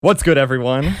What's good,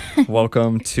 everyone?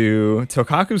 Welcome to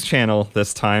Tokaku's channel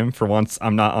this time. For once,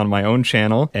 I'm not on my own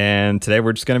channel, and today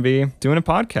we're just going to be doing a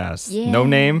podcast. Yeah. No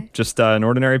name, just an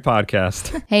ordinary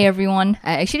podcast. Hey everyone.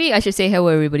 Actually, I should say hello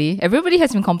everybody. Everybody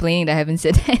has been complaining that I haven't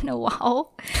said that in a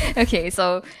while. Okay,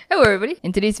 so hello everybody.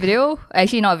 In today's video,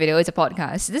 actually not a video, it's a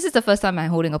podcast. This is the first time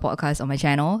I'm holding a podcast on my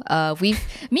channel. Me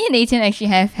and Nathan actually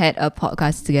have had a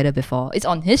podcast together before. It's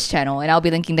on his channel, and I'll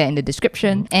be linking that in the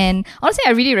description. And honestly,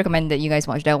 I really recommend that you guys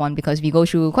watch that one because we go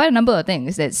through quite a number of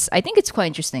things. I think it's quite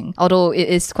interesting, although it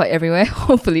is quite everywhere.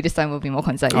 Hopefully this time will be more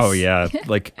concise. Oh yeah,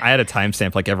 like I had a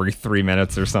timestamp like every 3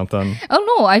 minutes or something.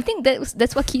 Oh no, I think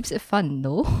that's what keeps it fun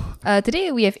though.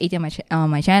 Today we have 80 on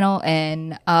my channel,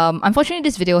 and unfortunately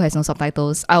this video has no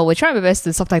subtitles. I will try my best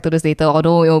to subtitle this later,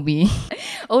 although it will be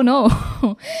oh no.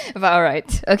 But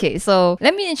alright. Okay, so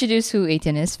let me introduce who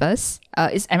Etienne is first.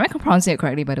 Am I pronouncing it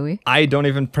correctly, by the way? I don't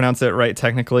even pronounce it right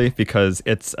technically because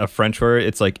it's a French word.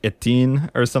 It's like Etienne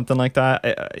or something like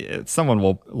that. Someone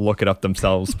will look it up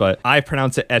themselves, but I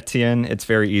pronounce it Etienne. It's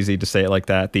very easy to say it like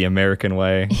that, the American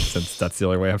way, since that's the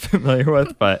only way I'm familiar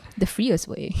with. But the freest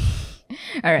way.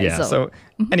 All right. yeah. So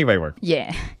anyway, work.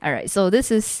 Yeah. All right. So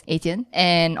this is Etienne,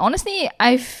 and honestly,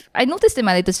 I noticed in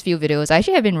my latest few videos, I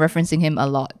actually have been referencing him a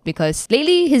lot because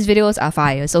lately his videos are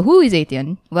fire. So who is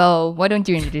Etienne? Well, why don't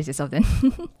you introduce yourself then?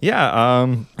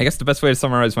 Yeah. I guess the best way to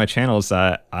summarize my channel is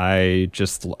that I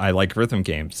like rhythm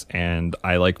games and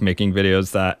I like making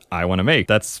videos that I want to make.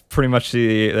 That's pretty much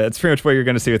what you're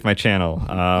going to see with my channel.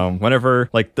 Whenever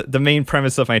like the main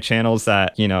premise of my channel is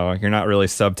that, you know, you're not really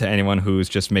sub to anyone who's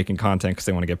just making content because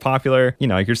they want to get popular. You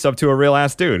know, you're sub to a real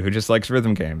ass dude who just likes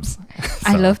rhythm games.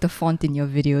 I love the font in your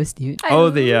videos, dude.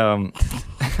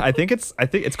 I think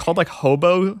it's called like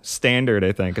Hobo Standard.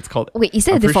 I think it's called. Wait, is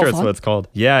that I'm a pretty default sure it's font? what it's called.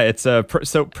 Yeah, it's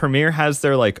so Premiere has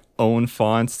their like own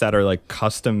fonts that are like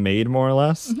custom made more or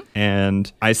less,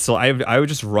 and I would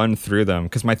just run through them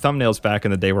because my thumbnails back in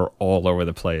the day were all over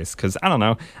the place because I don't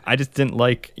know, I just didn't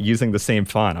like using the same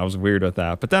font. I was weird with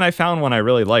that, but then I found one I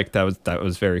really liked that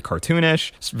was very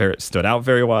cartoonish, stood out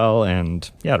very well, and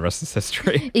yeah, the rest is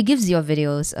history. It gives your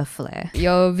videos a flair.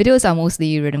 Your videos are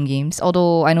mostly rhythm games,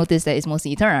 although I noticed that it's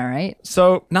mostly Eterna, right?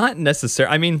 So not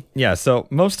necessarily. I mean, yeah. So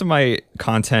most of my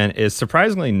content is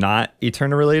surprisingly not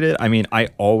Eterna related. I mean, I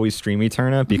always stream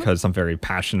Eterna because I'm very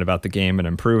passionate about the game and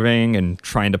improving and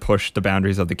trying to push the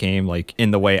boundaries of the game like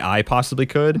in the way I possibly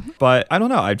could. But I don't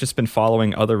know. I've just been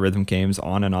following other rhythm games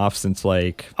on and off since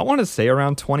like, I want to say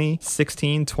around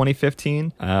 2016,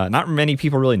 2015. Not many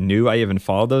people really knew I even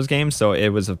followed those games. So it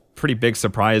was a pretty big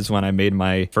surprise when I made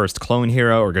my first Clone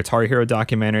Hero or Guitar Hero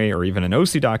documentary or even an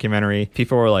Osu documentary.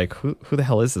 People were like, who the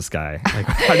hell is this guy? Like,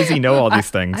 how does he know all these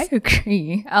things? I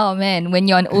agree. Oh man, when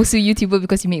you're an Osu YouTuber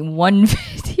because you made one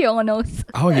video on Osu.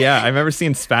 Oh yeah, I remember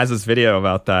seeing Spaz's video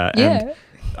about that. Yeah. And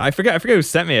I forget who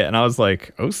sent me it, and I was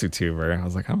like, OsuTuber. I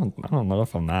was like, I don't know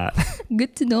if I'm that.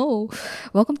 Good to know.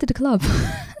 Welcome to the club.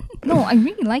 No, I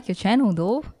really like your channel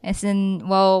though. As in,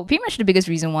 well, pretty much the biggest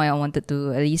reason why I wanted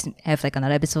to at least have like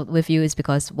another episode with you is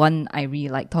because one, I really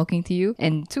like talking to you,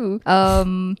 and two,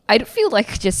 I don't feel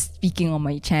like just speaking on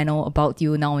my channel about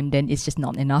you now and then is just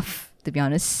not enough. To be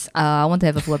honest, I want to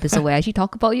have a full episode where I actually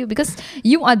talk about you because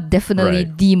you are definitely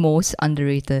Right. the most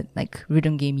underrated like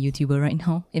rhythm game YouTuber right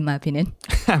now, in my opinion.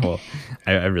 Well,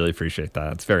 I really appreciate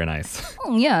that. It's very nice.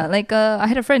 Oh yeah, like I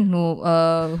had a friend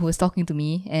who was talking to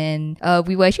me, and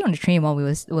we were actually on the train while we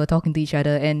were talking to each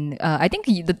other, and I think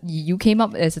you came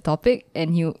up as a topic,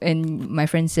 and my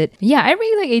friend said, yeah, I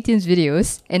really like Etienne's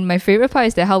videos, and my favorite part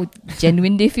is that how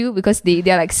genuine they feel because they're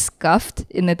like scuffed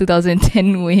in the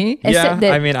 2010 way. Yeah,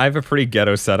 That, I mean, I have a pretty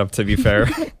ghetto setup, to be fair.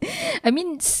 I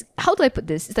mean, how do I put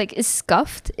this? It's like it's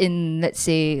scuffed in, let's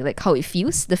say, like how it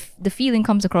feels. The feeling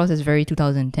comes across as very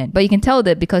 2010, but you can tell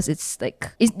that because it's like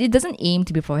it doesn't aim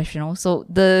to be professional. So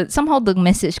somehow the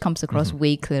message comes across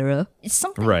way clearer. It's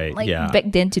something Right, like yeah. back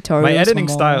then tutorials. My were editing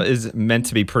more- style is meant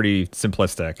to be pretty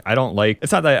simplistic.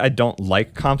 It's not that I don't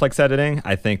like complex editing.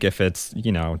 I think if it's,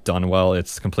 you know, done well,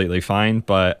 it's completely fine.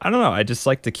 But I don't know. I just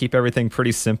like to keep everything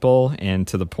pretty simple and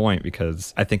to the point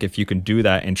because I think if you can do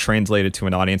that and translate it to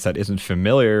an audience that isn't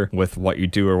familiar with what you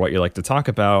do or what you like to talk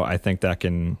about, I think that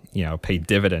can, you know, pay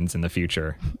dividends in the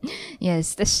future.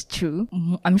 Yes, that's true.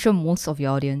 I'm sure most of your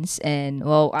audience, and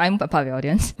well, I'm a part of your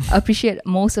audience, appreciate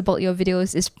most about your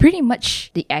videos is pretty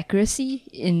much the accuracy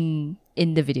in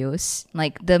in the videos,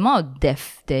 like the amount of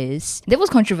depth there is. There was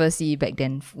controversy back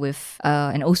then with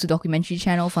an Osu documentary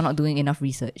channel for not doing enough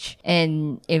research.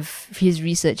 And if his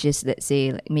research is, let's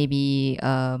say, like maybe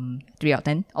 3 out of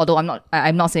 10, although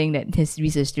I'm not saying that his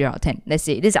research is 3 out of 10. Let's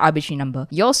say this is an arbitrary number.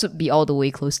 Yours should be all the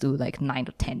way close to like 9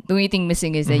 or 10. The only thing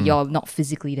missing is that you're not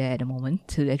physically there at the moment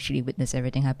to actually witness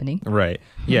everything happening. Right.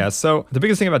 Yeah. So the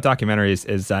biggest thing about documentaries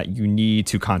is that you need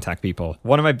to contact people.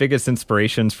 One of my biggest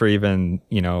inspirations for even,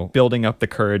 building up the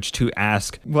courage to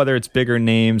ask, whether it's bigger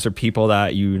names or people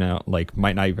that, like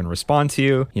might not even respond to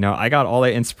you. I got all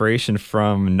that inspiration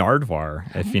from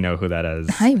Nardwar, if you know who that is.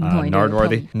 I have no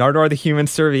idea. Nardwar the Human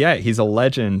Serviette. He's a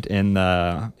legend in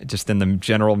the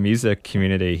general music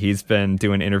community. He's been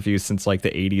doing interviews since like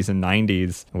the 80s and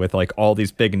 90s with like all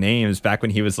these big names back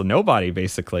when he was a nobody,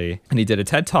 basically. And he did a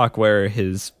TED Talk where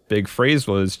his big phrase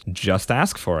was just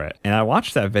ask for it. And I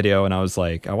watched that video and I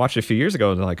watched it a few years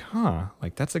ago and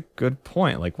like, that's a good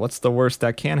point. Like, what's the worst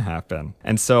that can happen?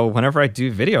 And so whenever I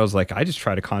do videos, like I just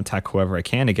try to contact whoever I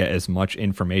can to get as much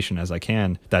information as I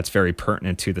can that's very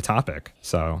pertinent to the topic.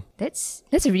 So that's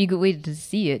a really good way to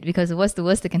see it, because what's the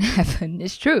worst that can happen?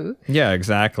 It's true. Yeah,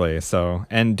 exactly. So,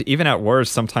 and even at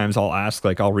worst, sometimes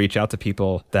I'll reach out to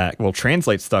people that will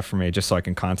translate stuff for me just so I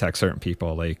can contact certain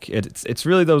people. Like it's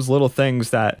really those little things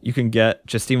that you can get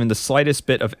just even the slightest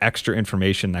bit of extra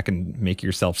information that can make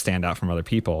yourself stand out from other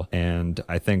people. And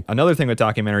I think another thing with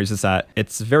documentaries is that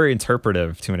it's very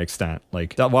interpretive to an extent.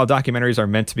 Like while documentaries are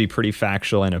meant to be pretty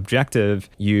factual and objective,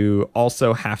 you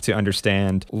also have to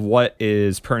understand what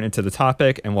is pertinent to the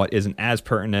topic and what isn't as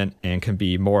pertinent and can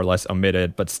be more or less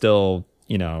omitted, but still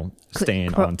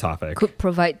staying on topic. Could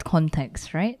provide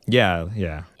context, right? Yeah.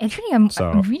 Actually, I'm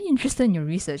really interested in your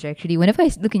research, actually. Whenever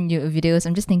I look in your videos,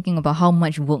 I'm just thinking about how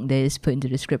much work there is put into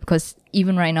the script. Because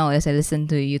even right now, as I listen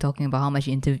to you talking about how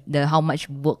much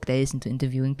work there is into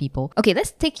interviewing people. Okay,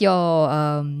 let's take your...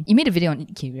 you made a video on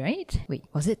Itki, right? Wait,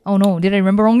 was it? Oh no, did I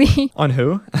remember wrongly? On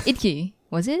who? Itki.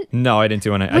 Was it? No, I didn't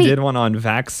do one. I did one on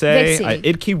Vaxay.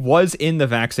 Itki was in the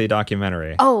Vaxay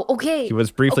documentary. Oh, okay. He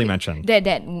was briefly mentioned.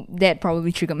 That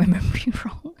probably triggered my memory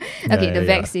wrong. Okay, the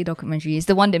Vaxay documentary is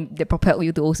the one that propelled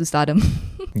you to Osu stardom.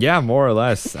 Yeah, more or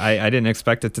less. I didn't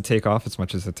expect it to take off as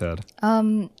much as it did.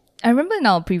 I remember in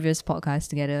our previous podcast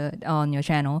together on your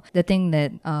channel, the thing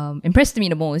that impressed me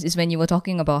the most is when you were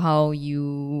talking about how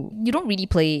you don't really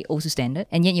play Osu Standard,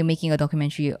 and yet you're making a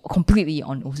documentary completely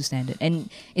on Osu Standard,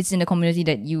 and it's in a community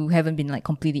that you haven't been like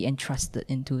completely entrusted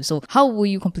into. So how were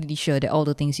you completely sure that all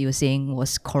the things you were saying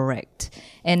was correct?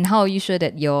 And how are you sure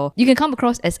that you can come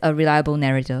across as a reliable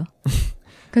narrator?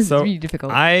 Because it's really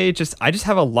difficult. I just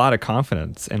have a lot of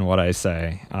confidence in what I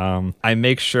say. I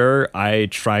make sure I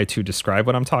try to describe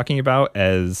what I'm talking about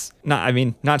as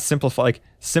not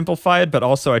simplified, but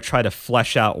also I try to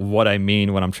flesh out what I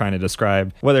mean when I'm trying to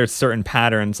describe, whether it's certain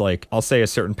patterns, like I'll say a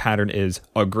certain pattern is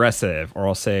aggressive, or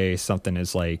I'll say something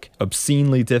is like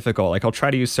obscenely difficult. Like I'll try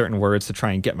to use certain words to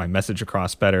try and get my message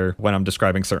across better when I'm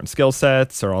describing certain skill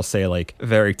sets, or I'll say like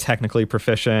very technically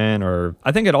proficient, or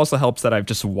I think it also helps that I've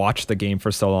just watched the game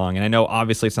for so long. And I know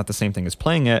obviously it's not the same thing as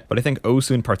playing it, but I think Osu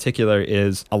in particular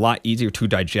is a lot easier to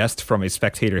digest from a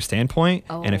spectator standpoint.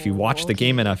 And if you watch the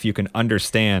game enough, you can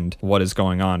understand what is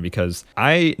going on, because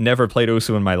I never played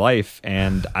Osu in my life,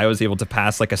 and I was able to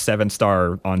pass like a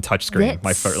 7-star on touchscreen.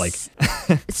 My first, like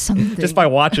just by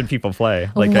watching people play.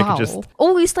 Like I could just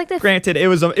it's like that. Granted, it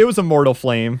was a mortal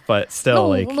flame, but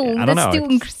still, I don't know. That's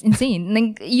still insane.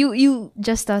 Like you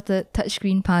just started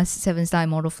touchscreen past 7-star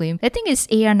Mortal Flame. I think it's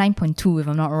AR 9.2 if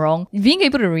I'm not wrong. Being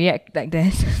able to react like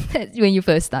that when you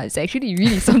first start is actually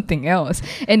really something else.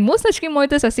 And most touchscreen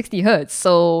monitors are 60 Hz,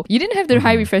 so you didn't have the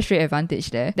high refresh rate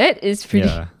advantage there. That is pretty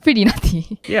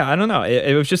nutty. Yeah, I don't know.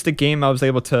 It was just a game I was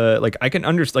able to, like, I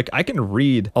can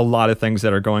read a lot of things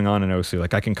that are going on in Osu.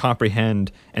 Like, I can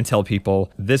comprehend and tell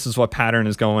people this is what pattern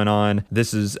is going on.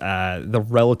 This is the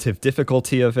relative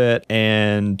difficulty of it.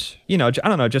 And, I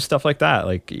don't know, just stuff like that.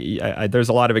 Like, there's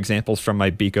a lot of examples from my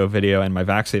Biko video and my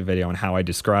Vaxay video on how I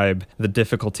describe the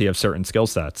difficulty of certain skill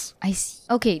sets. I see.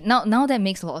 Okay, now that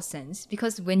makes a lot of sense,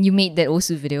 because when you made that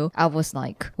Osu video, I was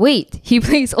like, wait, he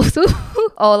plays Osu?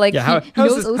 Or like, how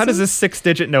does this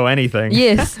 6-digit know anything?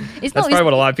 Yes. That's probably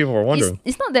what a lot of people were wondering.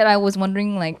 It's not that I was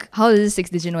wondering like, how does this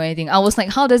 6-digit know anything? I was like,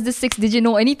 how does this 6-digit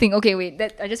know anything? Okay, wait,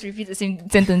 I just repeat the same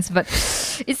sentence, but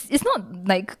it's not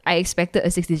like I expected a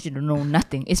 6-digit to know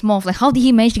nothing. It's more of like, how did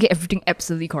he manage to get everything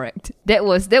absolutely correct? That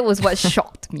was what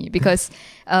shocked me, because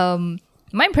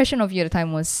My impression of you at the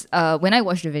time was, when I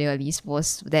watched the video at least,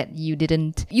 was that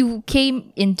you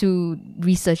came into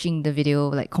researching the video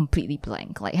like completely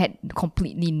blank, like had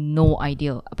completely no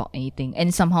idea about anything,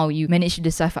 and somehow you managed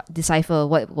to decipher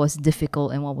what was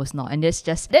difficult and what was not, and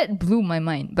that blew my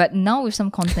mind. But now with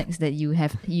some context that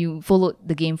you followed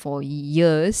the game for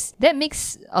years, that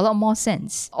makes a lot more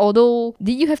sense. Although,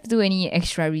 did you have to do any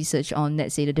extra research on,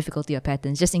 let's say, the difficulty of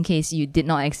patterns, just in case you did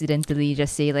not accidentally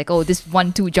just say like, oh, this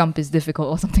 1-2 jump is difficult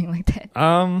or something like that?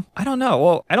 I don't know.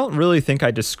 Well, I don't really think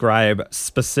I describe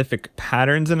specific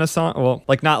patterns in a song. Well,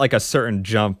 like not like a certain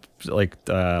jump, like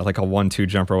a 1-2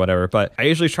 jump or whatever, but I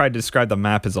usually try to describe the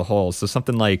map as a whole. So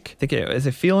something like, is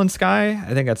it Feel and Sky?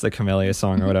 I think that's the Camellia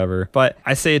song or whatever. But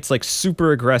I say it's like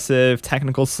super aggressive,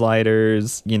 technical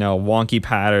sliders, wonky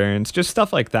patterns, just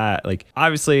stuff like that. Like,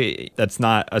 obviously that's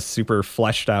not a super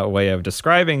fleshed out way of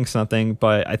describing something,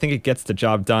 but I think it gets the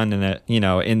job done, and it,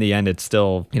 in the end, it's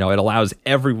still, it allows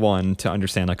everyone to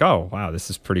understand like, oh, wow, this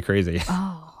is pretty crazy.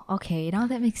 Oh. Okay, now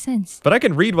that makes sense. But I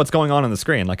can read what's going on the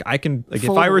screen. Like I can, like if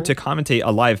I were to commentate a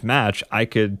live match, I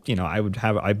could,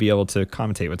 I'd be able to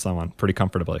commentate with someone pretty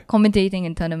comfortably. Commentating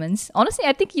in tournaments. Honestly,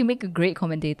 I think you make a great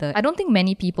commentator. I don't think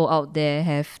many people out there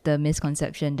have the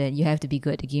misconception that you have to be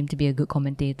good at the game to be a good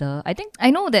commentator.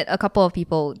 I know that a couple of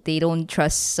people, they don't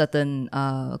trust certain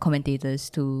commentators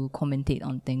to commentate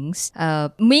on things.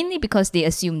 Mainly because they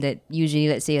assume that usually,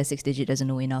 let's say, a 6-digit doesn't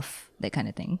know enough, that kind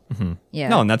of thing. Mm-hmm. Yeah.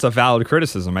 No, and that's a valid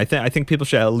criticism. I think people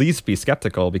should at least be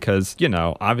skeptical because,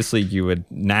 obviously you would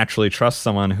naturally trust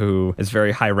someone who is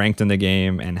very high ranked in the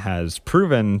game and has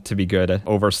proven to be good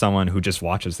over someone who just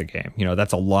watches the game.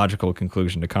 That's a logical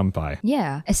conclusion to come by.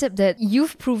 Yeah, except that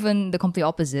you've proven the complete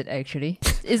opposite, actually.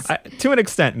 To an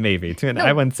extent, maybe.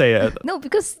 I wouldn't say it. No,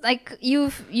 because like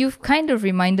you've kind of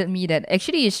reminded me that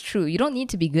actually it's true. You don't need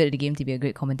to be good at the game to be a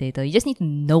great commentator. You just need to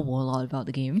know a lot about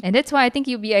the game. And that's why I think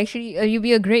you'll be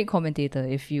a great commentator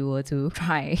if you were to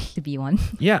try to be one.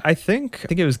 Yeah, I think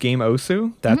it was Game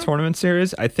Osu, that tournament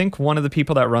series. I think one of the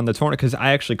people that run the tournament, because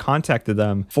I actually contacted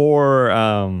them for,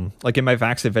 like in my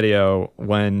Vaxit video,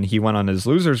 when he went on his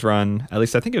losers run, at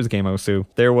least I think it was Game Osu,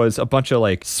 there was a bunch of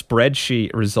like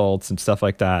spreadsheet results and stuff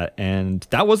like that. And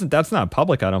that's not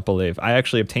public, I don't believe. I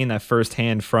actually obtained that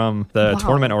firsthand from the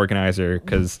tournament organizer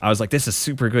because I was like, this is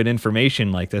super good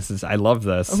information. Like I love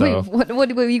this. So. Wait,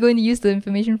 what were you going to use the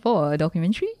information for? A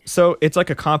documentary? So it's like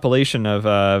a compilation of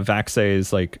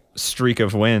Vaxe's like streak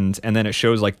of wins, and then it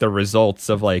shows like the results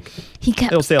of like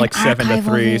it'll say like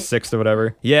 7-3, 6 or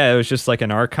whatever. Yeah, it was just like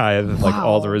an archive of like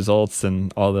all the results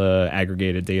and all the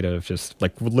aggregated data of just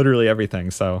like literally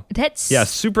everything. So that's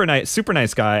super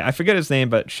nice guy. I forget his name,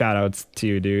 but shout outs to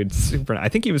you, dude. Super. I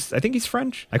think he's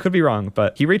French. I could be wrong,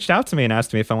 but he reached out to me and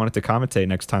asked me if I wanted to commentate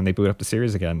next time they boot up the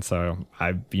series again. So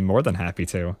I'd be more than happy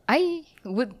to. I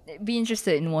would be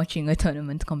interested in watching a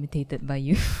tournament commentated by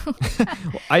you.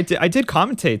 I did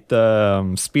commentate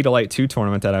the Speed of Light 2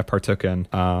 tournament that I partook in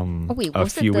a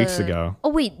few weeks ago. Oh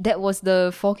wait, that was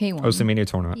the 4K one. Oceania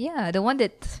tournament. Yeah, the one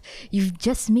that you've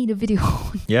just made a video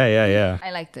on. Yeah. I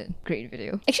liked it. Great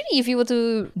video. Actually, if you were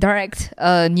to direct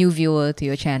a new viewer to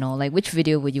your channel, like which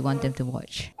video would you want them to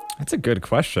watch? That's a good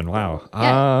question. Wow.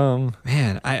 Yeah.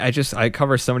 Man, I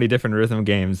cover so many different rhythm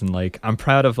games, and like I'm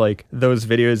proud of like those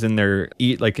videos in their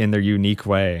unique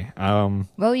way.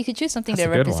 Well, you could choose something that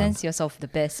represents yourself the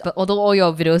best. But although all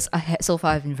your videos so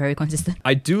far have been very consistent.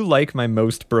 I do like my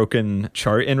most broken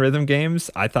chart in rhythm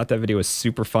games. I thought that video was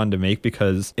super fun to make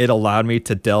because it allowed me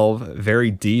to delve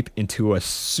very deep into a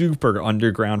super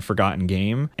underground forgotten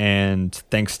game. And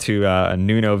thanks to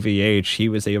Nuno VH, he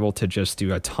was able to just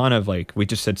do a ton of like, we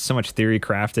just said so much theory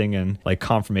crafting and like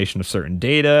confirmation of certain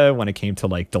data when it came to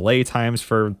like delay times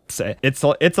for it's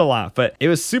a lot, but it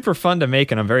was super fun to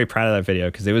make, and I'm very proud of that video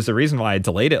because it was the reason why I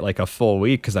delayed it like a full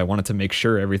week, because I wanted to make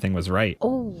sure everything was right.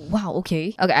 Oh wow,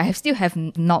 okay. I still have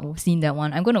not seen that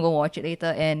one. I'm gonna go watch it later.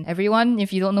 And everyone,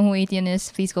 if you don't know who Etienne is,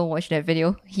 please go watch that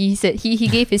video. He said he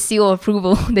gave his seal of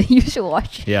approval that you should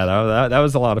watch. Yeah, that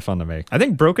was a lot of fun to make. I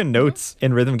think broken notes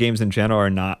in rhythm games in general are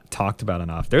not talked about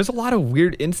enough. There's a lot of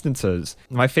weird instances.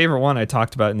 My favorite one I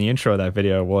talked about in the intro of that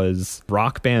video was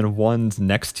Rock Band 1's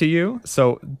Next to You.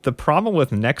 So the problem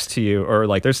with Next to You, or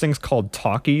like there's things called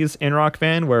talkies in Rock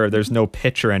Band where there's no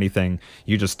pitch or anything,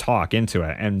 you just talk into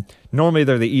it, and normally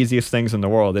they're the easiest things in the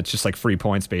world. It's just like free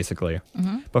points basically.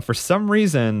 But for some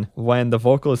reason when the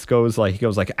vocalist goes like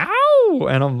ow, no.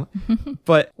 And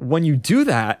but when you do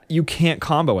that, you can't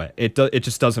combo it. It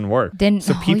just doesn't work. Then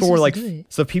so how are you people were supposed like, to do it?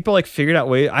 so people like figured out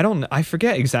ways. I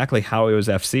forget exactly how it was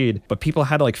FC'd, but people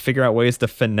had to like figure out ways to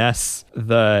finesse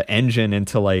the engine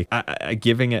into like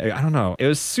giving it. I don't know. It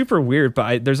was super weird,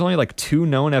 but there's only like 2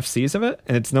 known FCs of it,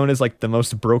 and it's known as like the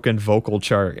most broken vocal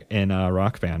chart in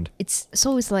Rock Band. It's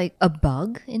like a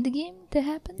bug in the game that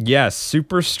happened? Yes,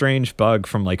 super strange bug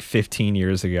from like 15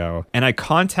 years ago. And I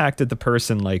contacted the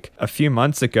person like a few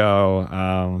months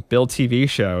ago, Bill TV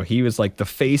Show. He was like the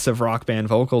face of Rock Band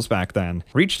vocals back then.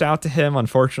 Reached out to him.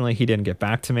 Unfortunately, he didn't get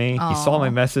back to me. He saw my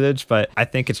message, but I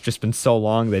think it's just been so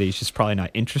long that he's just probably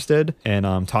not interested in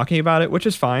talking about it, which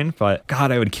is fine. But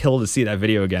God, I would kill to see that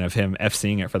video again of him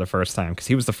FCing it for the first time because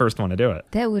he was the first one to do it.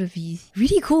 That would be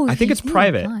really cool. I think it's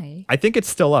private. Apply. I think it's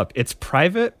still up. It's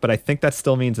private, but I think that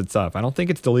still means it's up. I don't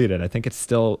think it's deleted. I think it's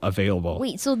still available.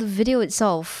 Wait, so the video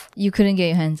itself, you couldn't get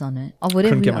your hands on it? Or would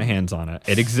Couldn't it get my hands on it.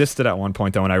 It existed at one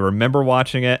point though, and I remember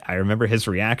watching it. I remember his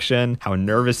reaction, how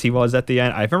nervous he was at the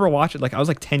end. I remember watching, like I was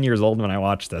like 10 years old when I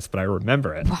watched this, but I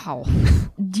remember it. Wow.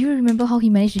 Do you remember how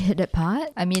he managed to hit that part?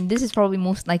 I mean, this is probably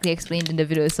most likely explained in the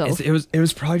video itself. It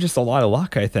was probably just a lot of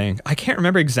luck, I think. I can't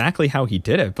remember exactly how he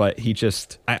did it, but he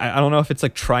just, I don't know if it's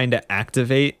like trying to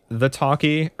activate the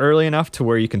talkie early enough to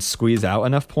where you can squeeze out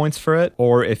enough points for it,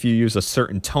 or if you use a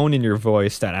certain tone in your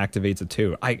voice that activates it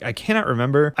too. I cannot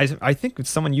remember. I think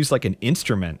someone used like an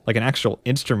instrument, like an actual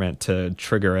instrument to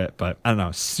trigger it, but I don't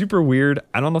know. Super weird.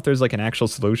 I don't know if there's like an actual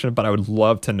solution, but I would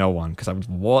love to know one because I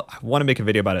want to make a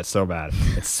video about it so bad.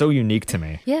 It's so unique to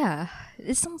me. Yeah,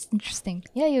 it sounds interesting.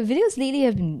 Yeah, your videos lately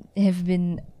have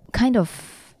been kind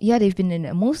of. Yeah, they've been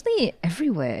in mostly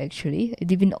everywhere actually.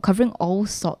 They've been covering all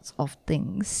sorts of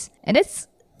things. And that's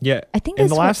I think in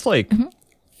that's the last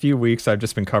few weeks I've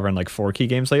just been covering like 4Key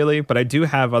games lately, but I do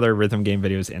have other rhythm game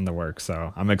videos in the works,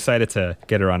 so I'm excited to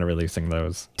get around to releasing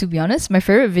those. To be honest, my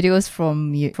favorite videos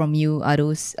from you are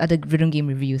the rhythm game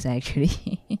reviews actually.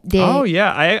 Oh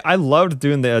yeah, I loved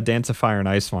doing the Dance of Fire and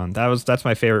Ice one. That's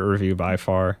my favorite review by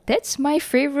far. That's my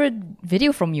favorite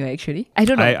video from you actually. I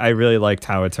don't know. I really liked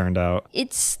how it turned out.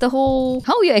 It's the whole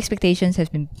how your expectations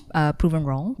have been proven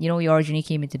wrong. You know, you originally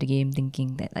came into the game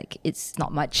thinking that like it's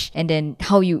not much, and then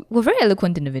how you were very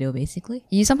eloquent in the video basically.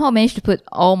 You somehow managed to put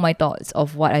all my thoughts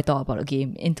of what I thought about a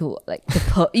game into like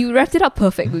you wrapped it up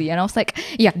perfectly, and I was like,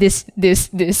 yeah, this.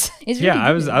 It's really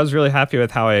I was really happy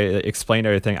with how I explained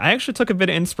everything. I actually took a bit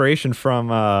of inspiration from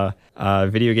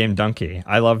video game Donkey.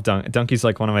 I love Donkey's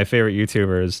like one of my favorite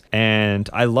YouTubers, and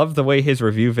I love the way his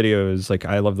review videos, like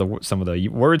I love some of the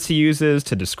words he uses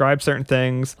to describe certain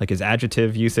things. Like his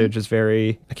adjective usage is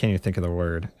very, I can't even think of the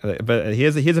word, but he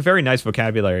has a very nice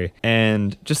vocabulary,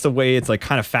 and just the way it's like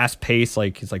kind of fast paced,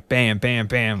 like he's like bam bam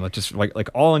bam, like just like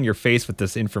all in your face with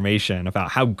this information about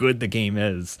how good the game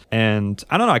is. And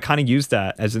I don't know, I kind of used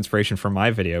that as inspiration for my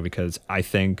video because I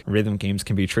think rhythm games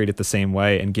can be treated the same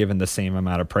way and given the same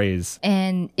amount of praise.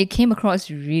 And it came across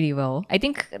really well. I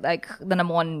think like the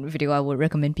number one video I would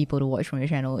recommend people to watch from your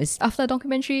channel is after a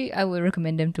documentary. I would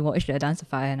recommend them to watch the Dance of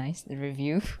Fire and Ice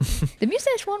review. The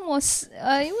Mustache one was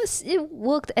it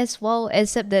worked as well,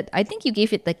 except that I think you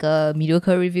gave it like a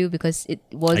mediocre review because it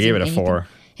wasn't. I gave it a 4.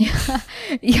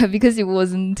 Yeah, because it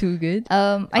wasn't too good.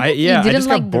 I just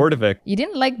got bored of it. You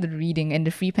didn't like the reading, and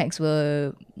the free packs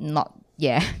were not.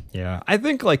 Yeah, I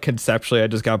think like conceptually I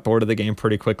just got bored of the game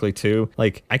pretty quickly too.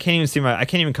 Like I can't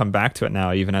even come back to it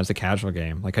now even as a casual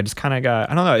game. Like I just kind of got,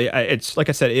 I don't know, it's like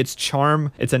I said,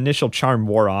 its initial charm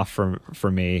wore off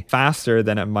for me faster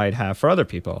than it might have for other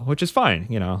people, which is fine.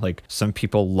 You know, like some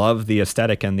people love the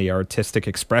aesthetic and the artistic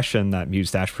expression that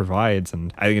Mustache provides,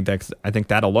 and I think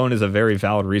that alone is a very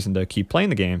valid reason to keep playing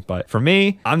the game. But for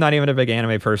me, I'm not even a big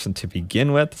anime person to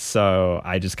begin with, so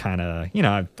I just kind of,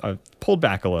 I pulled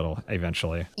back a little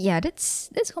eventually. Yeah,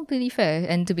 that's completely fair.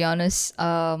 And to be honest,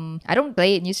 I don't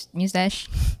play it Mustache.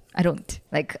 I don't.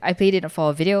 Like, I played it for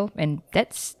a video and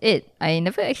that's it. I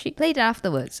never actually played it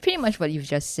afterwards. Pretty much what you've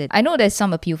just said. I know there's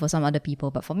some appeal for some other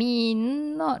people, but for me,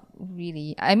 not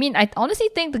really. I mean, I honestly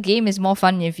think the game is more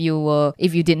fun if you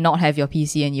did not have your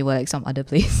PC and you were like some other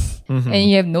place and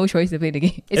you have no choice to play the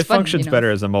game. It functions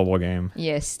better as a mobile game.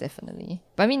 Yes, definitely.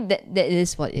 But I mean, that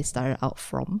is what it started out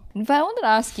from. But I wanted to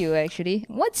ask you actually,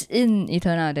 what's in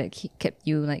Eterna that kept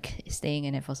you like staying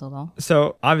in it for so long?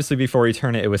 So obviously before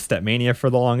Eterna, it was Stepmania for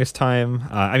the longest longest time.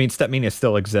 I mean, Stepmania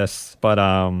still exists, but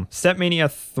Stepmania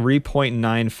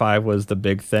 3.95 was the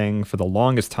big thing for the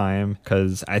longest time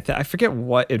because I forget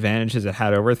what advantages it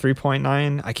had over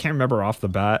 3.9. I can't remember off the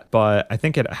bat, but I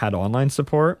think it had online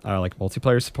support, like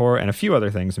multiplayer support, and a few other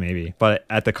things maybe. But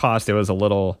at the cost, it was a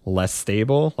little less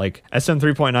stable. Like SM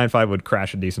 3.95 would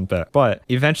crash a decent bit. But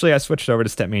eventually I switched over to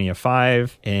Stepmania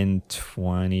 5 in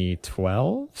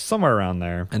 2012, somewhere around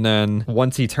there. And then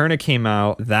once Eterna came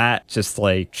out, that just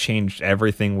like changed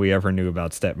everything we ever knew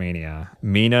about Stepmania.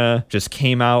 Mina just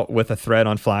came out with a thread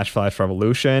on Flash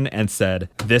Revolution and said,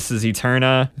 this is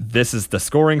Eterna, this is the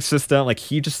scoring system. Like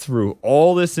he just threw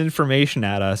all this information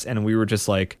at us and we were just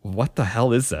like, what the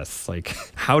hell is this? Like,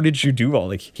 how did you do all?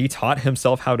 Like he taught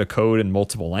himself how to code in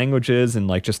multiple languages in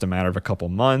like just a matter of a couple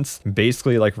months,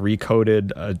 basically like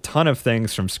recoded a ton of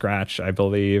things from scratch, I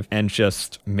believe, and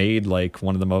just made like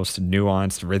one of the most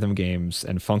nuanced rhythm games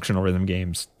and functional rhythm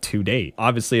games to date.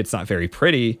 Obviously it's not very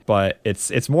pretty, but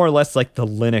it's more or less like the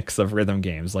Linux of rhythm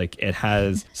games. Like it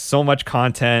has so much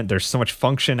content, there's so much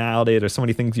functionality, there's so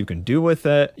many things you can do with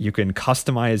it. You can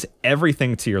customize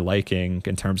everything to your liking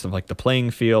in terms of like the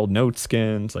playing field, note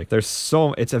skins. Like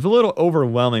it's a little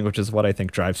overwhelming, which is what I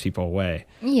think drives people away.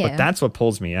 Yeah. But that's what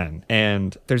pulls me in.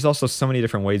 And there's also so many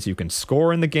different ways you can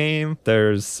score in the game.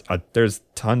 There's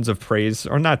tons of praise,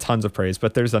 or not tons of praise,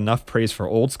 but there's enough praise for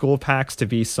old school packs to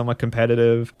be somewhat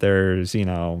competitive. There's,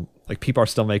 like people are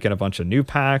still making a bunch of new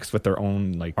packs with their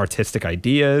own like artistic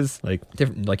ideas, like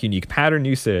different, like unique pattern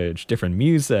usage, different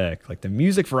music. Like the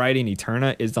music variety in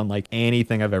Eterna is unlike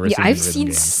anything I've ever seen. I've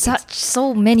seen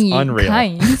so many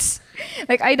kinds.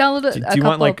 Like I downloaded do you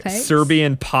want like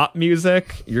Serbian pop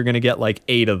music? You're gonna get like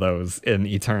 8 of those in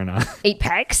Eterna. 8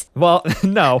 packs? Well,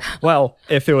 no. Well,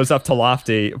 if it was up to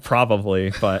Lofty,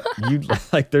 probably. But you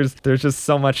like there's just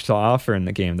so much to offer in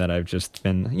the game that I've just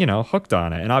been hooked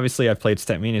on it. And obviously I've played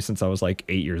Stepmania since I was like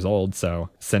 8 years old. So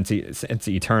since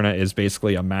Eterna is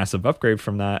basically a massive upgrade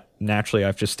from that, naturally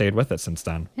I've just stayed with it since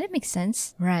then. That makes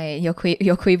sense, right? Your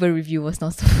Quaver review was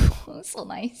not so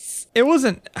nice. It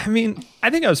wasn't. I mean, I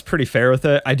think I was pretty fair with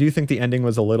it. I do think the ending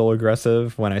was a little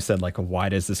aggressive when I said like, why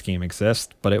does this game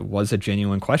exist? But it was a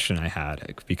genuine question I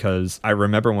had, because I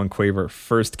remember when Quaver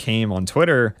first came on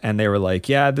Twitter and they were like,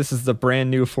 yeah, this is the brand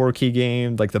new 4K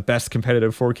game, like the best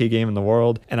competitive 4K game in the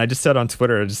world. And I just said on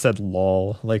Twitter, I just said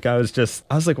lol. Like I was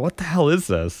like, what the hell is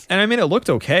this? And I mean, it looked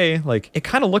okay. Like it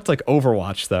kind of looked like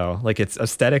Overwatch though. Like its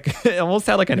aesthetic, it almost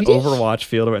had like an Overwatch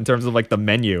feel to it in terms of like the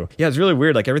menu. Yeah, it's really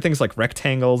weird. Like everything's like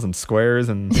rectangles and squares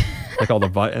and like all the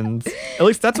buttons. At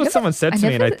least that's what someone said to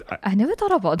me. And I never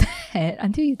thought about that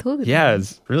until you told me. Yeah,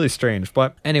 it's really strange.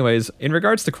 But anyways, in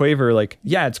regards to Quaver, like,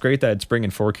 yeah, it's great that it's bringing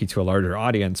 4K to a larger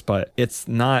audience, but it's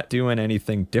not doing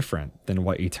anything different than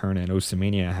what Eterna and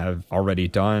Osamania have already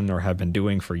done or have been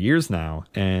doing for years now.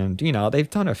 And, they've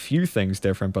done a few things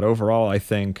different, but overall, I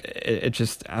think it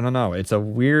just, I don't know, it's a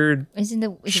weird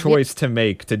choice to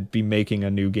make, to be making a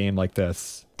new game like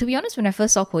this. To be honest, when I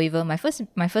first saw Quaver, my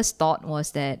first thought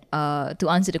was that to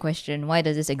answer the question, why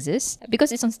does this exist?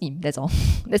 Because it's on Steam. That's all.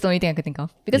 That's the only thing I could think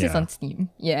of. Because it's on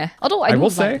Steam. Yeah. Although I will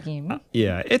say, the game.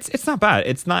 Yeah, it's not bad.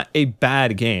 It's not a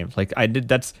bad game. Like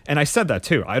and I said that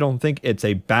too. I don't think it's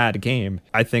a bad game.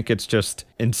 I think it's just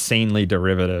insanely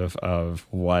derivative of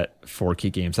what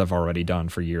 4K games have already done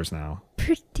for years now.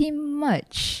 Pretty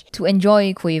much. To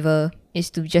enjoy Quaver is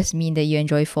to just mean that you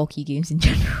enjoy 4K games in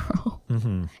general.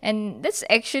 Mm-hmm. And that's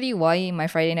actually why my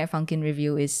Friday Night Funkin'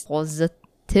 review is positive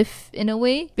in a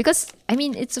way, because I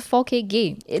mean it's a 4K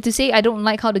game. To say I don't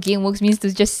like how the game works means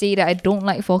to just say that I don't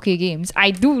like 4K games.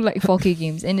 I do like 4K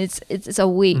games, and it's a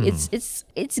way.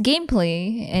 It's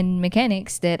gameplay and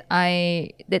mechanics that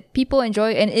people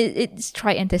enjoy, and it's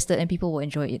tried and tested, and people will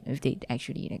enjoy it if they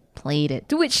actually played it.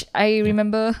 To which I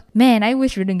remember, man, I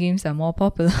wish rhythm games are more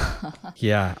popular.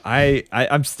 Yeah,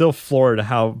 I'm still floored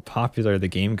how popular the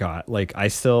game got. Like I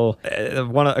still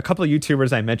a couple of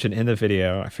YouTubers I mentioned in the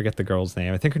video, I forget the girl's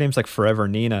name. I think her name's like Forever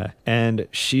Nina, and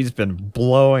she's been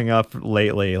blowing up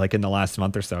lately, like in the last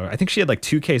month or so. I think she had like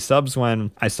 2K subs when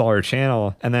I saw her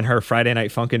channel, and then her Friday Night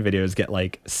Funkin' videos get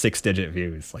like 6-digit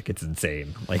views. Like it's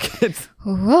insane. Like it's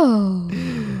whoa.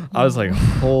 I was like,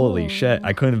 holy shit,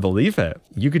 I couldn't believe it.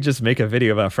 You could just make a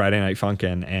video about Friday Night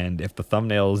Funkin', and if the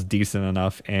thumbnail is decent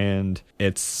enough and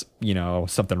it's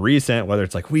something recent, whether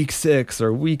it's like week 6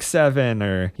 or week 7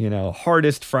 or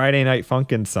hardest Friday Night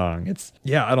Funkin' song,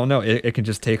 I don't know, it can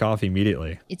just take off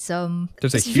immediately. There's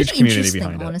a huge community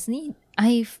behind it. Honestly,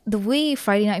 the way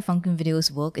Friday Night Funkin'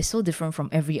 videos work is so different from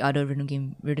every other rhythm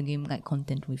game like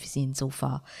content we've seen so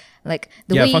far. Like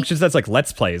the way functions that's like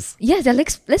let's plays. Yeah, they're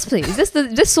let's play.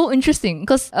 That's so interesting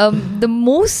because the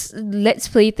most let's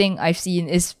play thing I've seen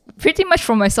is pretty much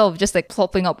for myself, just like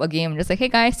plopping up a game, just like, hey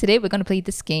guys, today we're gonna play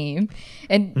this game.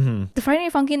 And the Friday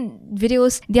Night Funkin'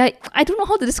 videos, I don't know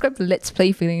how to describe the let's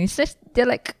play feeling. It's just they're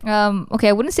like okay,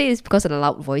 I wouldn't say it's because of the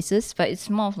loud voices, but it's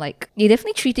more of like they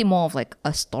definitely treat it more of like a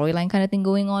storyline kind of thing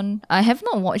going on. I have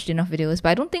not watched enough videos, but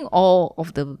I don't think all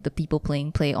of the people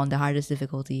playing play on the hardest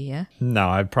difficulty. Yeah. No,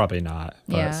 I probably not.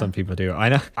 But Yeah. some people do. I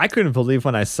know. I couldn't believe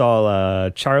when I saw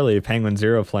Charlie Penguin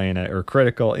Zero playing it, or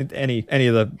Critical, any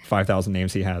of the 5,000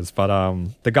 names he has. But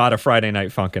the god of Friday Night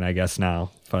Funkin', I guess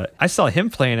now. But I saw him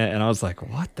playing it and I was like,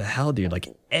 what the hell, dude? Like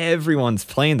everyone's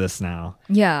playing this now.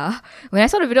 Yeah. When I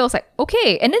saw the video, I was like,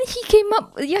 okay. And then he came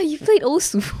up. Yeah, he played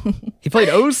Osu. He played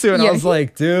Osu and Yeah, I was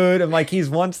like, dude, I'm like, he's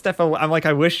one step away. I'm like,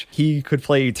 I wish he could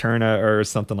play Eterna or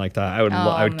something like that. I would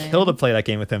I would kill to play that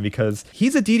game with him because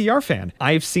he's a DDR fan.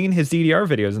 I've seen his DDR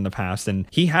videos in the past and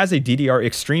he has a DDR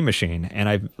Extreme machine. And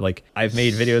I've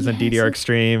made videos on DDR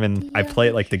Extreme and I play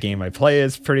it like the game I play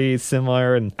is pretty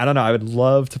similar. And I don't know, I would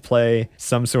love to play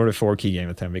some sort of 4-key game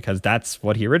with him because that's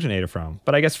what he originated from.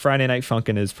 But I guess Friday Night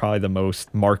Funkin' is probably the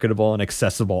most marketable and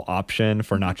accessible option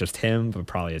for not just him, but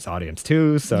probably his audience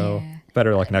too. So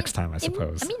better luck next time, I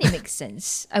suppose. I mean, it makes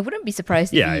sense. I wouldn't be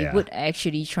surprised if he would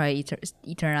actually try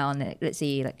Eterna on, let's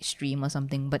say, like stream or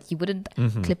something, but he wouldn't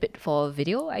clip it for a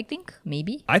video, I think,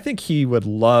 maybe. I think he would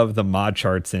love the mod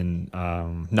charts in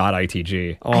not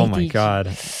ITG. Oh my god.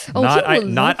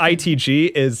 Not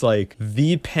ITG is like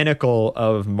the pinnacle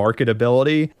of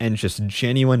marketability and just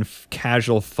genuine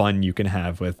casual fun you can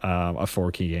have with a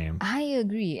 4-key game. I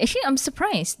agree. Actually, I'm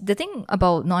surprised. The thing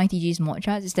about not ITG's mod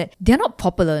charts is that they're not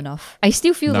popular enough. I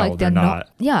still feel like they're not.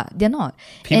 Yeah, they're not.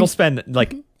 People spend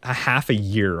like a half a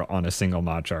year on a single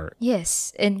mod chart.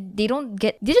 Yes, and they're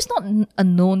just not a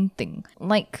known thing.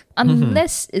 Like,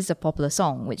 unless it's a popular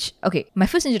song, which, okay, my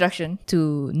first introduction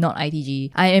to not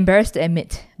ITG, I'm embarrassed to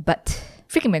admit, but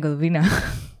freaking Megalovina.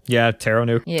 Yeah, Taro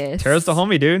Nuke. Yes. Taro's the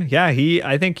homie, dude. Yeah,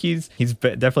 I think he's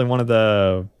definitely one of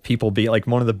the people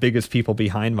one of the biggest people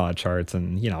behind mod charts,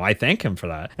 and I thank him for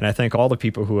that, and I thank all the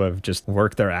people who have just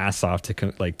worked their ass off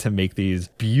to make these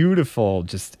beautiful,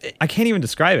 I can't even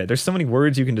describe it. There's so many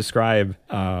words you can describe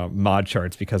mod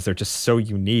charts because they're just so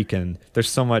unique and there's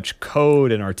so much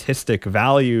code and artistic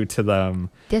value to them.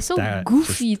 They're so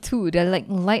goofy too. They're like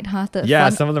lighthearted. Yeah,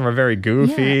 fun. Some of them are very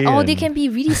goofy. Yeah. Or they can be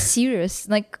really serious.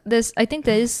 Like I think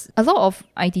there's a lot of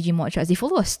ITG mod charts. They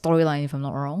follow a storyline, if I'm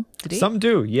not wrong. Some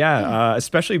do, yeah.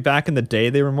 Especially back in the day,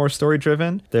 they were more story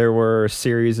driven. There were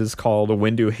series called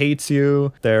Windu Hates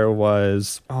You. There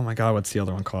was, oh my god, what's the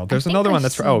other one called? There's another one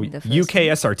that's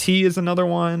UKSRT is another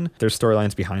one. There's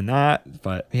storylines behind that.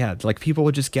 But yeah, like people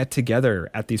would just get together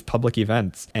at these public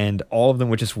events and all of them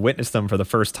would just witness them for the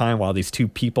first time while these two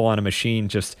people on a machine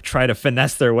just try to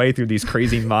finesse their way through these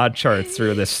crazy mod charts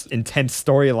through this intense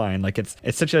storyline. Like it's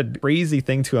such a crazy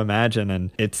thing to imagine,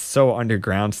 and it's so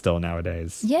underground still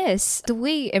nowadays. Yes, the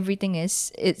way everything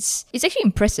is, it's actually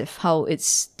impressive how it's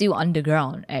still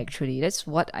underground. Actually, that's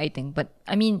what I think. But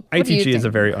I mean, ITG is a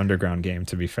very underground game,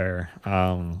 to be fair.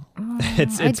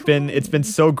 It's been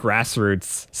so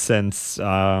grassroots since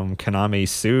Konami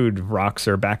sued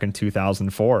Roxer back in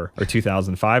 2004 or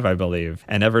 2005, I believe,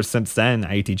 and ever since then,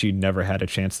 ITG never had a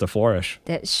chance to flourish.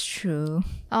 That's true.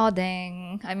 Oh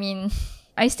dang! I mean,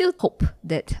 I still hope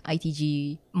that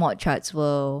ITG mod charts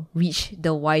will reach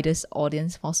the widest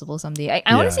audience possible someday.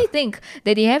 I honestly think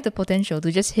that they have the potential to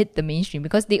just hit the mainstream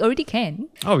because they already can.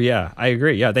 Oh yeah, I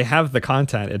agree. Yeah, they have the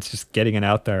content. It's just getting it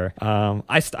out there.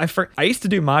 I used to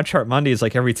do mod chart Mondays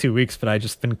like every 2 weeks, but I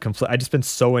just been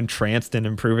so entranced in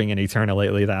improving in Eterna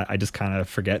lately that I just kind of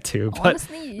forget to. But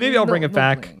honestly, maybe I'll bring it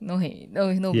back. No hate,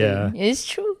 no blame. It's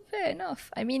true. Fair enough.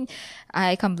 I mean,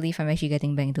 I can't believe I'm actually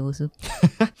getting back into Osu.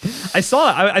 I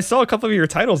saw a couple of your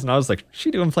titles and I was like, she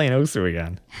doing playing Osu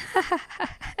again.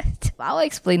 I'll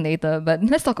explain later, but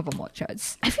let's talk about mod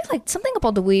charts. I feel like something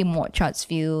about the way mod charts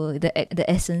feel, the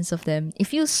essence of them, it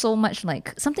feels so much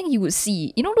like something you would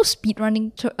see. You know those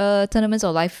speedrunning tournaments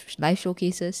or live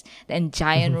showcases? That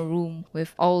giant room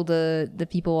with all the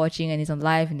people watching and it's on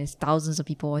live and there's thousands of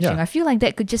people watching. I feel like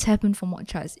that could just happen for mod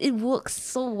charts. It works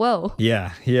so well.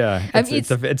 Yeah.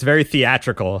 It's very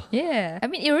theatrical. Yeah. I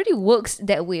mean, it already works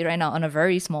that way right now on a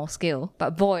very small scale.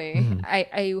 But boy,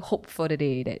 I hope for the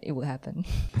day that it will happen.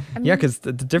 Yeah, because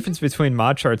the difference between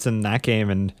mod charts in that game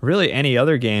and really any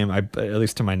other game, at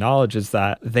least to my knowledge, is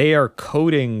that they are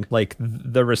coding like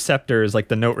the receptors, like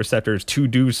the note receptors, to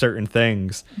do certain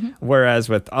things. Whereas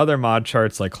with other mod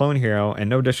charts like Clone Hero, and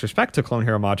no disrespect to Clone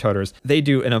Hero mod charters, they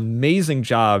do an amazing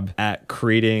job at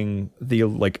creating the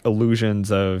like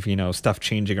illusions of, you know, stuff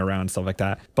changing around, stuff like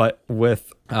that. But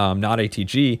with not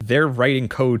ATG, they're writing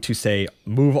code to say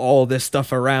move all this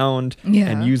stuff around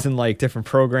and using like different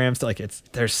programs to, like,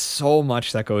 there's so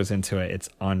much that goes into it. It's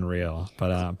unreal.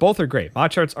 But both are great.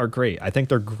 Mod charts are great. I think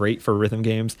they're great for rhythm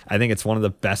games. I think it's one of the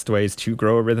best ways to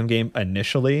grow a rhythm game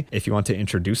initially, if you want to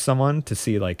introduce someone to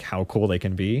see like how cool they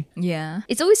can be. Yeah,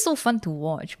 it's always so fun to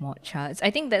watch mod charts. I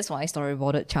think that's why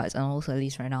storyboarded charts are also, at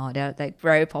least right now, they're like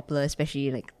very popular,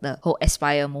 especially like the whole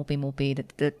Aspire Mope,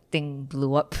 the thing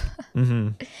blew up.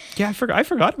 Yeah, I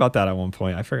forgot about that at one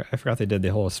point. I forgot they did the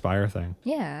whole Aspire thing.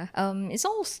 Yeah, it's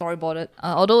all storyboarded.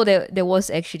 Although there was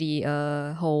actually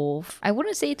a whole, I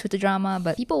wouldn't say Twitter drama,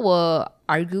 but people were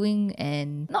arguing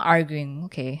and not arguing.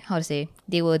 Okay, how to say?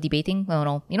 They were debating. I don't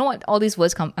know. You know what? All these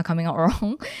words are coming out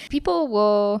wrong. People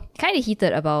were kind of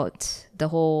heated about the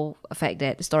whole fact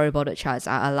that storyboarded charts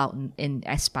are allowed in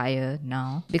Aspire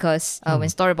now, because when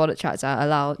storyboarded charts are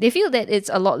allowed, they feel that it's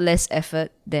a lot less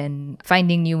effort than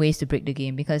finding new ways to break the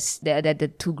game, because there are the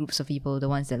two groups of people: the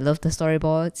ones that love the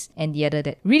storyboards and the other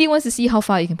that really wants to see how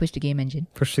far you can push the game engine.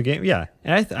 Push the game, yeah.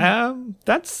 And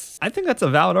I think that's a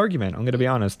valid argument. I'm going to be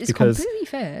honest, It's because completely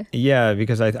fair. yeah,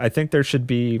 because I think there should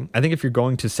be. I think if you're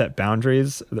going to set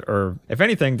boundaries, or if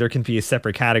anything, there can be a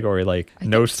separate category like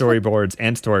no storyboards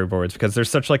and storyboards, because there's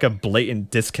such like a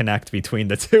blatant disconnect between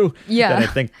the two. Yeah. that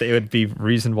I think it would be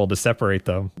reasonable to separate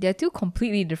them. They're two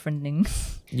completely different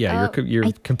things. Yeah,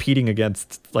 you're competing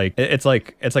against like it's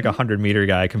like a 100-meter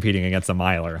guy competing against a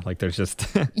miler. Like there's just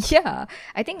Yeah,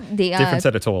 I think they are different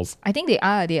set of tools. I think they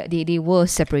are. They were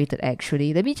separated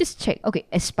actually. Let me just check. Okay,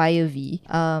 Aspire V.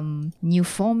 New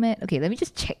format. Okay, let me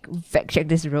just fact check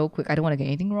this real quick. I don't want to get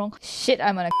anything wrong. Shit,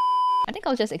 I'm gonna. I think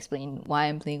I'll just explain why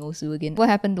I'm playing Osu again. What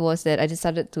happened was that I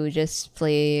decided to just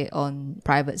play on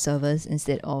private servers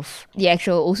instead of the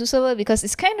actual Osu server, because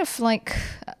it's kind of like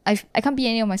I can't beat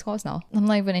any of my scores now. I'm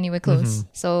not even anywhere close.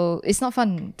 So it's not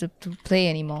fun to play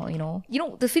anymore, you know. You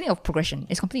know, the feeling of progression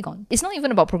is completely gone. It's not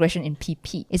even about progression in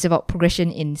PP. It's about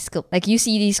progression in skill. Like you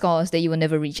see these scores that you will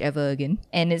never reach ever again.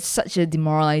 And it's such a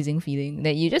demoralizing feeling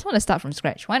that you just want to start from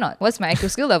scratch. Why not? What's my actual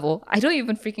skill level? I don't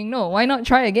even freaking know. Why not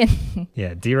try again?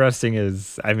 Yeah, derusting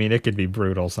is, I mean, it could be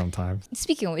brutal sometimes.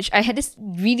 Speaking of which, I had this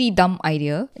really dumb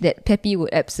idea that Peppy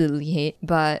would absolutely hate,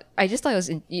 but I just thought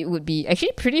it would be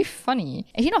actually pretty funny.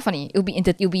 Actually, not funny.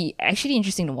 It'll be actually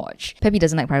interesting to watch. Peppy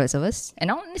doesn't like private servers, and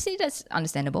honestly, that's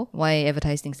understandable why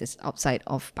Advertise thinks it's outside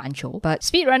of Pancho. But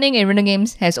speedrunning in rhythm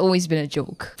games has always been a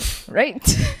joke, right?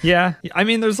 Yeah, I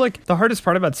mean, there's like the hardest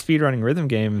part about speedrunning rhythm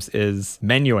games is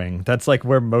menuing. That's like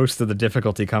where most of the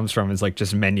difficulty comes from, is like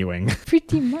just menuing.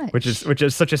 Pretty much. which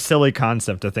is such a silly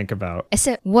concept to think about.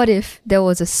 Except, what if there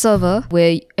was a server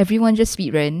where everyone just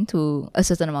speedran to a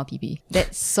certain amount of PP?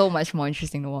 That's so much more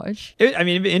interesting to watch. I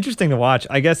mean, it'd be interesting to watch.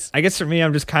 I guess for me,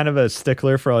 I'm just kind of a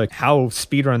stickler for like how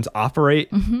speedruns operate.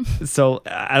 So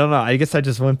I don't know. I guess I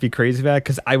just wouldn't be crazy about it,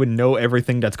 because I would know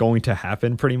everything that's going to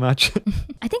happen pretty much.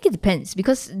 I think it depends,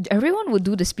 because everyone would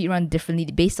do the speedrun differently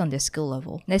based on their skill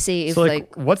level. Let's say if so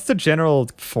like what's the general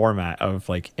format of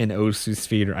like an Osu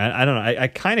speedrun? I don't know. I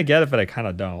kind of get it, but I kind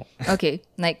of don't. Okay,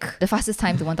 like the fastest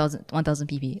time to 1000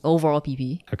 PP, overall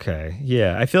PP. Okay,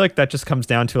 yeah. I feel like that just comes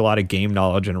down to a lot of game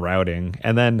knowledge and routing.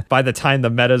 And then by the time the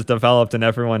meta's developed and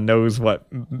everyone knows what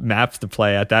maps to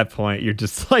play, at that point, you're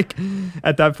just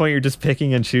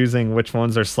picking and choosing which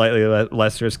ones are slightly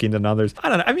less risky than others. I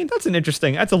don't know. I mean, that's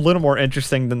a little more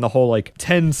interesting than the whole like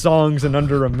 10 songs in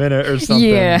under a minute or something.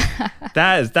 Yeah.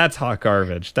 That's hot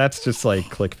garbage. That's just like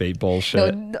clickbait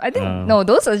bullshit. No, I think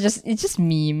those are just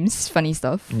memes, funny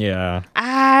stuff. Yeah.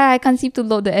 I can't seem to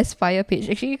load the Aspire page.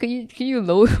 Actually, can you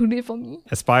load it for me?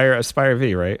 Aspire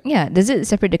V, right? Yeah. Does it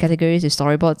separate the categories of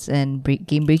storyboards and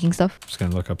game breaking stuff? Just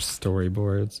gonna look up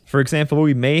storyboards. For example,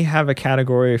 we may have a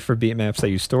category for beat maps that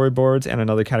use storyboards, and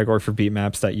another category for beat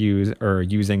maps that are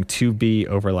using 2B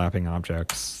overlapping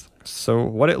objects. So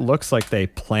what it looks like they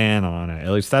plan on it.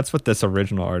 At least that's what this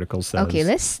original article says. Okay,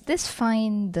 let's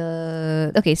find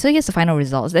the... Okay, so here's the final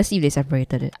results. Let's see if they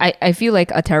separated it. I feel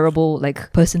like a terrible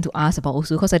person to ask about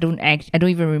Osu, because I don't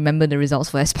even remember the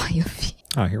results for Aspire V.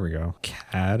 Oh, here we go.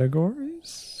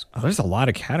 Categories? Oh, there's a lot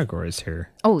of categories here.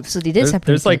 Oh, so they did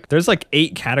separate There's like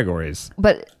 8 categories.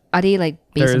 But Are they like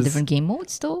based on There's- different game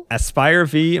modes though? Aspire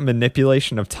V,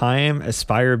 manipulation of time.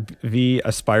 Aspire V,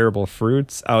 aspirable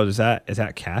fruits. Oh, is that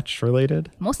catch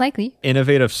related? Most likely.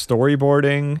 Innovative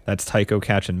storyboarding. That's Tycho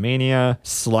Catch and Mania.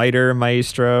 Slider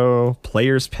Maestro.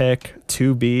 Player's pick.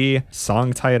 2B.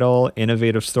 Song title.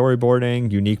 Innovative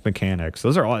storyboarding. Unique mechanics.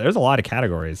 Those are all. There's a lot of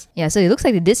categories. Yeah, so it looks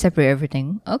like they did separate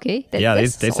everything. Okay. Yeah, they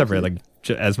that's separate solid. like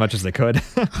as much as they could.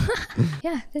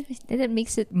 Yeah, that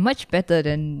makes it much better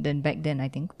than back then, I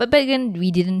think. But back then, we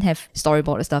didn't have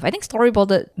storyboarded stuff. I think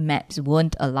storyboarded maps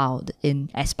weren't allowed in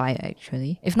Aspire,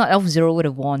 actually. If not, F-Zero would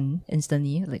have won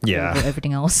instantly, like Yeah. over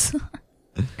everything else.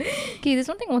 Okay, there's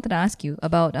one thing I wanted to ask you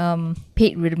about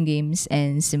paid rhythm games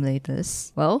and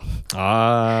simulators. Well,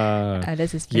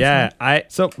 this is Yeah,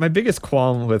 so my biggest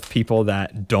qualm with people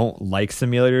that don't like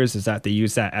simulators is that they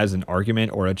use that as an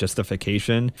argument or a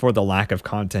justification for the lack of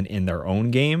content in their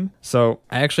own game. So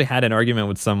I actually had an argument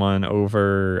with someone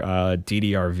over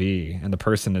DDRV, and the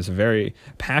person is a very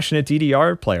passionate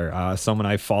DDR player, someone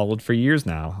I followed for years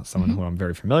now, someone who I'm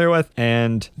very familiar with.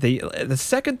 And the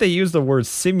second they use the word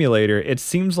simulator, it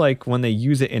seems like when they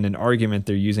use it in an argument,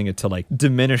 they're using it to like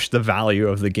diminish the value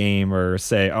of the game or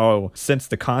say, oh, since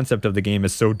the concept of the game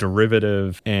is so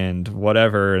derivative and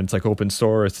whatever, and it's like open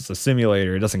source, it's a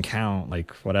simulator, it doesn't count,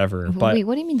 like whatever. But wait,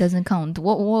 what do you mean doesn't count?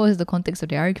 What was the context of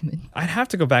the argument? I'd have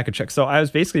to go back and check. So I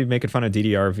was basically making fun of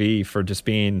DDRV for just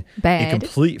being Bad. a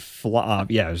complete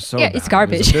flop. Yeah, it was so Yeah, bad. it's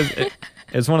garbage.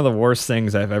 It's one of the worst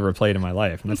things I've ever played in my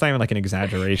life. And that's not even like an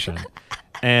exaggeration.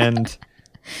 And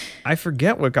I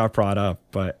forget what got brought up,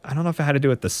 but I don't know if it had to do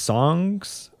with the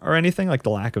songs or anything, like the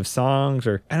lack of songs,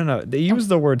 or I don't know. They used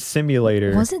the word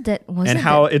simulator. Was it that? Was and it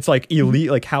how that, it's like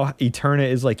elite, like how Eterna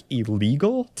is like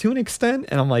illegal to an extent.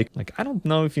 And I'm like I don't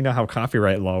know if you know how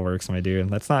copyright law works, my dude.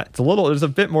 That's not. It's a little. There's a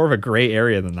bit more of a gray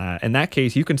area than that. In that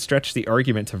case, you can stretch the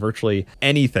argument to virtually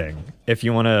anything if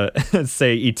you want to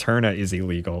say Eterna is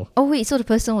illegal. Oh wait, so the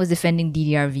person was defending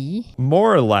DDRV?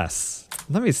 More or less.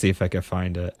 Let me see if I can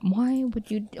find it. Why would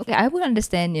you? Okay, I would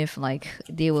understand if like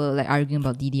they were like arguing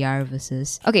about DDR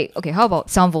versus. Okay. How about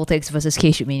Sound Voltex versus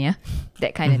K-Ship Mania?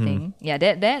 That kind of thing. Yeah,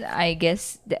 that I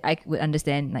guess that I would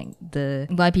understand like the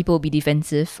why people would be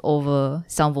defensive over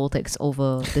Sound Voltex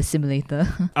over the simulator.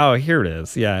 Oh, here it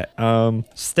is. Yeah.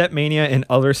 Stepmania and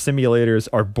other simulators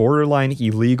are borderline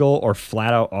illegal or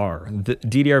flat out are. The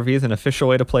DDRV is an official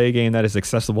way to play a game that is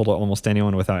accessible to almost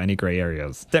anyone without any gray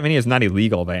areas. Stepmania is not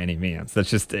illegal by any means. That's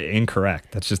just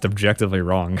incorrect. That's just objectively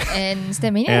wrong. And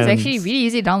Stepmania is actually really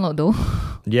easy to download though.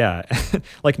 Yeah.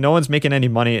 Like no one's making any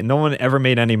money. No one ever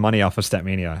made any money off of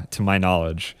Stepmania, to my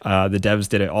knowledge. The devs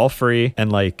did it all free,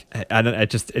 and like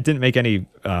it didn't make any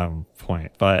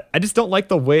point. But I just don't like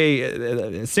the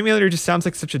way simulator just sounds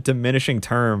like such a diminishing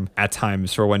term at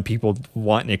times for when people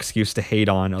want an excuse to hate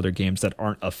on other games that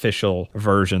aren't official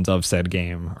versions of said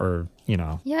game, or you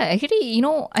know. Yeah, actually,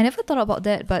 I never thought about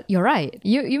that, but you're right.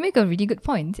 You make a really good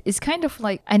point. It's kind of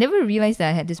like, I never realized that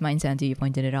I had this mindset until you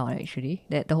pointed it out, actually.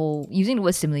 That the whole, using the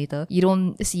word simulator, you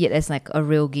don't see it as like a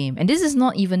real game. And this is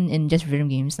not even in just rhythm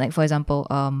games. Like, for example,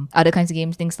 other kinds of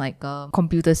games, things like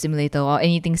computer simulator or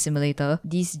anything simulator,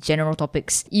 these general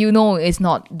topics, it's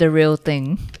not the real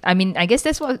thing. I mean, I guess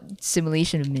that's what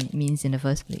simulation means in the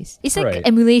first place. It's like Right.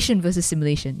 emulation versus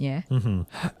simulation, yeah.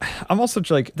 I'm also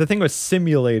like, the thing with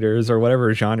simulators or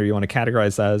whatever genre you want to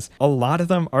categorize as, a lot of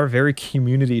them are very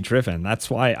community driven. That's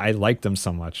why I like them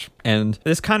so much. And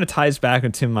this kind of ties back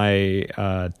into my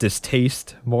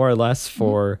distaste, more or less,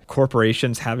 for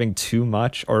corporations having too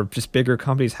much, or just bigger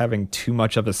companies having too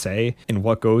much of a say in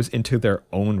what goes into their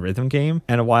own rhythm game.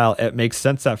 And while it makes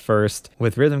sense at first,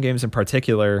 with rhythm games in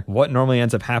particular, what normally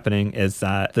ends up happening is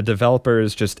that the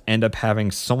developers just end up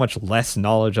having so much less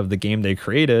knowledge of the game they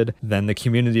created than the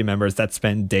community members that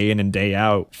spend day in and day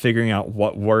out figuring out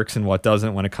what works and what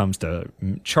doesn't when it comes to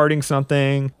charting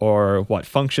something, or what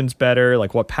functions better,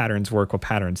 like what patterns work, what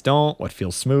patterns don't, what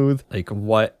feels smooth, like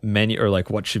what menu, or like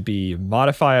what should be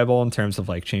modifiable in terms of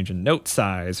like changing note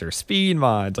size or speed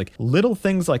mods, like little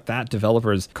things like that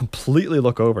developers completely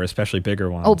look over, especially bigger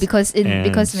ones. Oh, because when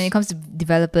it comes to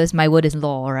developers, my word is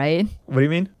law, right? What do you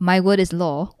mean? My word is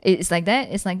law. It's like that.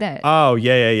 It's like that. Oh,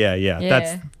 yeah.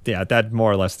 Yeah. That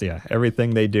more or less, yeah.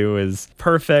 Everything they do is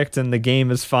perfect and the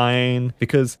game is fine,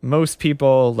 because most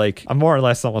people, like, I'm more or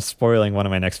less almost spoiling one of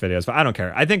my next videos, but I don't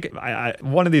care. I think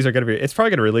one of these are going to be, it's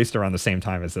probably going to release around the same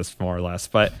time as this, more or less.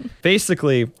 But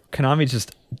basically, Konami's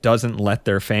just doesn't let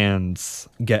their fans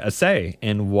get a say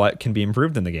in what can be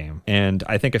improved in the game. And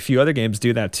I think a few other games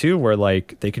do that too, where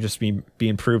like they could just be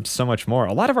improved so much more.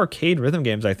 A lot of arcade rhythm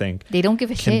games, I think, They don't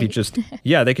give a can shit. be just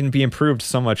they can be improved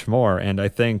so much more. And I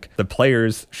think the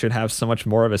players should have so much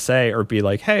more of a say, or be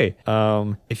like, hey,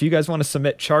 if you guys want to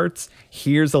submit charts,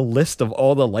 here's a list of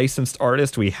all the licensed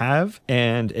artists we have,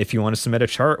 and if you want to submit a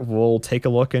chart, we'll take a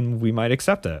look and we might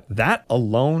accept it. That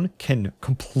alone can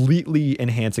completely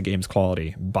enhance a game's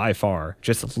quality by far.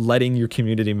 Just letting your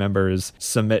community members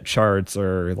submit charts,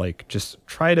 or like just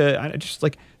try to just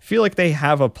like feel like they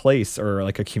have a place or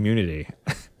like a community.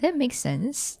 That makes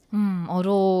sense.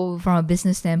 Although from a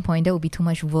business standpoint, that would be too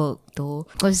much work though.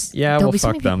 Because Yeah, well,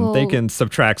 fuck them. They can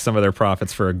subtract some of their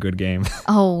profits for a good game.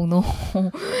 Oh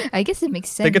no, I guess it makes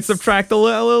sense. They could subtract a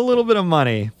little bit of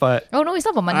money, but Oh no, it's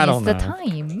not about money. I It's don't the know.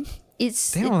 time.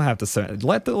 they don't have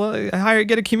to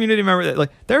get a community member that, like,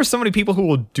 there are so many people who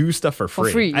will do stuff for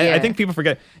free. free, I yeah. think people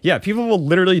forget. Yeah, people will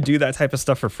literally do that type of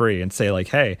stuff for free and say like,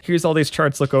 hey, here's all these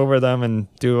charts, look over them and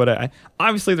do what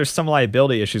obviously there's some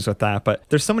liability issues with that, but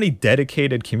there's so many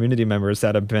dedicated community members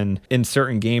that have been in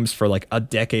certain games for like a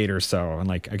decade or so. And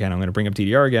like, again, I'm going to bring up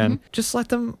DDR again. Just let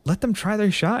them try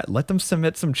their shot. Let them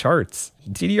submit some charts.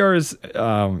 DDR's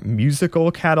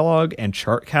musical catalog and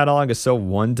chart catalog is so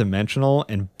one-dimensional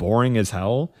and boring as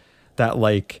hell that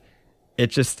like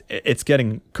it's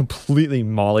getting completely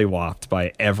mollywopped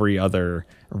by every other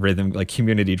rhythm, like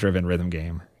community-driven rhythm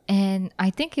game. And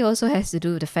I think it also has to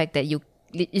do with the fact that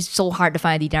it's so hard to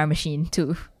find a DDR machine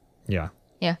too. Yeah.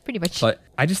 Yeah, pretty much. But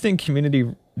I just think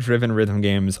community-driven rhythm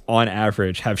games, on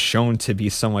average, have shown to be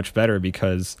so much better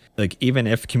because, like, even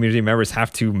if community members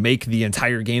have to make the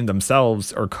entire game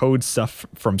themselves or code stuff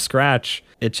from scratch,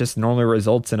 it just normally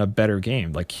results in a better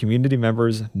game. Like, community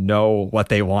members know what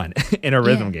they want in a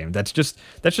rhythm game. That's just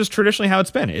traditionally how it's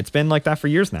been. It's been like that for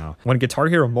years now. When Guitar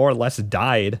Hero more or less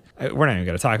died, we're not even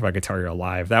going to talk about Guitar Hero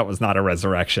Live. That was not a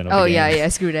resurrection of the game. yeah,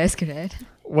 screw that.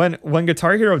 When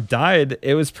Guitar Hero died,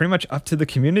 it was pretty much up to the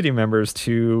community members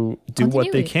to do what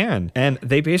Continue they it. can. And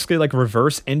they basically like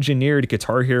reverse engineered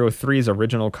Guitar Hero 3's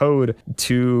original code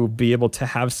to be able to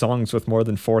have songs with more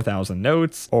than 4,000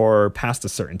 notes, or past a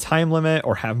certain time limit,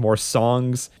 or have more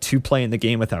songs to play in the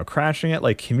game without crashing it.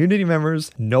 Like, community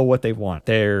members know what they want.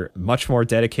 They're much more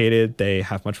dedicated. They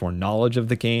have much more knowledge of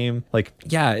the game. Like,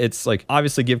 yeah, it's like,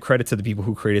 obviously give credit to the people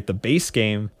who created the base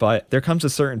game, but there comes a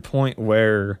certain point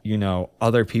where, you know,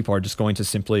 other people are just going to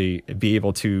simply be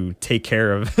able to take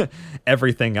care of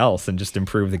everything else and just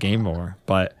improve the game more.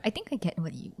 But I think I get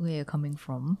where you're coming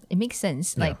from. It makes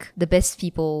sense. Yeah. Like, the best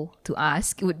people to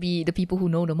ask would be the people who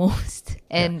know the most,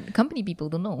 and company people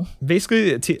don't know.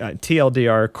 basically,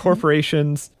 TLDR,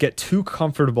 corporations get too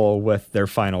comfortable with their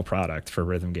final product for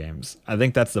rhythm games. I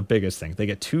think that's the biggest thing. They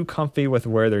get too comfy with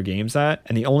where their game's at,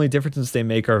 and the only differences they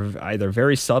make are either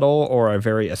very subtle or are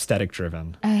very aesthetic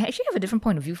driven. I actually have a different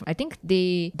point of view. I think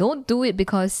they don't do it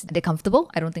because they're comfortable.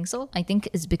 I don't think so. I think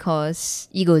it's because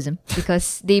egoism,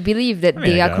 because they believe that I mean,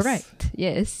 they I are guess. correct.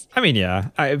 Yes. I mean, yeah,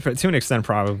 to an extent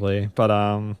probably, but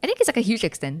I think it's like a huge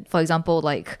extent. For example,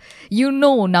 like,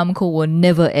 Namco will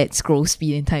never add scroll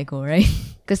speed in Taiko, right?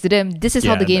 Because to them, this is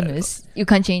how Yeah, the game that- is. You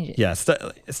can't change it. yeah,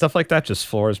 stuff like that just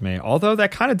floors me. Although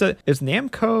that kind of is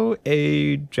Namco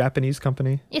a Japanese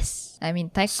company? Yes. I mean,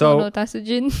 Taiko So- no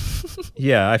Tatsujin.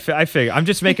 Yeah, I figure. I'm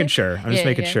just making sure. I'm just Yeah,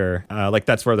 making yeah. sure. Like,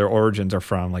 that's where their origins are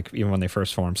from, like, even when they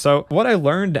first formed. So what I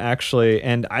learned, actually,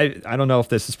 and I don't know if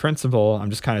this is principle, I'm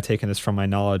just kind of taking this from my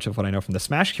knowledge of what I know from the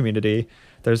Smash community.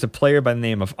 There's a player by the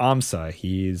name of Amsa.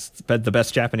 He's the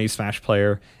best Japanese Smash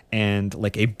player and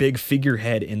like a big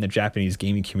figurehead in the Japanese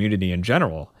gaming community in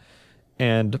general.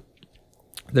 And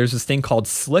there's this thing called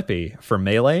Slippy for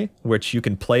Melee, which you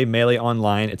can play Melee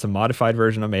online. It's a modified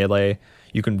version of Melee.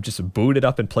 You can just boot it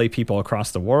up and play people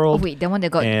across the Oh, world. wait, the one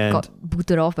that got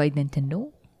booted off by Nintendo?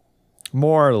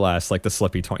 More or less like the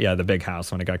Slippy, the big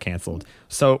house when it got canceled.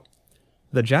 So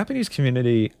the Japanese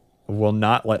community will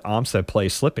not let Amsa play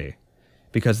Slippy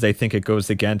because they think it goes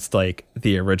against like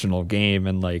the original game,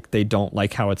 and like they don't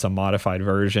like how it's a modified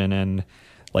version, and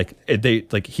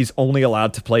he's only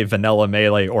allowed to play vanilla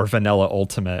Melee or vanilla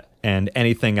Ultimate, and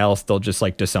anything else they'll just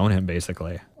like disown him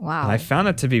basically. Wow. And I found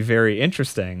it to be very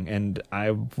interesting, and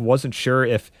I wasn't sure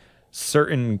if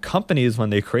certain companies,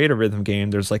 when they create a rhythm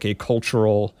game, there's like a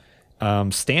cultural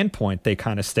standpoint they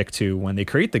kind of stick to when they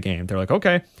create the game. They're like,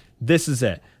 okay, this is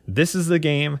it. This is the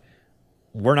game.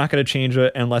 We're not going to change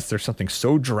it unless there's something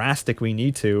so drastic we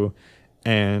need to,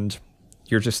 and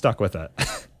you're just stuck with it.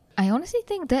 I honestly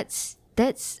think that's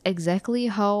that's exactly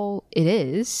how it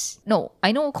is. No,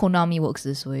 I know Konami works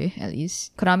this way, at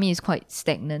least. Konami is quite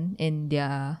stagnant in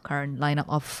their current lineup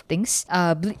of things.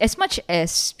 As much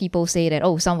as people say that,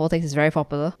 oh, Sound Vortex is very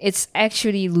popular, it's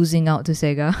actually losing out to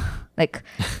Sega. Like,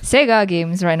 Sega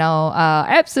games right now are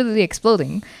absolutely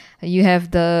exploding. You have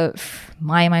the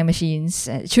My Machines,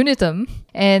 Chunitum,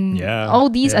 and all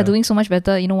these are doing so much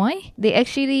better. You know why? They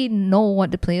actually know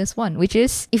what the players want, which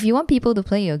is, if you want people to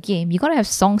play your game, you gotta have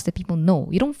songs that people know.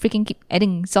 You don't freaking keep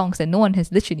adding songs that no one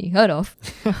has literally heard of.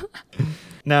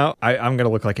 Now, I'm going to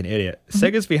look like an idiot. Is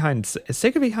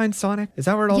Sega behind Sonic? Is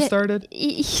that where it all started?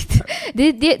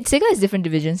 Sega has different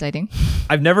divisions, I think.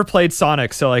 I've never played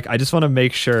Sonic, so like I just want to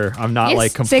make sure I'm not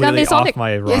like completely off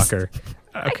my rocker.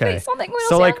 Okay.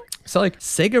 So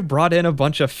Sega brought in a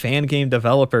bunch of fan game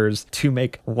developers to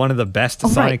make one of the best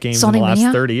Sonic games in the last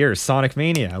 30 years, Sonic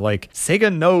Mania. Like,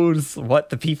 Sega knows what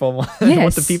the people want.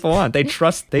 What the people want. They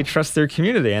trust their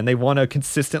community, and they want to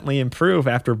consistently improve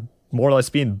after more or less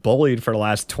being bullied for the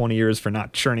last 20 years for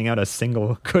not churning out a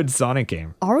single good Sonic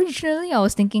game. Originally, I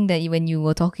was thinking that when you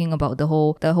were talking about the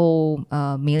whole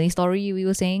Melee story we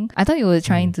were saying, I thought you were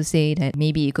trying to say that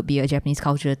maybe it could be a Japanese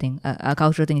culture thing, a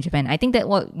cultural thing in Japan. I think that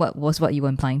was what you were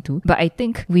implying to. But I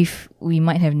think we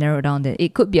might have narrowed down that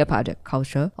it could be a part of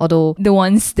culture. Although the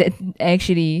ones that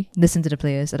actually listen to the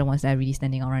players are the ones that are really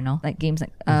standing out right now. Like games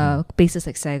like places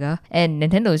like Sega, and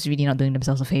Nintendo is really not doing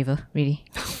themselves a favor, really.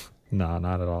 No,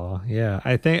 not at all. Yeah,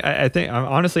 I think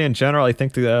honestly, in general, I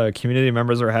think the community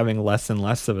members are having less and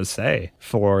less of a say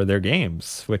for their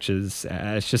games, which is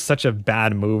it's just such a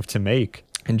bad move to make.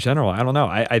 In general, I don't know.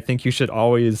 I think you should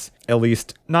always at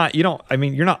least you're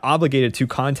not obligated to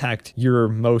contact your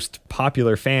most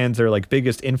popular fans or like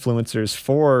biggest influencers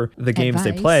for the games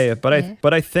they play,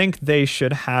 but I think they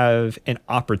should have an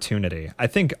opportunity. I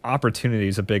think opportunity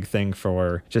is a big thing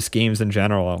for just games in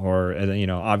general, or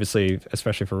obviously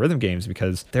especially for rhythm games,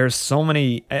 because there's so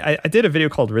many. I did a video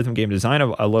called Rhythm Game Design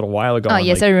a little while ago. Oh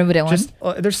yes, I remember that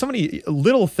one. There's so many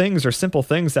little things or simple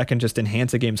things that can just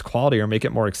enhance a game's quality or make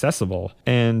it more accessible.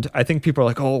 And I think people are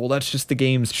like, oh, well, that's just the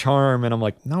game's charm. And I'm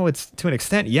like, no, it's to an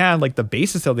extent, like the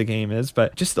basis of the game is,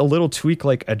 but just a little tweak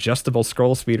like adjustable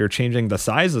scroll speed or changing the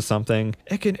size of something,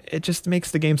 it just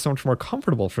makes the game so much more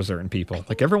comfortable for certain people.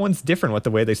 Like, everyone's different with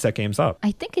the way they set games up.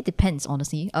 I think it depends,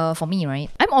 honestly. For me, right?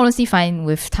 I'm honestly fine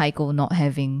with Taiko not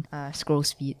having scroll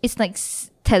speed. It's like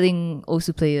telling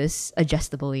Osu players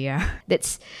adjustable,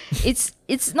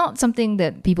 it's not something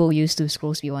that people used to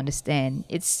scroll speed will understand.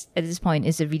 It's at this point,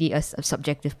 it's really a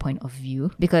subjective point of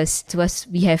view, because to us,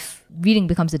 reading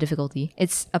becomes a difficulty.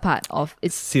 It's a part of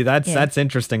it's. See, that's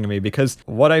interesting to me, because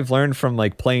what I've learned from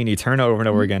like playing Eterna over and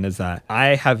over again is that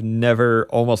I have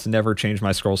almost never changed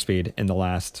my scroll speed in the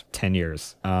last 10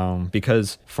 years.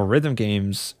 Because for rhythm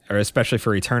games, or especially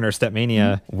for Eterna or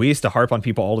Stepmania, we used to harp on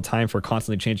people all the time for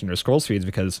constantly changing their scroll speeds,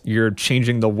 because you're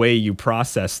changing the way you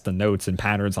process the notes and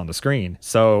patterns on the screen.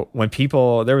 So when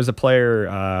there was a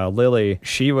player, Lily,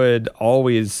 she would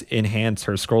always enhance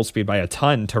her scroll speed by a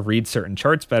ton to read certain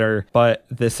charts better, but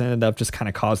this ended up just kind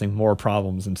of causing more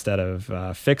problems instead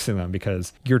of fixing them,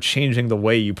 because you're changing the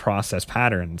way you process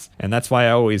patterns. And that's why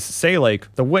I always say, like,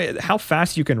 how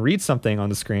fast you can read something on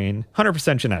the screen,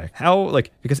 100% genetic.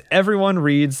 Because everyone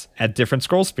reads at different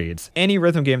scroll speeds. Any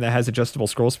rhythm game that has adjustable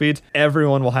scroll speeds,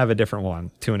 everyone will have a different one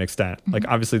to an extent. Like,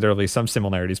 obviously there will be some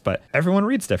similarities, but everyone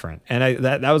reads different. And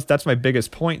that's my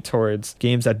biggest point towards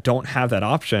games that don't have that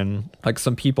option. Like,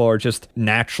 some people are just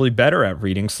naturally better at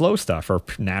reading slow stuff, or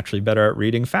naturally better at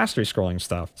reading faster scrolling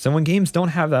stuff. So when games don't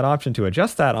have that option to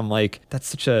adjust that, I'm like, that's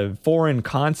such a foreign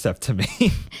concept to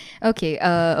me. Okay,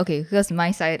 because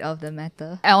my side of the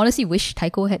matter, I honestly wish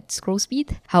Taiko had scroll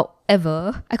speed.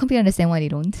 However, I completely understand why they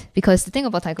don't. Because the thing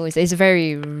about Taiko is it's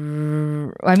very...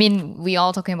 we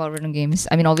all talking about rhythm games.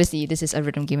 Obviously, this is a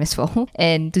rhythm game as well.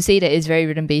 And to say that it's very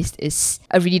rhythm-based is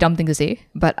a really dumb thing to say.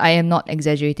 But I am not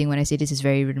exaggerating when I say this is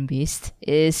very rhythm-based.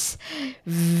 It's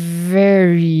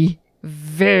very,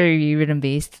 very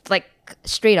rhythm-based. Like,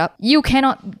 straight up, you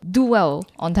cannot do well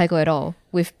on Taiko at all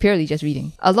with purely just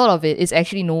reading. A lot of it is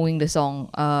actually knowing the song,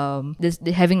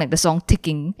 having like the song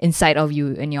ticking inside of you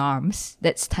in your arms.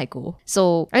 That's Taiko.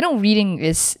 So I know reading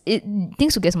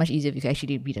things will get much easier if you can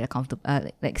actually read at a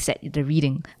comfortable, set the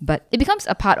reading. But it becomes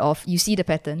a part of, you see the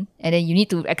pattern, and then you need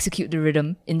to execute the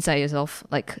rhythm inside yourself,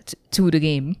 like to the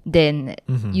game. Then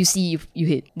you see, you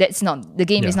hit. That's not, the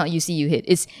game is not you see, you hit.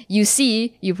 It's you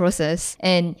see, you process.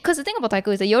 And because the thing about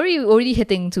Taiko is that you're already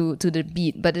hitting to the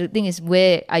beat, but the thing is,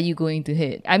 where are you going to hit?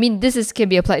 hit. I mean, can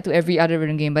be applied to every other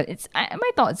rhythm game, but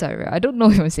my thoughts are, I don't know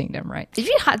if I'm saying them right. It's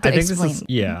really hard to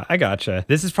explain. I gotcha.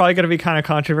 This is probably going to be kind of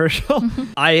controversial.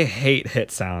 I hate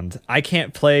hit sounds. I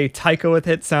can't play Taiko with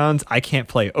hit sounds. I can't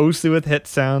play Osu with hit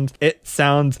sounds. It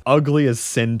sounds ugly as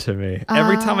sin to me.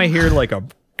 Every time I hear like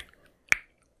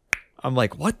I'm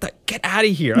like, what the? Get out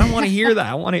of here! I don't want to hear that.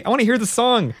 I want to hear the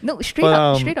song. No, straight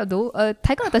up though.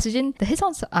 Taiko no Tatsujin, the hit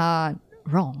sounds are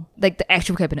wrong. Like the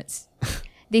actual cabinets.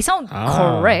 They sound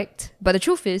correct, but the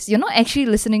truth is, you're not actually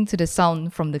listening to the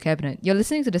sound from the cabinet. You're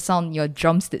listening to the sound your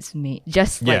drumsticks made,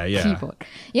 just like keyboard.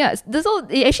 Yeah,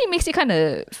 it actually makes it kind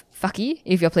of fucky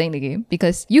if you're playing the game,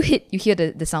 because you hear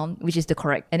the sound, which is the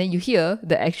correct, and then you hear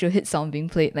the actual hit sound being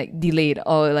played like delayed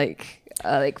or like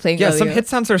playing earlier. Some hit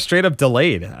sounds are straight up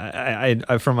delayed.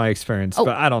 I from my experience,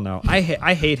 but I don't know. I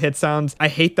hate hit sounds. I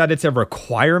hate that it's a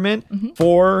requirement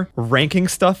for ranking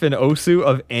stuff in Osu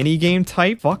of any game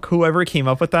type. Fuck whoever came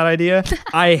up with that idea.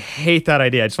 I hate that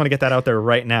idea. I just want to get that out there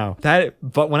right now.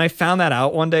 But when I found that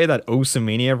out one day that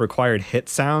Osumania required hit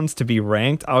sounds to be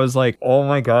ranked, I was like, oh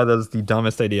my god, that's the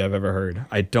dumbest idea I've ever heard.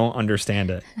 I don't understand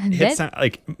it.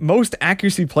 Like most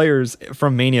accuracy players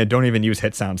from Mania don't even use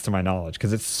hit sounds to my knowledge,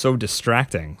 because it's so distracting.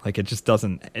 Like it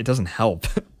doesn't help.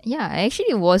 Yeah, I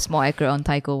actually was more accurate on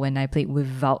Taiko when I played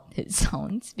without hit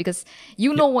sounds, because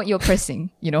you know what you're pressing,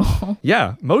 you know?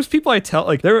 Yeah, most people I tell,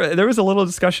 like there was a little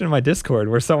discussion in my Discord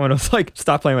where someone was like,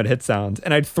 stop playing with hit sounds.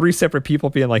 And I had 3 separate people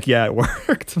being like, yeah, it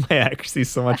worked. My accuracy is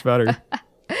so much better.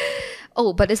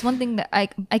 Oh, but there's one thing that I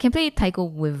can play Taiko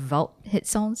without hit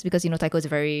sounds, because, you know, Taiko is a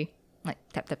very like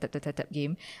tap tap tap tap tap tap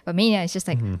game. But Mania is just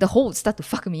like the holds start to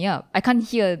fuck me up. I can't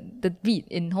hear the beat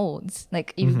in holds.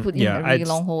 Like if you put in a really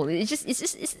long hold, it's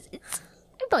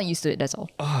I'm not used to it, that's all.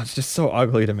 Oh, it's just so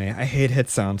ugly to me. I hate hit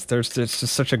sounds. It's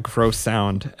just such a gross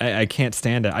sound. I can't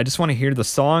stand it. I just want to hear the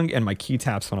song and my key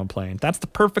taps when I'm playing. That's the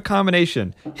perfect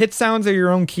combination. Hit sounds are your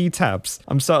own key taps.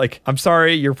 I'm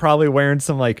sorry, you're probably wearing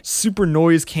some like super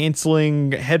noise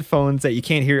canceling headphones that you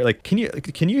can't hear. Like, can you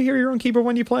hear your own keyboard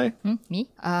when you play? Me?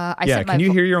 Can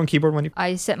you hear your own keyboard when you?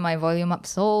 I set my volume up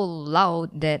so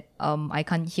loud that I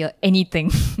can't hear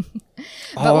anything.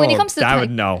 But when it comes to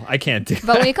no, I can't do that.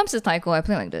 But when it comes to Taiko, I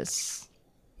play like this.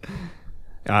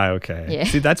 Okay. Yeah.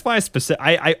 See, that's why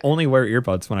I only wear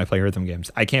earbuds when I play rhythm games.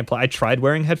 I can't play. I tried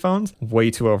wearing headphones. Way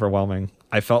too overwhelming.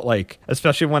 I felt like,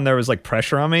 especially when there was like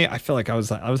pressure on me, I feel like I was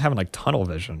having like tunnel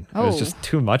vision. It was just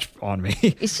too much on me.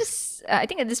 It's just, I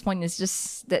think at this point it's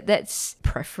just that's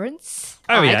preference.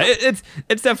 Oh yeah,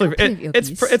 it's definitely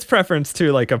it's preference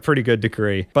to like a pretty good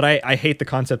degree. But I hate the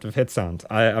concept of hit sounds.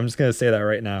 I'm just gonna say that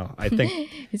right now. I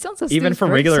think it sounds even for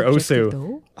regular Osu,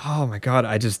 though. Oh my god,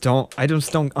 I just don't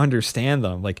understand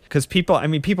them. Like, because people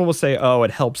will say, oh,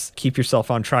 it helps keep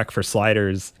yourself on track for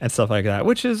sliders and stuff like that,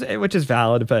 which is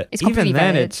valid. But even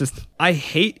then, it's just, I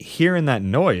hate hearing that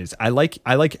noise. I like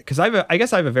because I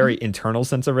guess I have a very internal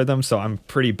sense of rhythm, so I'm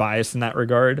pretty biased in that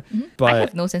regard. But I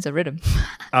have no sense of rhythm.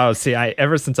 Oh, see,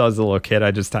 ever since I was a little kid,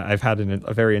 I've had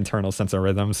a very internal sense of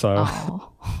rhythm. So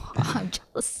I'm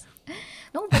jealous.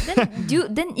 No, but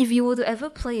then if you were to ever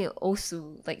play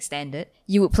Osu like standard,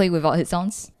 you would play without hit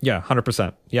sounds? Yeah,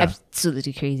 100%. Yeah.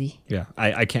 Absolutely crazy. Yeah,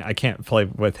 I can't play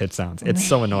with hit sounds. It's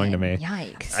so annoying to me.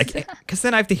 Yikes. Because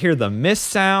then I have to hear the miss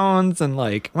sounds, and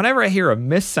like whenever I hear a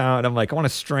miss sound, I'm like, I want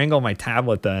to strangle my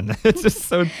tablet then. It's just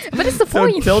so, but it's the so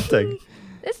point. tilting.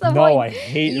 That's the point. I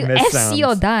hate you miss sounds. FC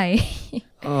or die.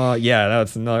 Oh, yeah,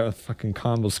 that's another fucking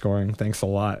combo scoring. Thanks a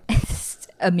lot.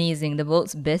 Amazing, the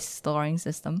world's best storing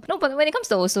system. No, but when it comes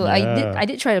to Osu, I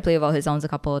did try to play without hit sounds a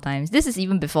couple of times. This is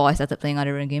even before I started playing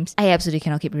other rhythm games. I absolutely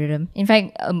cannot keep rhythm. In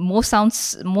fact, most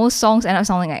songs end up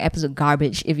sounding like absolute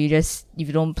garbage if you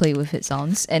don't play with hit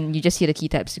sounds and you just hear the key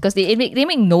taps, because they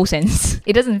make no sense.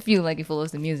 It doesn't feel like it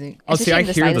follows the music. Oh, see, I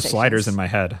hear the sliders in my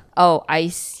head. Oh, I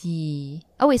see.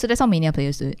 Oh wait, so that's how Mania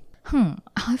players do it. I'll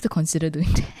have to consider doing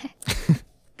that.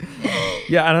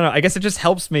 Yeah, I don't know. I guess it just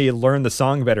helps me learn the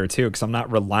song better too, because I'm not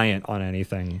reliant on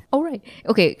anything. Oh, right.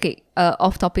 Okay.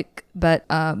 Off topic, but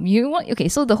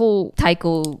so the whole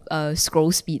Taiko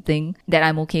scroll speed thing that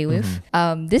I'm okay with.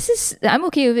 I'm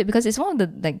okay with it because it's one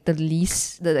of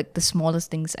the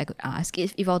smallest things I could ask.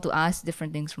 If I were to ask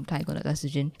different things from Taiko no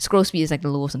Tatsujin, scroll speed is like the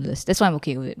lowest on the list. That's why I'm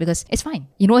okay with it, because it's fine.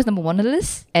 You know what's number 1 on the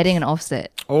list? Adding an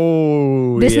offset.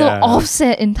 Oh, there's no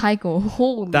offset in Taiko.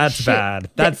 Holy That's shit. bad.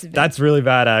 That's really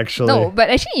bad, actually. No,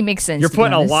 but actually it makes sense. You're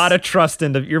putting a lot of trust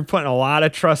into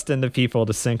people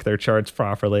to sync their charts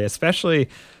properly, especially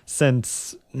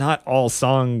since not all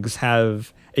songs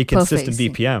have a consistent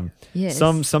BPM. Yes.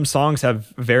 Some songs have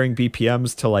varying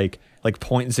BPMs to like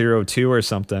 0.02 or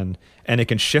something, and it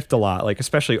can shift a lot, like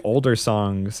especially older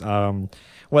songs.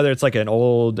 whether it's like an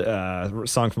old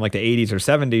song from like the 80s or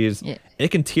 70s, Yeah. it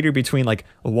can teeter between like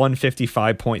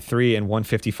 155.3 and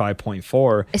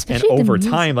 155.4. Especially and the over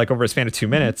music. time, like over a span of 2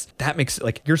 minutes, that makes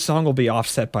like your song will be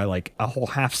offset by like a whole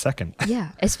half second. Yeah,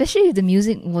 especially if the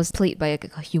music was played by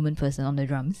a human person on the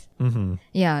drums. Mm-hmm.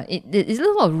 Yeah, there's a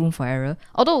lot of room for error.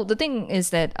 Although the thing is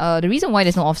that the reason why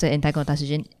there's no offset in Taiko no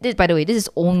Tatsujin, by the way, this is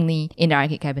only in the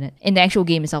arcade cabinet. In the actual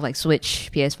game itself, like Switch,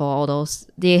 PS4, all those,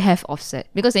 they have offset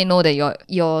because they know that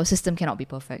your system cannot be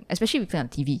perfect, especially if you play on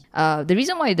TV. The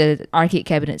reason why the arcade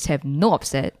cabinets have no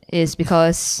offset is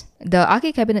because the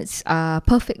arcade cabinets are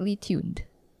perfectly tuned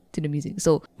to the music.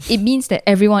 So it means that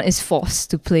everyone is forced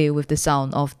to play with the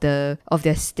sound of their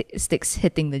sticks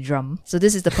hitting the drum. So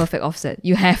this is the perfect offset.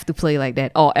 You have to play like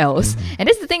that or else. And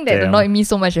that's the thing that Damn. annoyed me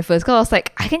so much at first, because I was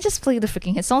like, I can just play the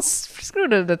freaking hit sounds. Screw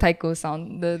the taiko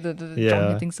sound, the drum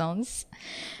Yeah. hitting sounds.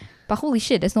 But holy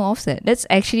shit, there's no offset. That's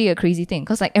actually a crazy thing.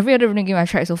 Because like every other rhythm game I've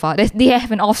tried so far, they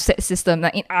have an offset system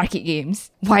like in arcade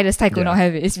games. Why does Taiko Yeah. not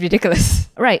have it? It's ridiculous.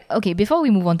 Right, okay, before we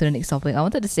move on to the next topic, I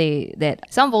wanted to say that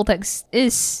Sound Voltex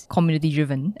is community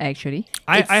driven, actually.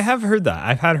 I have heard that.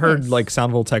 I've had heard Yes. like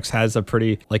Sound Voltex has a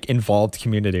pretty like involved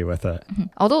community with it.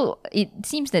 Although it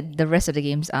seems that the rest of the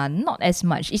games are not as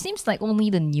much. It seems like only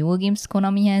the newer games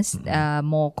Konami has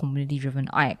more community driven.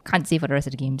 I can't say for the rest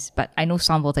of the games, but I know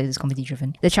Sound Voltex is community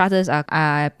driven. The charters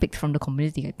are picked from the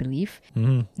community, I believe.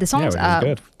 The songs which is are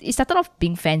good. it started off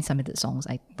being fan submitted songs,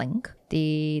 I think.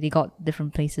 They got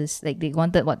different places. Like they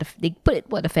wanted they put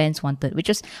what the fans wanted, which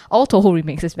was all Toho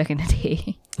remixes back in the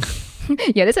day.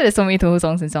 Yeah, that's why there's so many Toho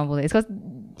songs in Sound Voltex, because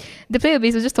the player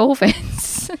base was just Toho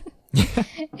fans.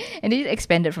 And they just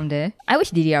expanded from there. I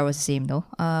wish DDR was the same though.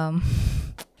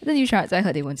 The new charts, I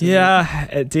heard they weren't so good. Yeah,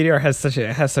 DDR has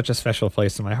such a special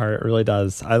place in my heart. It really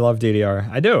does. I love DDR.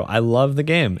 I do. I love the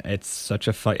game. It's such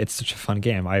a fun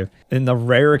game. In the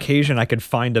rare occasion I could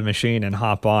find a machine and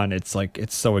hop on, it's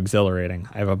so exhilarating.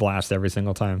 I have a blast every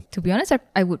single time. To be honest,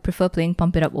 I would prefer playing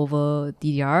Pump It Up over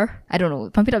DDR. I don't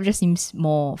know. Pump It Up just seems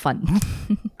more fun.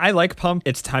 I like Pump.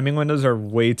 Its timing windows are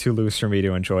way too loose for me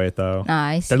to enjoy it though.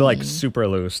 I see. They're like super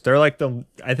loose. They're like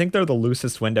I think they're the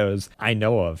loosest windows I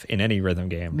know of in any rhythm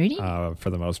game. Really? For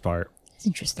the most part. That's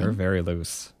interesting. They're very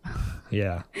loose.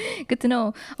 Yeah. Good to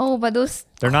know. Oh, but those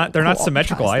They're not co-op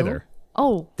symmetrical charts, either. though.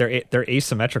 Oh, They're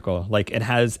asymmetrical. Like it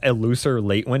has a looser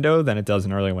late window than it does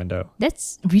an early window.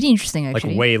 that's really interesting Like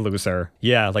actually. way looser.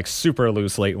 Yeah, like super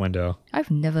loose late window.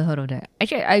 I've never heard of that.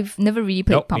 Actually, I've never really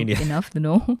played Nope, me Pump neither. enough to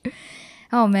know.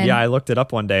 Oh man. Yeah, I looked it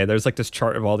up one day. There's like this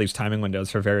chart of all these timing windows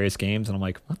for various games, and I'm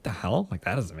like, what the hell? Like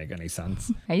that doesn't make any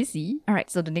sense. I see. Alright,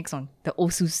 so the next one. The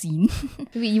Osu scene.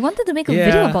 Wait, you wanted to make a Yeah.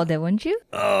 video about that, weren't you?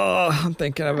 Oh, I'm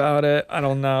thinking about it. I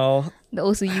don't know. The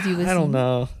Osu YouTuber I don't scene.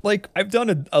 know. Like I've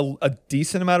done a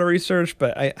decent amount of research,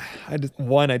 but I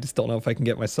just don't know if I can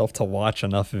get myself to watch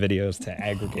enough videos to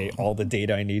aggregate all the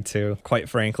data I need to, quite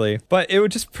frankly. But it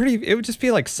would just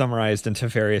be like summarized into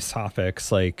various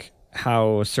topics, like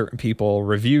how certain people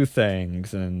review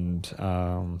things and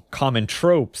common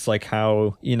tropes, like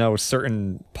how,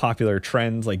 certain popular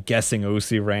trends like guessing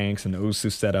OSU ranks and OSU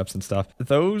setups and stuff.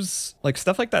 Those, like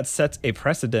stuff like that sets a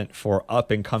precedent for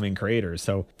up and coming creators.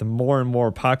 So the more and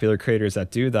more popular creators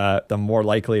that do that, the more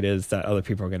likely it is that other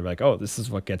people are going to be like, oh, this is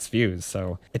what gets views.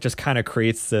 So it just kind of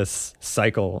creates this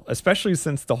cycle, especially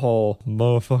since the whole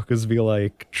motherfuckers be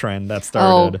like trend that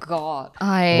Oh started. god.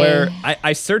 Where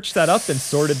I searched that up and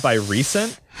sorted by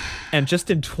recent, and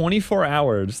just in 24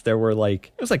 hours there were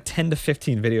it was like 10 to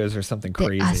 15 videos or something There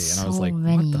crazy, are and I was so like,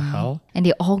 many. what the hell? And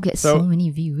they all get so So- many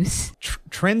views.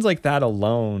 Trends like that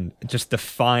alone just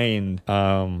define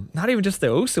not even just the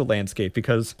OSU landscape,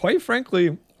 because quite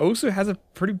frankly OSU has a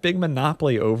pretty big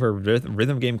monopoly over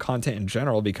rhythm game content in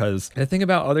general, because the thing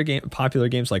about other popular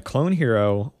games like Clone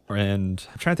Hero, and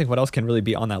I'm trying to think what else can really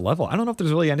be on that level. I don't know if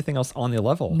there's really anything else on the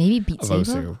level. Maybe Beat of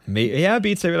Saber? OSU. Yeah,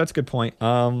 Beat Saber, that's a good point.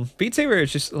 Beat Saber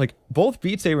is just like both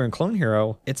Beat Saber and Clone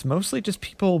Hero, it's mostly just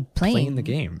people playing the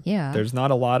game. Yeah. There's not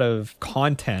a lot of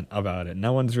content about it.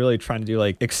 No one's really trying to do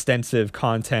like extensive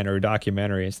content or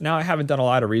documentaries. Now, I haven't done a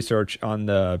lot of research on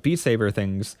the Beat Saber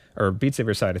things or Beat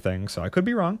Saber side of things, so I could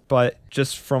be wrong. But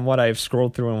just from what I've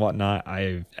scrolled through and whatnot,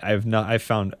 I've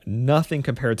found nothing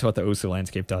compared to what the OSU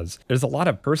landscape does. There's a lot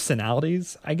of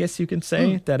personalities, I guess you can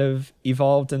say, that have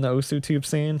evolved in the OSU tube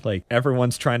scene. Like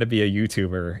everyone's trying to be a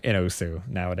YouTuber in OSU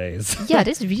nowadays. Yeah,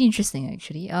 this is really interesting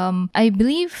actually. I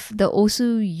believe the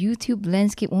Osu YouTube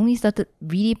landscape only started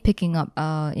really picking up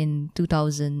in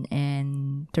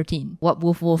 2013. What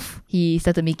Wolf, he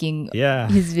started making Yeah.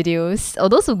 his videos.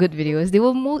 Although so good videos. They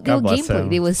were God bless gameplay. him.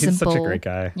 They were He's simple. such a great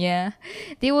guy. okay. Yeah,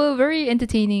 they were very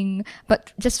entertaining,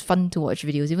 but just fun to watch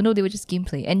videos, even though they were just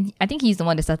gameplay. And I think he's the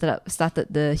one that started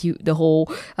the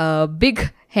whole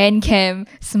big hand cam,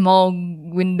 small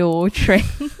window trend.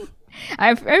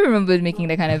 I remember making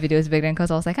that kind of videos back then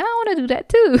because I was like, I want to do that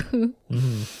too.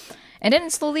 And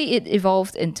then slowly it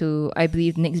evolved into, I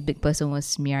believe, the next big person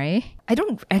was Mirai. I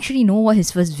don't actually know what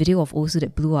his first video of Osu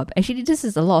that blew up. Actually, this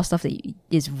is a lot of stuff that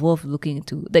is worth looking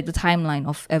into, like the timeline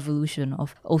of evolution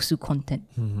of Osu content.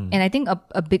 And I think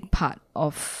a big part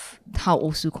of how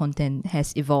Osu content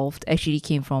has evolved actually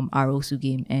came from our Osu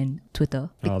game and Twitter.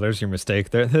 Oh, there's your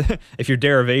mistake there. If your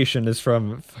derivation is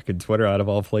from fucking Twitter out of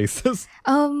all places.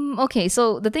 Okay,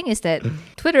 so the thing is that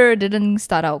Twitter didn't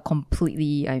start out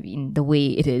completely, I mean, the way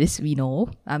it is, we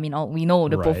know. I mean, we know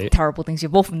the both Right. terrible things. You're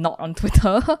both not on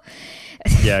Twitter.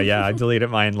 Yeah, I deleted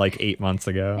mine like 8 months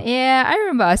ago. Yeah, I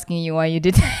remember asking you why you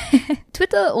did that.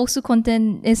 Twitter Osu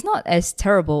content is not as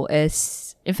terrible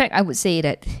as, in fact, I would say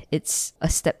that it's a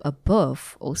step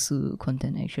above Osu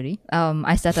content actually.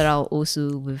 I started out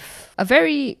Osu with a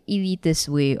very elitist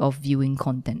way of viewing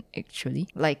content actually.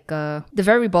 Like the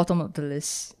very bottom of the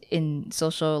list in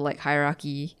social like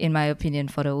hierarchy, in my opinion,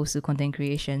 for the Osu content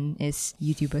creation is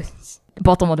YouTubers.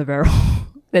 Bottom of the barrel.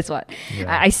 That's what.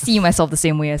 Yeah. I see myself the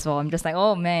same way as well. I'm just like,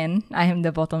 oh man, I am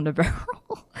the bottom of the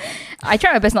barrel. I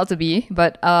try my best not to be,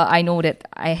 but I know that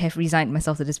I have resigned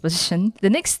myself to this position. The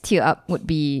next tier up would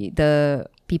be the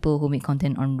people who make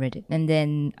content on Reddit. And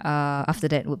then after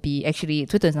that would be actually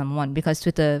Twitter is number one because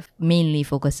Twitter mainly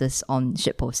focuses on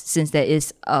shitposts since there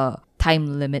is a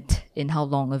time limit in how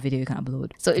long a video you can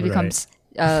upload. So it becomes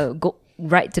go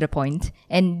right to the point.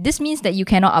 And this means that you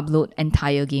cannot upload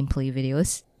entire gameplay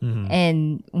videos.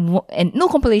 And no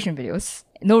compilation videos,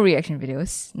 no reaction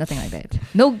videos, nothing like that.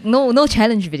 No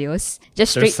challenge videos.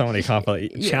 Just straight. There's so many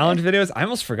challenge videos. I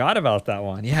almost forgot about that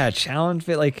one. Yeah, challenge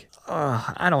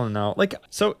I don't know. Like,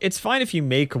 so it's fine if you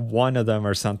make one of them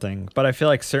or something, but I feel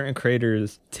like certain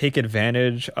creators take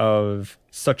advantage of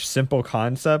such simple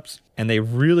concepts and they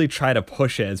really try to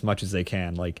push it as much as they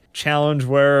can. Like challenge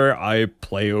where I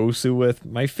play Osu with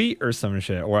my feet or some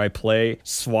shit, or I play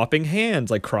swapping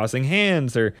hands, like crossing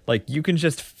hands, or like you can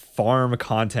just farm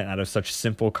content out of such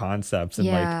simple concepts. And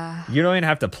Yeah. like you don't even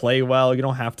have to play well. You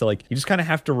don't have to you just kind of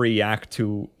have to react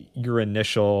to your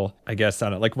initial, I guess, I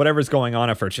don't know, like whatever's going on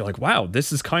at first. You're like, wow,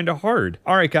 this is kind of hard.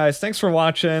 All right, guys, thanks for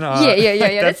watching.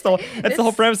 Yeah. That's the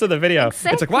whole premise of the video. It's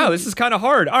like, wow, Exactly. this is kind of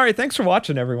hard. All right, thanks for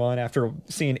watching, everyone. After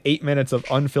seeing 8 minutes of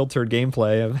unfiltered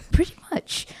gameplay of Pretty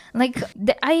much. Like,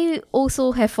 I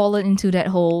also have fallen into that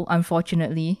hole,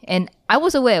 unfortunately. And I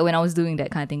was aware when I was doing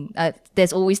that kind of thing.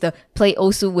 There's always the play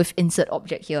Osu with insert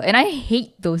object here. And I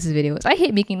hate those videos. I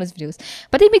hate making those videos.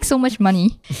 But they make so much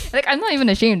money. Like, I'm not even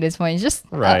ashamed at this point. It's just,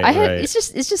 Right. It's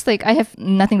just like, I have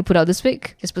nothing to put out this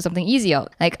week. Just put something easy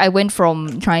out. Like, I went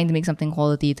from trying to make something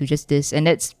quality to just this. And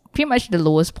that's pretty much the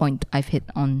lowest point I've hit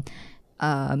on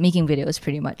making videos,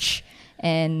 pretty much.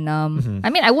 And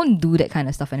I mean, I won't do that kind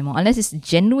of stuff anymore unless it's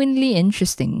genuinely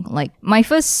interesting. Like my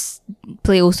first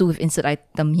play also with insert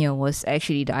item here was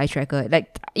actually the eye tracker.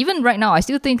 Like even right now, I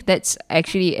still think that's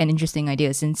actually an interesting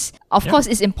idea since of course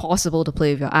it's impossible to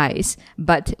play with your eyes,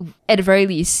 but at the very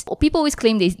least, people always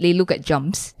claim they look at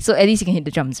jumps. So at least you can hit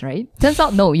the jumps, right? Turns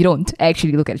out, no, you don't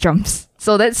actually look at jumps.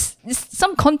 So that's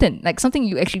some content, like something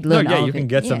you actually learn. No, yeah, out you of can it.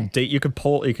 get some date. You can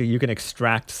pull. You can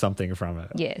extract something from it.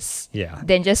 Yes. Yeah.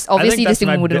 Then just I think obviously this that's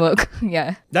my thing wouldn't work.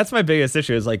 Yeah. That's my biggest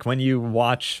issue is like when you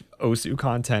watch Osu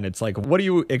content, it's like, what are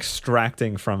you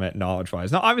extracting from it knowledge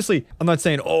wise? Now, obviously, I'm not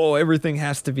saying, oh, everything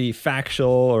has to be factual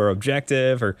or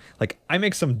objective or like I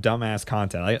make some dumbass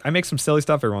content. I make some silly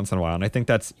stuff every once in a while. And I think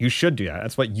you should do that.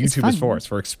 That's what YouTube is fun. for. It's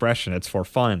for expression. It's for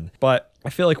fun. But I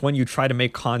feel like when you try to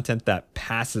make content that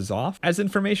passes off as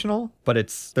informational, but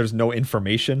there's no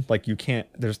information, like you can't,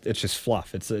 it's just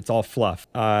fluff. It's all fluff.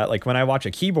 Like when I watch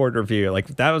a keyboard review, like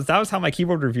that was how my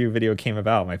keyboard review video came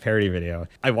about, my parody video.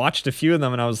 I watched a few of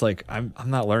them and I was like, I'm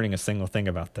not learning a single thing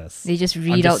about this. They just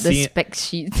read out the spec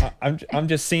sheet. I'm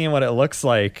just seeing what it looks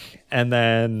like, and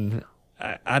then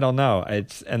I don't know.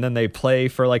 And then they play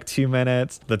for like 2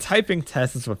 minutes. The typing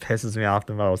test is what pisses me off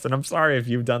the most. And I'm sorry if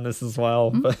you've done this as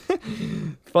well,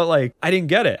 but like I didn't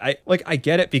get it. I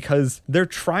get it because they're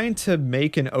trying to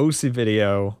make an Osu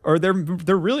video, or they're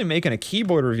really making a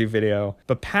keyboard review video,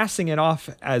 but passing it off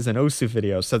as an Osu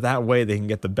video so that way they can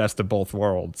get the best of both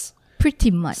worlds.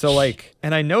 Pretty much. So like,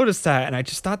 and I noticed that, and I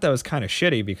just thought that was kind of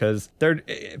shitty because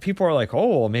people are like,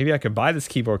 oh, well, maybe I could buy this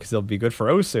keyboard because it'll be good for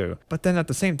Osu. But then at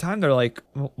the same time, they're like,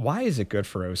 well, why is it good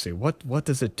for Osu? What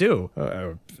does it do?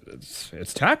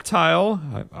 It's tactile.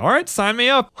 All right, sign me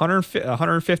up.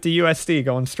 150 USD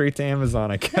going straight to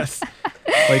Amazon, I guess.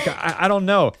 Like I don't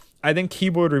know. I think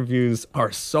keyboard reviews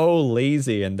are so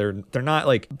lazy and they're not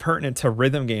like pertinent to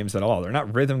rhythm games at all. They're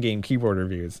not rhythm game keyboard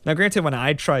reviews. Now, granted, when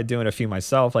I tried doing a few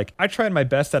myself, like I tried my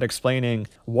best at explaining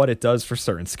what it does for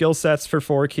certain skill sets for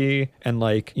 4-key. And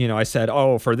like, you know, I said,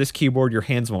 oh, for this keyboard, your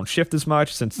hands won't shift as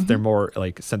much since they're more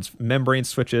like, since membrane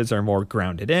switches are more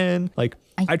grounded in. Like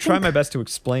I try my best to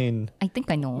explain. I think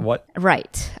I know. What?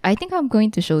 Right. I think I'm going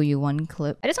to show you one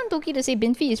clip. I just want Toki to say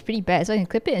Binfi is pretty bad so I can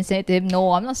clip it and send it to him.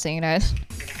 No, I'm not saying that.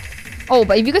 Oh,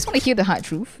 but if you guys want to hear the hard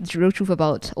truth, the real truth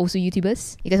about Osu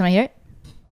YouTubers, you guys want to hear it?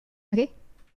 Okay.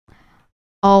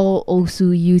 All Osu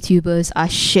YouTubers are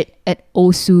shit at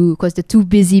Osu because they're too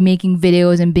busy making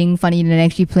videos and being funny than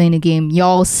actually playing the game.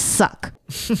 Y'all suck.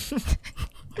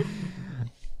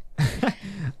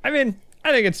 I mean,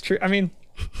 I think it's true. I mean,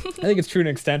 I think it's true to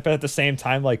an extent, but at the same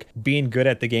time, like being good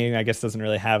at the game, I guess doesn't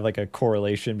really have like a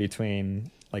correlation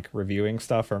between like reviewing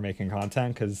stuff or making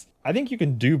content, because I think you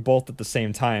can do both at the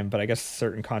same time, but I guess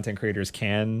certain content creators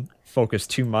can focus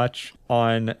too much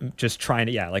on just trying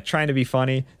to be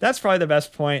funny. That's probably the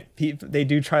best point. They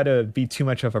do try to be too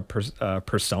much of a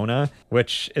persona,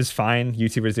 which is fine.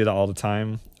 YouTubers do that all the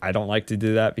time. I don't like to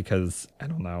do that because I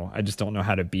don't know. I just don't know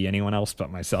how to be anyone else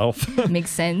but myself.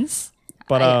 Makes sense.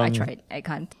 But I tried. I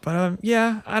can't. But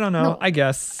yeah, I don't know. No, I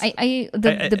guess.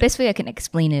 The best way I can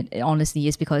explain it, honestly,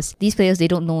 is because these players, they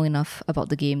don't know enough about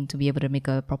the game to be able to make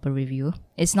a proper review.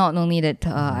 It's not only that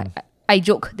I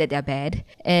joke that they're bad,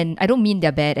 and I don't mean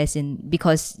they're bad as in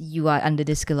because you are under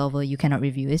this skill level you cannot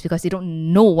review. It's because they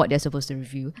don't know what they're supposed to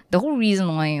review. The whole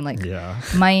reason why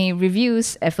my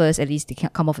reviews at first, at least, they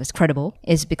can't come off as credible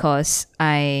is because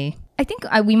I think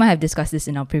we might have discussed this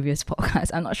in our previous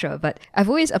podcast. I'm not sure, but I've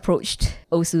always approached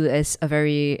Osu as a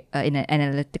very in an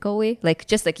analytical way, like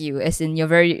just like you, as in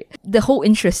the whole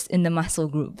interest in the muscle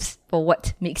groups for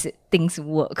what makes things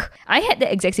work. I had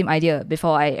the exact same idea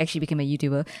before I actually became a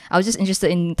YouTuber. I was just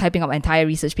interested in typing up an entire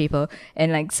research paper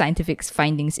and like scientific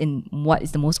findings in what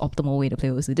is the most optimal way to play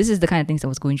Osu. This is the kind of things that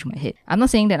was going through my head. I'm not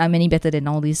saying that I'm any better than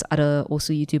all these other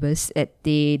Osu YouTubers, that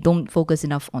they don't focus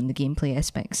enough on the gameplay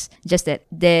aspects. Just that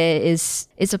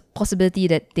it's a possibility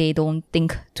that they don't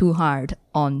think too hard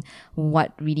on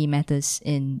what really matters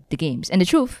in the games. And the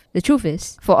truth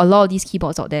is, for a lot of these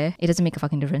keyboards out there, it doesn't make a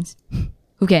fucking difference.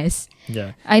 Who cares?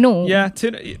 Yeah. I know. Yeah,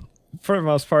 for the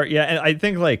most part, yeah. And I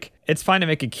think like it's fine to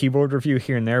make a keyboard review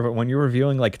here and there, but when you're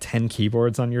reviewing like 10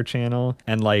 keyboards on your channel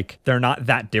and like they're not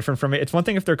that different from it, it's one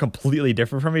thing if they're completely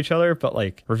different from each other, but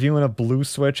like reviewing a blue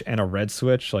switch and a red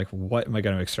switch, like what am I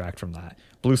going to extract from that?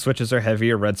 Blue switches are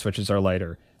heavier, red switches are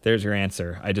lighter. There's your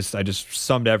answer. I just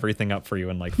summed everything up for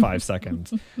you in like 5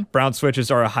 seconds. Brown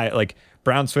switches are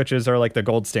brown switches are like the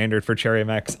gold standard for Cherry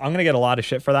MX. I'm going to get a lot of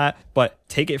shit for that, but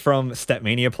take it from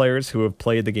Stepmania players who have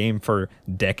played the game for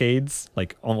decades,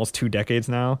 like almost 2 decades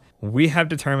now. We have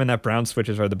determined that brown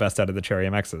switches are the best out of the Cherry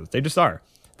MXs. They just are.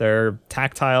 They're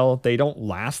tactile. They don't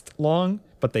last long,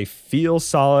 but they feel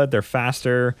solid. They're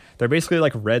faster. They're basically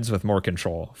like reds with more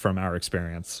control from our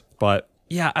experience. But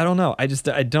yeah, I don't know. I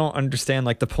don't understand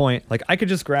like the point. Like I get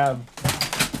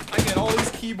all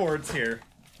these keyboards here.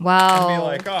 Wow. And be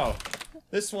like, oh,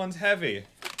 this one's heavy.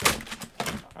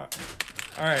 All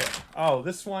right. Oh,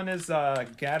 this one is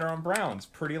Gateron Browns.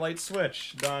 Pretty light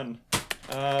switch. Done.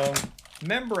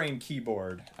 Membrane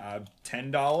keyboard.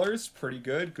 $10. Pretty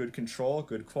good. Good control.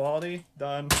 Good quality.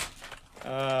 Done.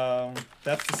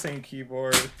 That's the same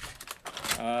keyboard.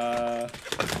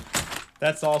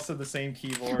 That's also the same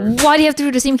keyboard. Why do you have to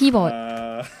do the same keyboard?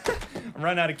 I'm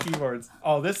running out of keyboards.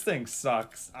 Oh, this thing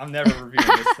sucks. I'm never reviewing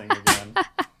this thing again.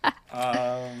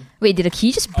 Wait, did a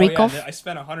key just break off? I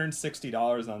spent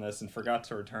 $160 on this and forgot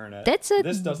to return it.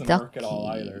 This doesn't work at all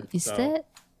either. Is that?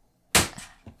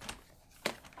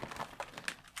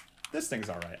 This thing's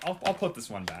all right. I'll put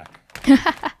this one back.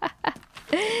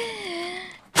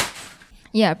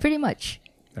 Yeah, pretty much.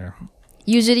 There.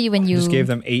 Usually when you just gave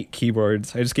them 8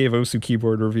 keyboards. I just gave Osu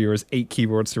keyboard reviewers 8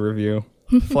 keyboards to review.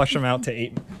 Flush them out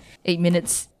to 8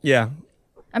 minutes. Yeah.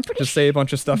 I'm pretty just say a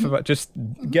bunch of stuff about, just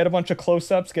get a bunch of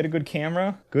close-ups, get a good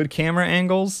camera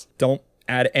angles. Don't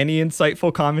add any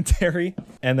insightful commentary,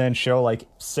 and then show like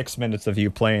 6 minutes of you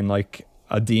playing like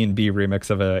a D&B remix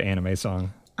of an anime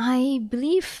song. I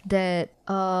believe that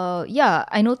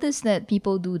I noticed that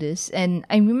people do this, and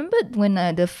I remembered when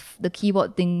the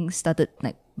keyboard thing started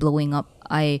like blowing up,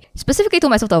 I specifically told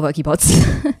myself to avoid keyboards.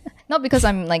 Not because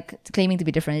I'm like claiming to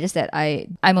be different. It's just that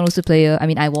I'm an OSU player. I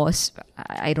mean, I was.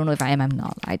 I don't know if I am. I'm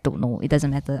not. I don't know. It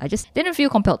doesn't matter. I just didn't feel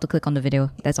compelled to click on the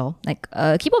video. That's all. Like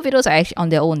keyboard videos are actually on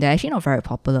their own. They're actually not very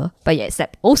popular. But yeah,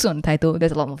 except also on the title,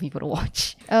 there's a lot more people to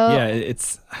watch. Yeah, I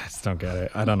just don't get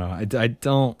it. I don't know. I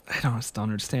just don't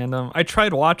understand them. I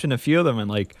tried watching a few of them,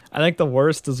 and like I think the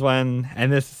worst is when,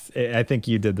 and this I think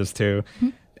you did this too.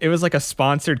 It was like a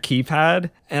sponsored keypad,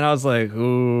 and I was like,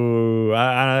 ooh.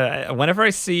 Whenever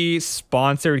I see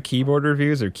sponsored keyboard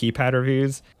reviews or keypad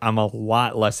reviews, I'm a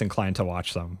lot less inclined to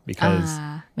watch them because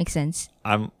makes sense.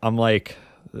 I'm like,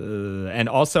 and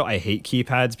also I hate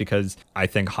keypads because I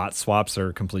think hot swaps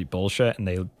are complete bullshit and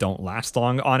they don't last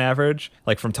long on average.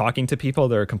 Like from talking to people,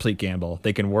 they're a complete gamble.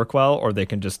 They can work well, or they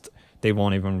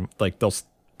won't even like they'll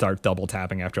start double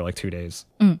tapping after like 2 days.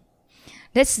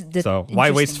 That's the so why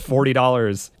waste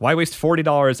 $40? Why waste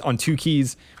 $40 on 2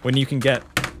 keys when you can get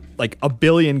like a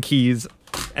billion keys?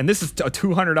 And this is a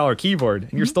 $200 keyboard,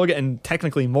 and you're still getting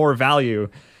technically more value.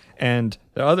 And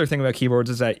the other thing about keyboards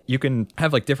is that you can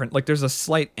have like different, like there's a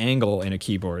slight angle in a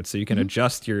keyboard, so you can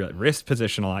adjust your wrist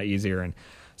position a lot easier and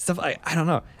stuff. I don't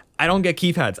know. I don't get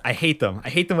keypads. I hate them. I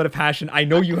hate them with a passion. I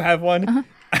know you have one.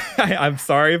 I'm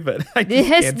sorry, but I just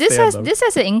can't stand them. This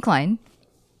has an incline.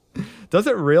 Does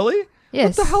it really?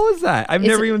 Yes. What the hell is that? I've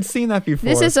never even seen that before.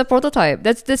 This is a prototype.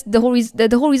 That's the whole reason.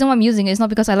 The whole reason why I'm using it is not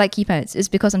because I like keypads. It's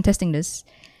because I'm testing this.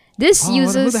 This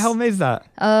uses. Who the hell made that?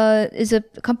 Is a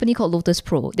company called Lotus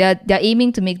Pro. They're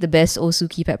aiming to make the best OSU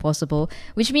keypad possible,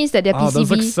 which means that their PCB.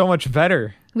 Those look so much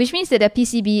better. Which means that their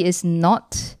PCB is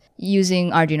not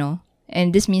using Arduino.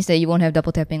 And this means that you won't have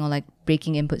double tapping or like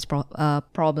breaking inputs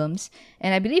problems.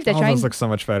 And I believe they're trying. Those look so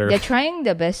much better. They're trying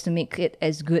their best to make it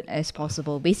as good as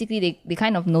possible. Basically, they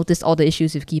kind of noticed all the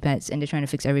issues with keypads and they're trying to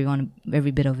fix every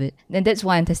bit of it. And that's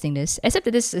why I'm testing this. Except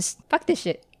that this is fuck this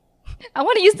shit. I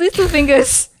want to use these 2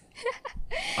 fingers.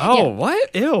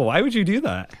 What? Ew! Why would you do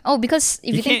that? Oh, because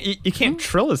if you can't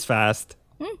trill as fast.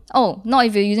 Oh, not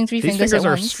if you're using 3 fingers at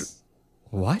once.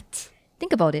 What?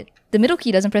 Think about it. The middle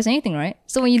key doesn't press anything, right?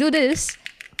 So when you do this,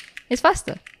 it's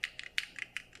faster.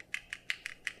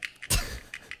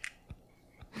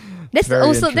 That's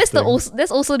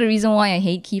also the reason why I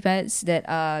hate keypads that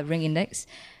are ring index,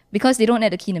 because they don't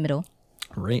add a key in the middle.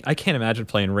 Ring? I can't imagine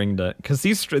playing ring because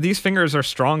these fingers are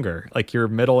stronger, like your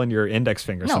middle and your index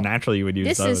fingers. No, so naturally you would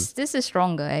use those. This is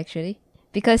stronger actually.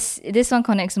 Because this one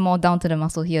connects more down to the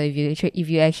muscle here if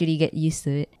you actually get used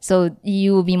to it. So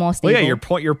you will be more stable. Well, yeah,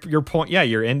 your point, yeah,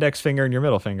 your index finger and your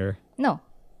middle finger. No.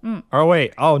 Oh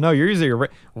wait. Oh no, you're using your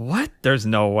what? There's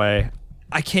no way.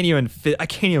 I can't even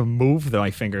move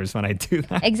my fingers when I do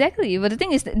that. Exactly. But the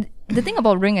thing is, the thing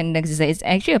about ring index is that it's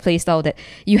actually a playstyle that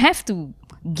you have to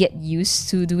get used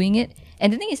to doing it.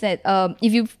 And the thing is that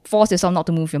if you force yourself not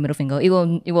to move your middle finger, it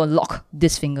will lock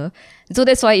this finger. So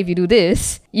that's why if you do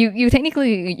this, you're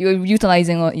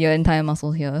utilizing your entire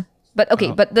muscle here. But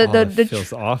okay, that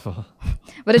feels awful.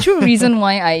 But the true reason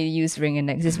why I use ring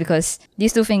index is because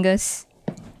these 2 fingers,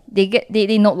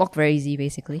 they not lock very easy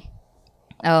basically.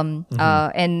 And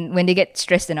when they get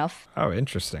stressed enough. Oh,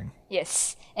 interesting.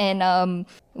 Yes. And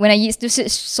when I used to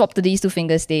swap to these 2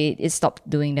 fingers, it stopped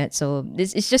doing that. So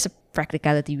it's just a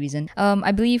practicality reason.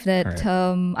 I believe that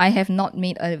I have not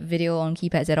made a video on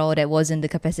keypads at all that wasn't the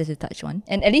capacitive touch one.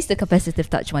 And at least the capacitive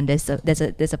touch one, there's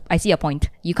a I see a point.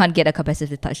 You can't get a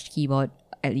capacitive touch keyboard.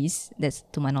 At least that's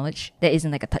to my knowledge. There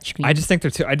isn't like a touch screen. I just think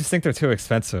they're too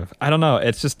expensive. I don't know.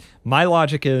 It's just my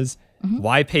logic is.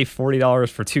 Why pay $40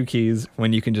 for 2 keys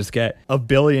when you can just get a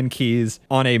billion keys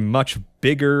on a much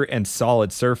bigger and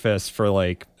solid surface for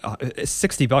like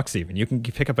 $60 even? You can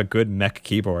pick up a good mech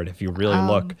keyboard if you really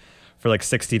look for like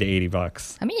 $60 to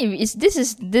 $80. I mean,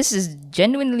 this is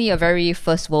genuinely a very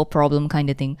first world problem kind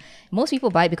of thing. Most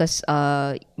people buy it because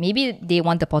maybe they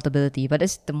want the portability, but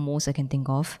that's the most I can think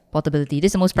of. Portability. This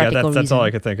is the most practical reason. That's all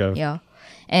I could think of. Yeah,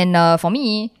 and for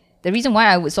me, the reason why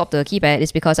I would swap the keypad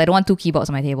is because I don't want 2 keyboards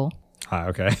on my table.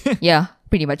 Okay. Yeah,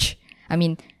 pretty much. I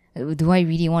mean, do I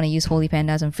really want to use Holy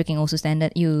Pandas on freaking OSU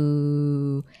standard?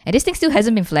 And this thing still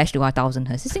hasn't been flashed to 1,000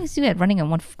 Hz. This thing is still running at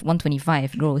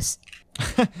 125 gross.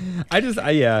 But I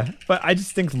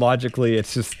just think logically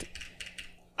it's just,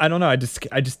 I don't know. I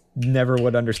just never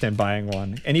would understand buying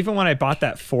one. And even when I bought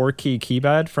that 4-key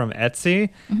keypad from Etsy,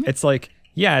 it's like,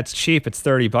 yeah, it's cheap. It's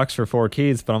 $30 for 4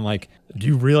 keys. But I'm like, do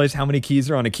you realize how many keys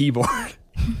are on a keyboard?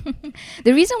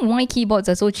 The reason why keyboards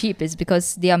are so cheap is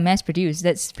because they are mass produced.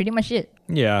 That's pretty much it.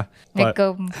 Yeah. Like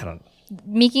I don't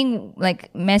making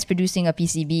like mass producing a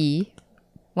PCB,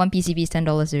 one PCB is $10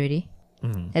 already.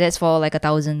 And that's for like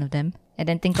 1,000 of them. And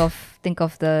then think of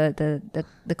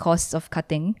the costs of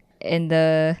cutting and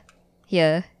the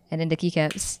here and then the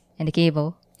keycaps and the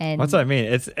cable. And What's that I mean?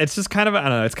 It's just kind of I don't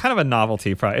know. It's kind of a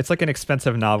novelty product. It's like an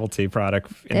expensive novelty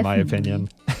product in my opinion.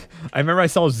 I remember I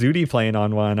saw Zudi playing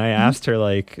on one. I asked her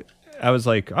like, I was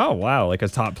like, oh wow, like a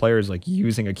top player is like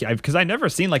using a key because I never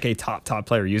seen like a top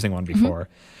player using one before,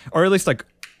 or at least like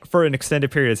for an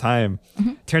extended period of time.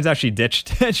 Turns out she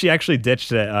ditched. She actually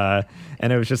ditched it,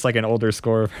 and it was just like an older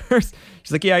score of hers.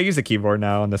 She's like, yeah, I use a keyboard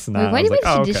now and this and that. Wait, I was like,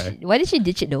 oh okay. why did she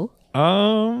ditch it though?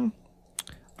 I'm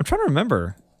trying to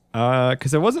remember.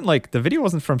 Because it wasn't like the video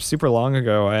wasn't from super long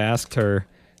ago. I asked her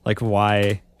like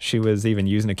why she was even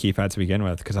using a keypad to begin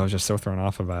with because I was just so thrown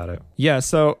off about it. Yeah,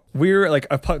 so we were like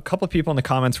couple of people in the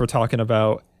comments were talking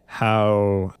about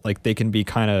how like they can be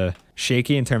kind of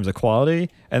shaky in terms of quality,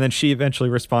 and then she eventually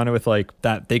responded with like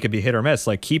that they could be hit or miss.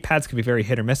 Like keypads can be very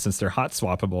hit or miss since they're hot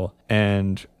swappable,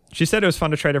 and she said it was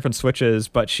fun to try different switches,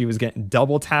 but she was getting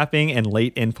double tapping and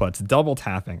late inputs. Double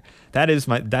tapping. That's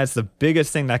the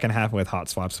biggest thing that can happen with hot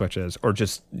swap switches, or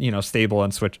just,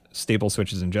 stable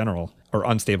switches in general, or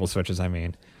unstable switches, I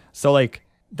mean. So like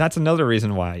that's another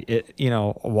reason why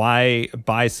why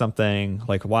buy something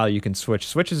like while you can switch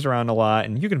switches around a lot,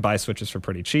 and you can buy switches for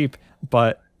pretty cheap,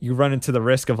 but you run into the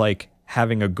risk of like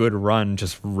having a good run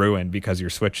just ruined because your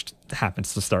switch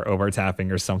happens to start over tapping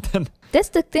or something. That's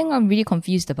the thing I'm really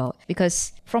confused about,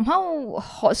 because from how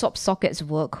hot swap sockets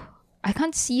work, I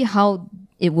can't see how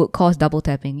it would cause double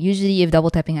tapping. Usually if double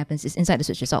tapping happens, it's inside the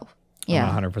switch itself. Yeah.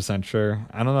 I'm not 100% sure.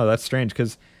 I don't know. That's strange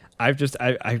because I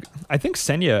think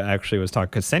Senya actually was talking,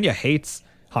 because Senya hates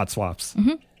hot swaps.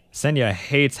 Senya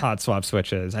hates hot swap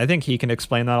switches. I think he can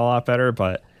explain that a lot better,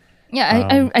 but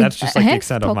yeah, that's just like the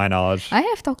extent of my knowledge. I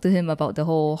have talked to him about the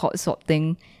whole hot swap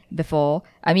thing before.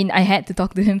 I mean, I had to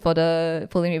talk to him for the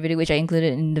polling rate video, which I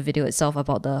included in the video itself,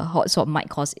 about the hot swap might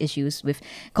cause issues with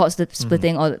chord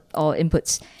splitting or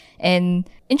inputs. And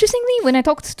interestingly, when I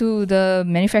talked to the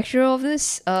manufacturer of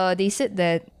this, they said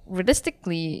that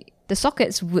realistically, the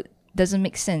sockets doesn't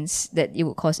make sense that it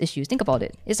would cause issues. Think about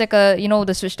it. It's like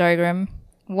the switch diagram.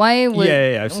 Why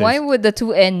would the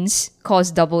two ends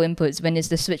cause double inputs when it's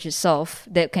the switch itself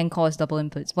that can cause double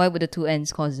inputs? Why would the two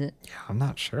ends cause it? Yeah, I'm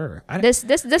not sure. That's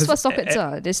what sockets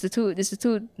are. There's the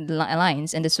two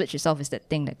lines, and the switch itself is that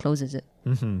thing that closes it.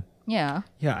 Yeah.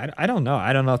 Yeah, I don't know.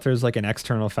 I don't know if there's like an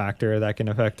external factor that can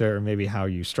affect it, or maybe how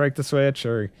you strike the switch,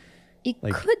 or it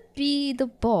could be the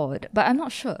board, but I'm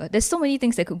not sure. There's so many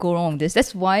things that could go wrong with this.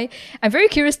 That's why I'm very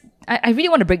curious. I really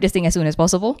want to break this thing as soon as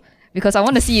possible, because I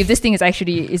want to see if this thing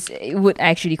it would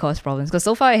actually cause problems. Because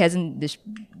so far it hasn't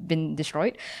been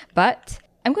destroyed, but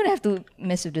I'm gonna have to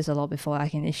mess with this a lot before I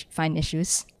can find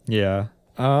issues. Yeah.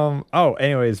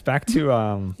 Anyways, back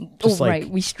to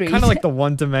we strayed. Kind of like the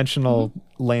one-dimensional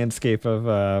landscape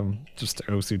of just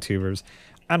Osu tubers.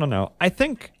 I don't know. I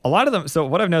think a lot of them, so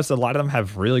what I've noticed, a lot of them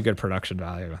have really good production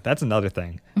value. That's another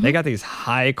thing. They got these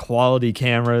high quality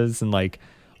cameras and like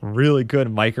really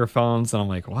good microphones, and I'm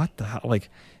like, what the hell? Like,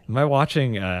 am I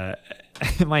watching am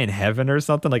I in heaven or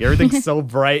something? Like everything's so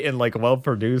bright and like well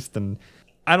produced, and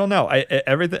I don't know.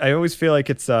 I always feel like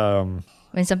it's when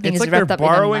something is like wrapped up in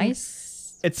a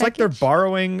nice it's package? like they're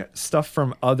borrowing stuff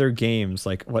from other games,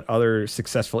 like what other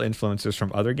successful influencers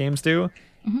from other games do,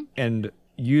 and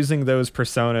using those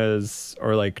personas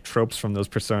or like tropes from those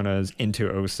personas into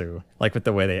Osu, like with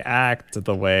the way they act,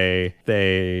 the way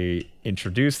they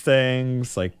introduce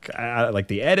things, like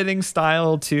the editing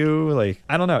style too. Like,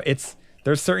 I don't know.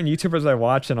 There's certain YouTubers I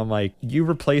watch and I'm like, you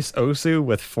replace Osu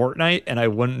with Fortnite and I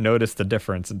wouldn't notice the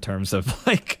difference in terms of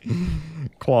like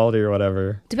quality or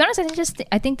whatever. To be honest,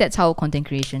 I think that's how content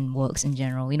creation works in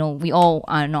general. We all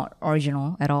are not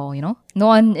original at all. No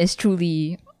one is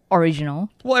truly original.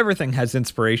 Well, everything has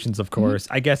inspirations, of course.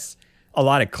 I guess a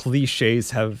lot of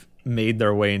cliches have made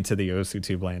their way into the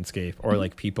OsuTube landscape, or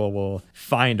like people will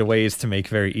find ways to make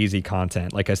very easy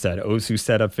content. Like I said, Osu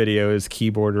setup videos,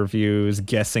 keyboard reviews,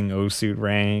 guessing Osu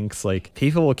ranks. Like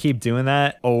people will keep doing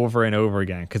that over and over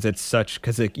again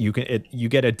because you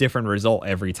get a different result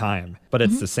every time, but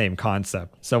it's the same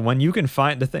concept. So when you can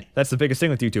find that's the biggest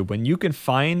thing with YouTube. When you can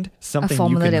find something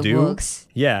you can do, works.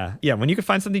 Yeah. When you can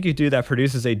find something you do that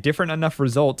produces a different enough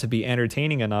result to be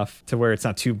entertaining enough to where it's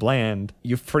not too bland,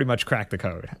 you've pretty much cracked the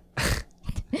code.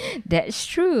 That's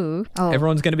true.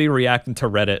 Everyone's going to be reacting to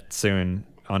Reddit soon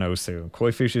on Osu.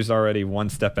 Koifushi's already one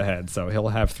step ahead, so he'll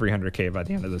have 300k by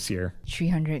the end of this year.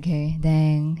 300k,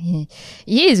 dang!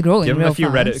 He is growing. Give him real a few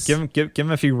fast. Reddit. Give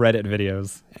him a few Reddit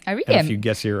videos. I really if you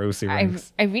guess your Osu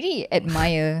ranks. I really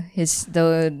admire his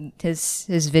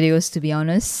videos. To be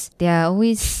honest,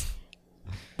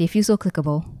 they feel so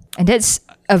clickable. And that's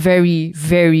a very,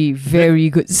 very, very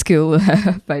good skill,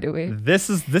 by the way. This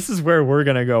is where we're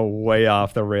gonna go way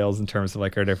off the rails in terms of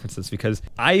like our differences, because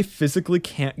I physically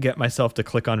can't get myself to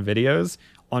click on videos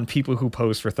on people who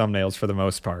pose for thumbnails for the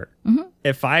most part.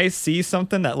 If I see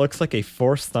something that looks like a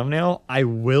forced thumbnail, I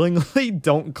willingly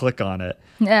don't click on it.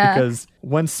 Yeah. Because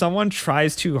when someone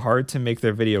tries too hard to make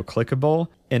their video clickable,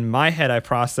 in my head I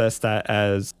process that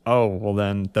as, oh, well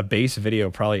then the base video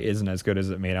probably isn't as good as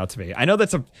it made out to be. I know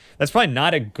that's probably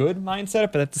not a good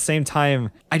mindset, but at the same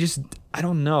time, I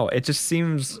don't know. It just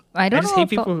seems I don't just know hate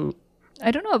people who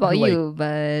I don't know about like- you,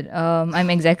 but I'm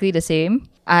exactly the same.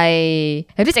 I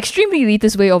have this extremely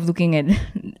elitist way of looking at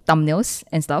thumbnails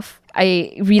and stuff.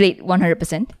 I relate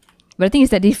 100%. But the thing is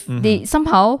that if they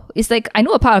somehow, it's like, I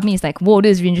know a part of me is like, whoa,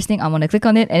 this is really interesting, I want to click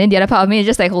on it. And then the other part of me is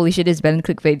just like, holy shit, this is better than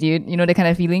clickbait, dude. You know, that kind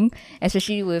of feeling.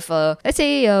 Especially with, let's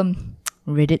say,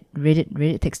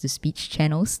 Reddit text-to-speech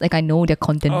channels. Like, I know their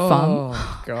content farm.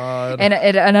 Oh god. And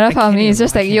another part of can't me is even-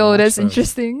 just I like, can't yo, watch that's those.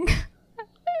 interesting.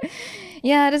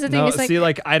 Yeah, that's the thing. No, It's like, see,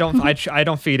 like I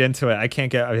don't feed into it. I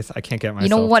can't get myself. you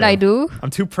know what to. I do?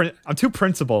 I'm too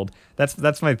principled.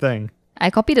 That's my thing. I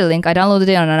copied the link. I downloaded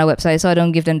it on another website, so I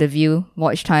don't give them the view,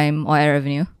 watch time, or ad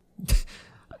revenue.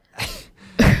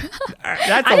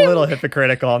 That's a little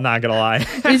hypocritical. I'm not gonna lie.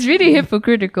 It's really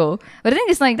hypocritical. But the thing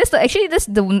is, like, this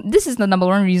is the number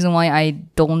one reason why I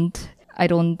don't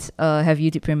have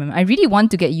YouTube Premium. I really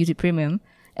want to get YouTube Premium.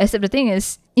 Except the thing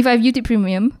is, if I have YouTube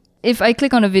Premium, if I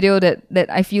click on a video that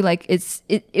I feel like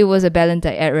it was a balance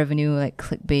like ad revenue, like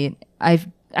clickbait,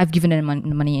 I've given them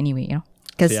money anyway, you know.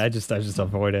 See, I just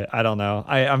avoid it. I don't know.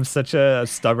 I'm such a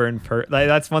stubborn like,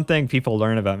 that's one thing people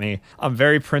learn about me. I'm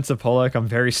very principolic. I'm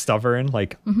very stubborn.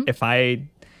 Like if I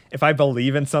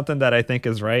believe in something that I think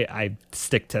is right, I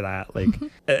stick to that. Like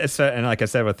and like I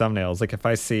said with thumbnails, like if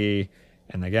I see,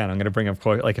 and again I'm gonna bring up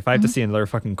like if I have to see another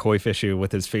fucking koi fishu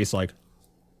with his face like,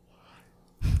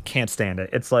 can't stand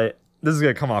it. It's like, this is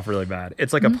gonna come off really bad.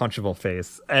 It's like a punchable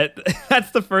face.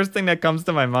 That's the first thing that comes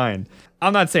to my mind.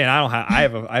 I'm not saying I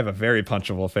have a very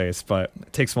punchable face, but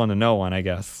it takes one to know one, I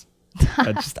guess.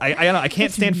 I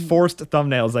can't stand forced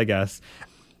thumbnails, I guess.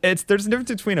 There's a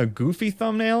difference between a goofy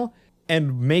thumbnail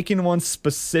and making one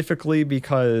specifically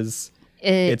because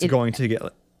it's going to get,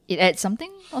 it adds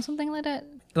something or something like that.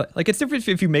 like it's different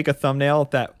if you make a thumbnail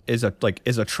that is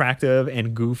attractive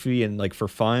and goofy and like for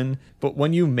fun, but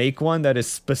when you make one that is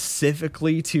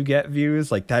specifically to get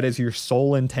views, like that is your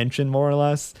sole intention more or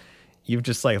less, you've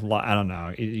just like I don't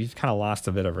know, you've kind of lost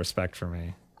a bit of respect for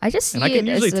me. I just see And I can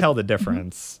it usually as tell the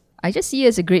difference. I just see it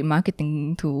as a great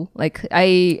marketing tool. Like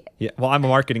I'm Well, I'm a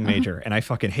marketing major and I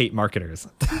fucking hate marketers.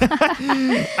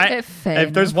 Fair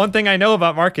If there's one thing I know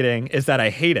about marketing is that I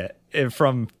hate it.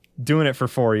 From doing it for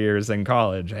 4 years in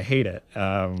college, I hate it.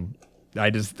 I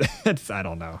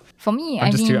don't know. For me,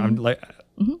 I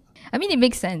mean, it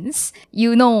makes sense.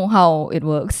 You know how it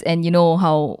works, and you know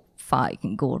how far it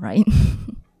can go, right?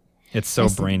 It's so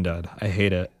brain dead. I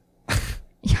hate it.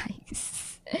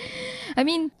 Yikes. I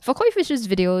mean, for Koi Fisher's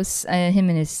videos, him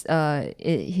and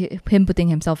him putting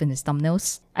himself in his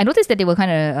thumbnails, I noticed that they were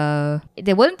kind of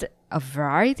there weren't a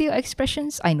variety of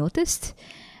expressions. I noticed.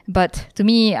 But to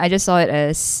me, I just saw it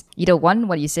as either one,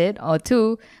 what you said, or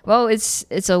two, well,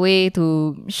 it's a way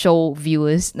to show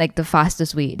viewers like the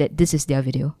fastest way that this is their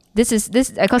video. This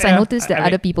because I noticed that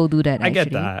other people do that. I actually.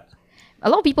 get that. A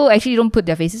lot of people actually don't put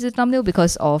their faces in the thumbnail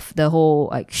because of the whole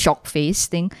like shock face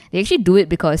thing. They actually do it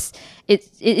because it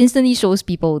instantly shows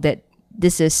people that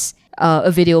this is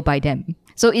a video by them.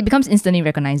 So it becomes instantly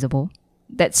recognizable.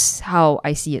 That's how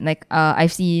I see it. Like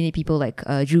I've seen people like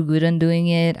Drew Gooden doing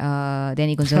it,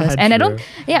 Danny Gonzalez, and I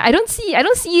don't see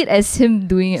it as him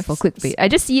doing it for clickbait. I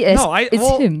just see it as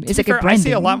him. It's like a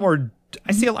branding.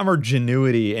 I see a lot more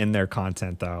genuity in their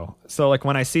content though. So like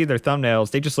when I see their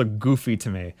thumbnails, they just look goofy to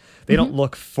me. They don't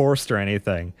look forced or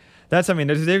anything. There's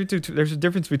a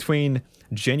difference between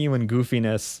genuine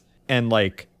goofiness and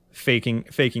like faking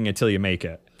it till you make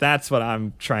it. That's what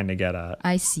I'm trying to get at.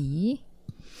 I see.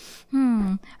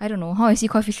 I don't know how I see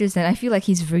Koi Fisher is that I feel like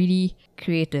he's really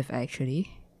creative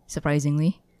actually.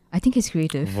 Surprisingly, I think he's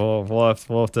creative. We'll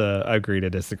have to agree to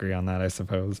disagree on that, I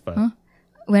suppose. But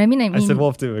I mean, I said we'll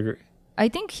have to agree. I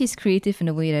think he's creative in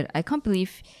a way that I can't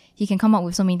believe he can come up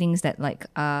with so many things that like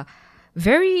are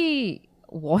very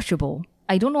watchable.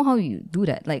 I don't know how you do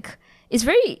that. Like it's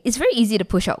very easy to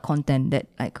push out content that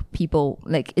like people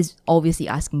like is obviously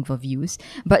asking for views,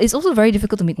 but it's also very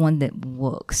difficult to make one that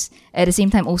works. At the same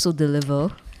time, also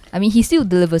deliver. I mean, he still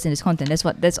delivers in his content.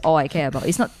 That's all I care about.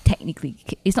 It's not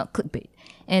clickbait.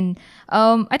 And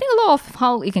I think a lot of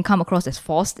how it can come across as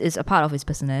forced is a part of his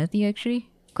personality actually.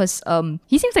 because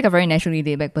he seems like a very naturally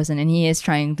laid back person, and he is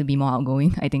trying to be more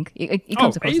outgoing. I think it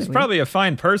comes across. He's that way. probably a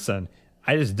fine person.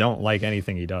 I just don't like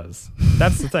anything he does.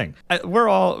 That's the thing. A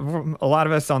lot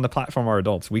of us on the platform are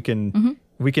adults. We can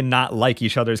not like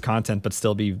each other's content, but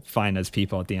still be fine as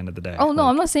people at the end of the day. Oh no,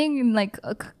 I'm not saying in like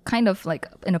kind of like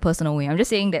in a personal way. I'm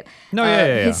just saying that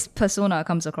his persona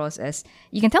comes across as,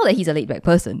 you can tell that he's a laid back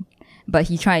person, but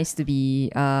he tries to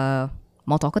be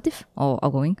more talkative or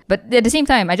outgoing. But at the same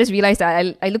time, I just realized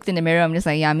that I looked in the mirror. I'm just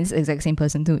like, yeah, I'm this exact same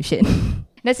person too. Shit.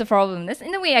 That's the problem. That's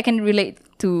in a way I can relate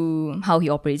to how he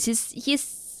operates.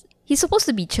 He's supposed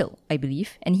to be chill, I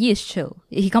believe, and he is chill.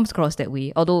 He comes across that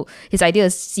way. Although his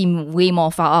ideas seem way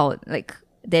more far out, like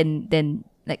than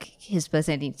like his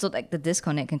personality. So like the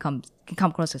disconnect can come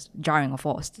across as jarring or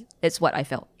forced. It's what I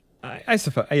felt. I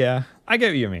suppose. Yeah, I get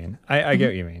what you mean. I get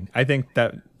what you mean. I think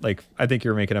that I think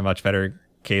you're making a much better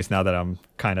case now that I'm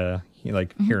kind of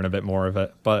hearing a bit more of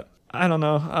it. But I don't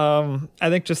know. I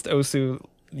think just Osu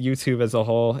YouTube as a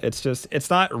whole, it's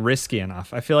not risky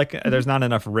enough. I feel like there's not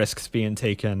enough risks being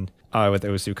taken with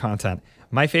Osu content.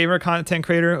 My favorite content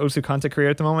creator, Osu content creator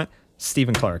at the moment,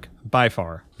 Stephen Clark, by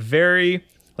far. Very,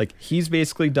 he's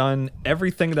basically done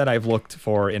everything that I've looked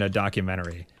for in a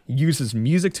documentary. Uses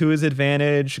music to his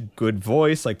advantage, good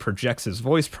voice, projects his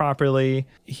voice properly.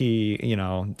 He,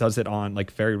 does it on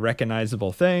very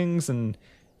recognizable things, and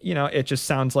it just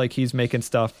sounds like he's making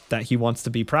stuff that he wants to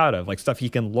be proud of, stuff he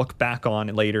can look back on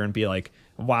later and be like,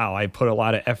 wow, I put a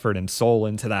lot of effort and soul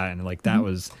into that, and that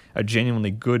was a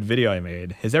genuinely good video I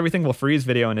made. His Everything Will Freeze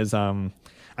video and his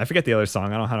I forget the other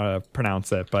song, I don't know how to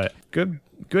pronounce it, but good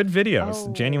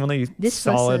videos, genuinely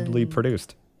solidly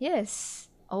produced. Yes.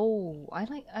 Oh,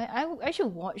 I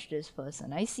should watch this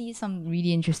person. I see some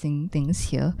really interesting things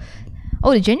here.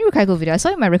 Oh, the Genru Kaiko video. I saw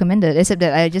it in my recommended, except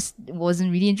that I just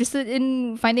wasn't really interested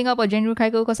in finding out about Genru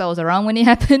Kaiko because I was around when it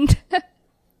happened.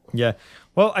 Yeah.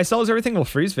 Well, I saw his Everything Will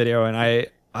Freeze video, and I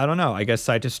don't know. I guess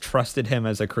I just trusted him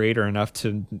as a creator enough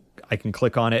I can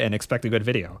click on it and expect a good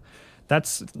video.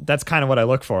 That's kind of what I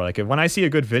look for. When I see a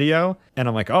good video and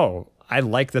I'm like, oh, I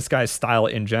like this guy's style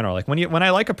in general. When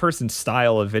I like a person's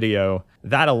style of video,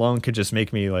 that alone could just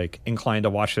make me inclined to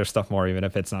watch their stuff more, even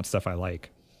if it's not stuff I like.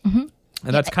 Mm-hmm.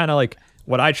 And that's kind of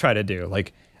what I try to do.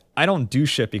 I don't do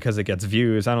shit because it gets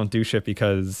views. I don't do shit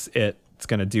because it's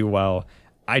going to do well.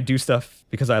 I do stuff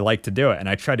because I like to do it. And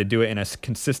I try to do it in a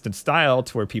consistent style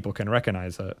to where people can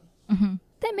recognize it. Mm-hmm.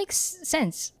 That makes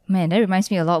sense. Man, that reminds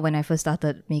me a lot when I first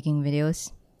started making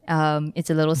videos. It's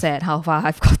a little sad how far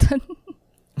I've gotten.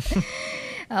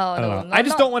 I don't know. I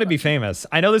just don't want to be famous.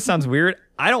 I know this sounds weird.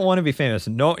 I don't want to be famous.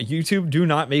 No, YouTube, do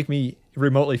not make me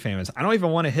remotely famous. I don't even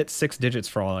want to hit 6 digits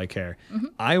for all I care. Mm-hmm.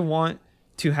 I want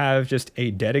to have just a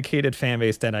dedicated fan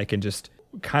base that I can just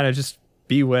kind of just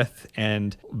be with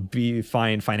and be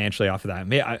fine financially off of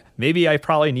that. Maybe I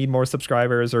probably need more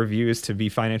subscribers or views to be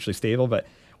financially stable, but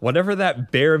whatever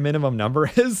that bare minimum number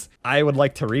is, I would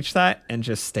like to reach that and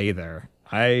just stay there.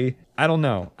 I don't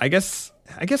know. I guess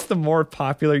the more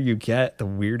popular you get, the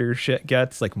weirder shit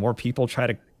gets. More people try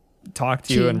to talk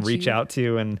to you and reach out to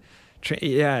you, and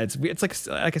it's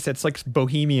like I said, it's like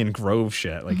Bohemian Grove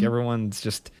shit. Everyone's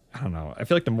just, I don't know. I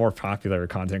feel like the more popular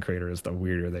content creator is, the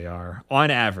weirder they are on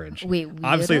average. Wait, weirdo?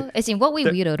 Obviously, as in what way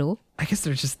weirdo though? I guess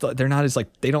they're not as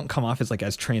they don't come off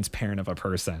as transparent of a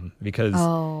person because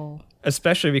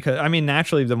especially because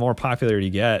naturally the more popular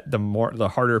you get, the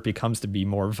harder it becomes to be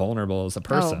more vulnerable as a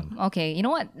person. Oh, okay. You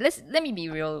know what? Let me be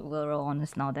real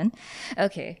honest now then.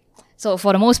 Okay. So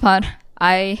for the most part,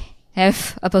 I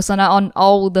have a persona on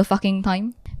all the fucking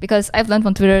time because I've learned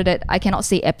from Twitter that I cannot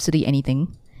say absolutely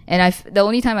anything. And the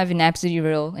only time I've been absolutely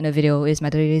real in a video is my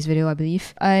 30 days video, I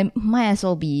believe. I might as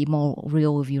well be more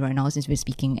real with you right now since we're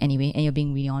speaking anyway, and you're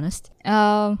being really honest.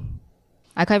 I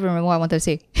can't remember what I wanted to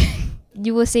say.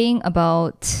 You were saying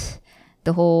about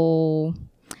the whole,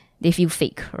 they feel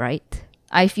fake, right?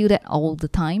 I feel that all the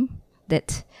time,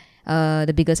 that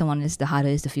the bigger someone is, the harder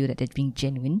it is to feel that they're being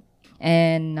genuine.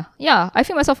 And yeah, I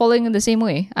feel myself falling in the same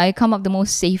way. I come up the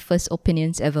most safest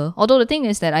opinions ever. Although the thing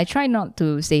is that I try not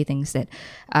to say things that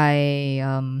I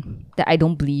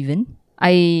don't believe in.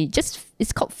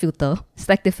 It's called filter,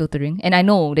 selective filtering. And I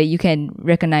know that you can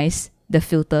recognize the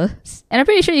filters. And I'm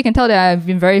pretty sure you can tell that I've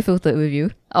been very filtered with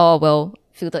you. Or well,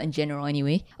 filtered in general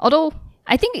anyway. Although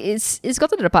I think it's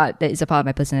gotten to the part that it's a part of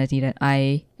my personality that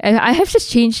I have just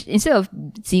changed. Instead of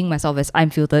seeing myself as I'm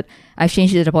filtered, I've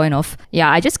changed it to the point of, yeah,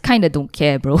 I just kind of don't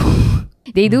care, bro.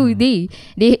 They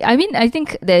I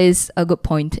think there is a good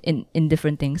point in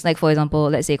different things. Like, for example,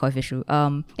 let's say Koifishu.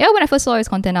 When I first saw his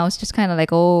content, I was just kind of like,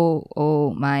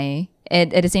 oh my.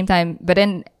 And at the same time, but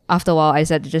then after a while, I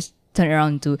decided to just turn it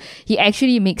around to,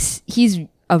 he's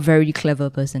a very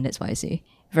clever person. That's why I say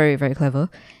very, very clever.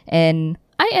 And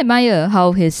I admire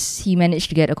how he managed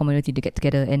to get a community to get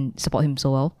together and support him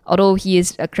so well. Although he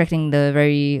is attracting the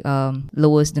very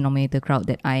lowest denominator crowd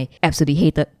that I absolutely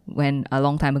hated when a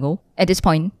long time ago. At this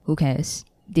point, who cares?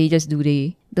 They just do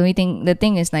the only thing. The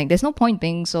thing is, like, there's no point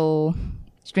being so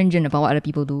stringent about what other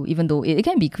people do, even though it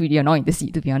can be pretty annoying to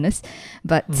see, to be honest.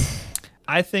 But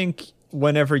I think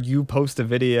whenever you post a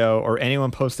video or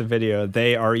anyone posts a video,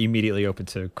 they are immediately open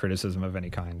to criticism of any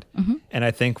kind. And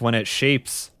I think when it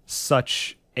shapes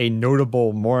such a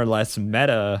notable, more or less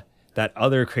meta that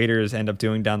other creators end up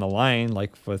doing down the line,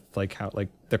 like with like how like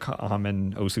the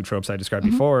common Osu tropes I described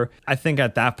before, I think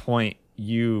at that point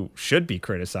you should be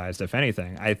criticized, if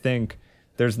anything. I think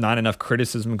there's not enough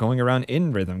criticism going around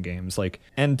in rhythm games. Like,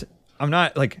 and I'm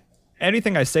not like,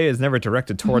 anything I say is never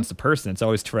directed towards the person. It's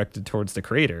always directed towards the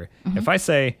creator. If I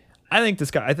say,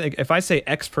 if I say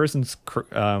X person's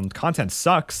content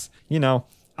sucks, you know,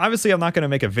 obviously I'm not going to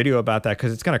make a video about that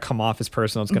because it's going to come off as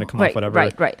personal. It's going to come off whatever.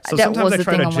 Right. So that sometimes was I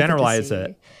try to generalize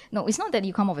it. No, it's not that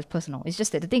you come off as personal. It's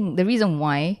just that the reason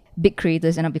why big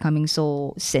creators end up becoming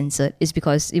so censored is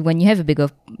because when you have a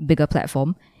bigger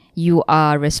platform, you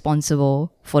are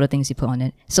responsible for the things you put on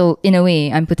it. So in a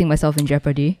way, I'm putting myself in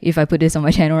jeopardy if I put this on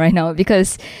my channel right now,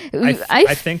 because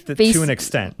I think that to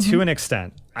an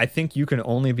extent, I think you can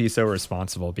only be so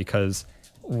responsible because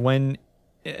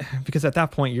at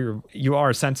that point you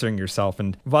are censoring yourself.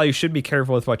 And while you should be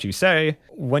careful with what you say,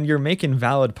 when you're making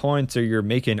valid points or you're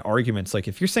making arguments, like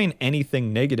if you're saying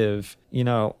anything negative, you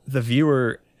know, the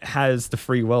viewer has the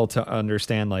free will to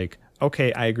understand, like,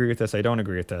 okay, I agree with this, I don't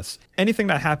agree with this. Anything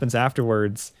that happens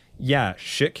afterwards, yeah,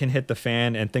 shit can hit the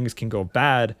fan and things can go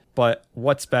bad, but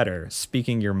what's better?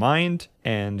 Speaking your mind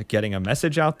and getting a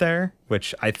message out there,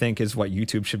 which I think is what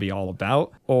YouTube should be all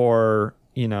about, or,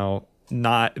 you know,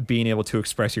 not being able to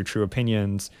express your true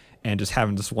opinions and just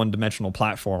having this one-dimensional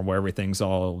platform where everything's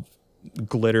all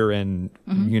glitter and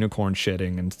unicorn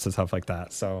shitting and stuff like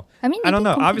that. So, I mean, I don't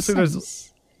know. Obviously,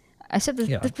 there's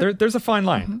a fine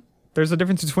line. There's a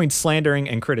difference between slandering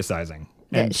and criticizing.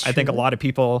 And I think a lot of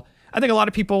people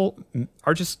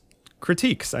are just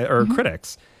critiques or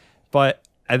critics. But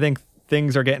I think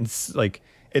things are getting like,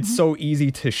 it's so easy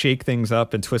to shake things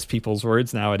up and twist people's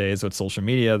words nowadays with social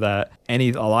media that a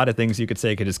lot of things you could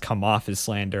say could just come off as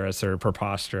slanderous or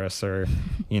preposterous or,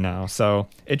 you know. So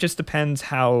it just depends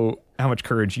how much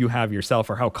courage you have yourself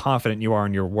or how confident you are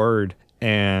in your word.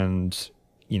 And,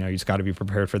 you know, you just got to be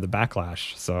prepared for the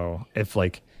backlash. So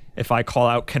if I call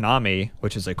out Konami,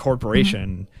 which is a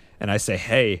corporation, and I say,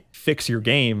 hey, fix your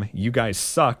game, you guys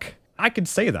suck, I could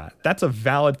say that. That's a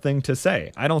valid thing to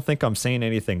say. I don't think I'm saying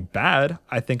anything bad.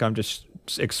 I think I'm just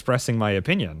expressing my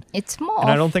opinion. It's more, and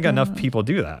I don't think enough people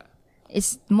do that.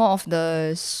 It's more of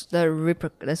the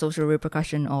social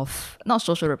repercussion of, not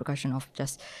social repercussion of,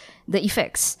 just the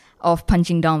effects of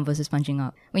punching down versus punching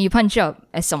up. When you punch up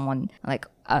as someone like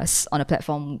us on a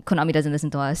platform, Konami doesn't listen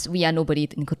to us. We are nobody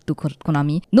to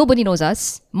Konami. Nobody knows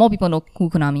us. More people know who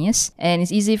Konami is, and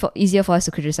it's easier for us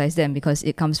to criticize them because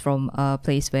it comes from a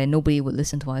place where nobody would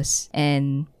listen to us.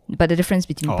 But the difference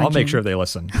between I'll make sure they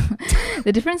listen.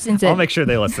 The difference is that I'll make sure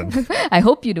they listen. I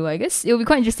hope you do. I guess it'll be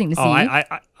quite interesting to see.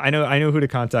 I know who to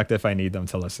contact if I need them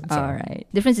to listen. So. All right.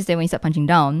 Difference is that when you start punching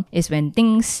down is when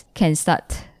things can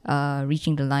start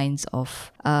reaching the lines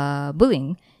of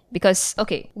bullying. Because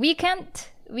we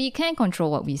can't control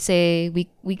what we say.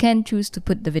 We can choose to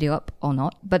put the video up or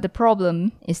not. But the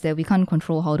problem is that we can't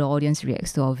control how the audience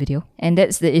reacts to our video. And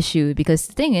that's the issue, because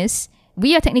the thing is,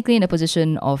 we are technically in a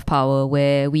position of power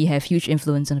where we have huge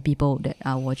influence on the people that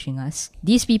are watching us.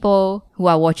 These people who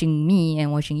are watching me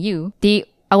and watching you, they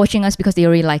are watching us because they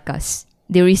already like us.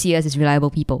 They already see us as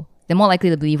reliable people. They're more likely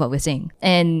to believe what we're saying.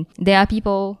 And there are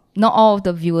people, not all of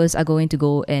the viewers are going to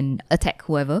go and attack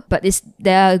whoever, but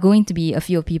there are going to be a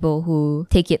few people who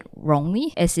take it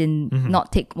wrongly, as in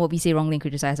not take what we say wrongly and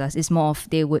criticize us. It's more of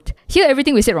they would hear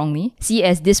everything we said wrongly, see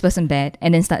as this person bad,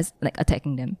 and then start like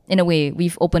attacking them. In a way,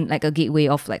 we've opened like a gateway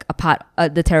of like a part,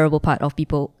 the terrible part of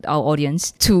people, our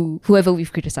audience, to whoever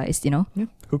we've criticized, you know? Yeah.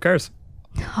 Who cares?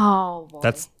 Oh, boy.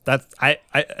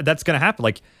 That's gonna happen.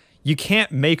 Like, you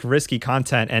can't make risky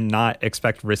content and not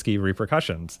expect risky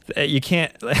repercussions. You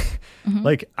can't,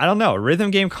 like, I don't know. Rhythm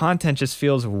game content just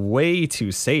feels way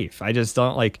too safe. I just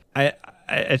don't like, I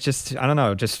don't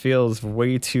know. It just feels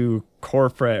way too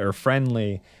corporate or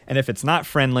friendly. And if it's not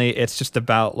friendly, it's just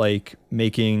about like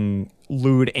making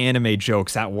lewd anime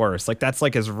jokes at worst. Like, that's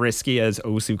like as risky as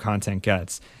Osu content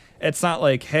gets. It's not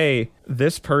like, hey,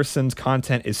 this person's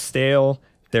content is stale.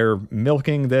 they're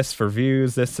milking this for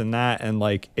views, this and that, and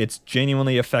like it's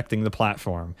genuinely affecting the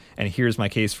platform. And here's my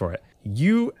case for it.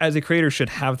 You as a creator should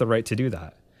have the right to do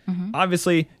that.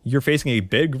 Obviously, you're facing a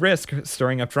big risk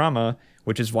stirring up drama,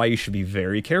 which is why you should be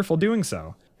very careful doing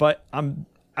so. But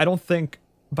I don't think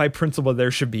by principle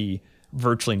there should be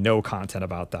virtually no content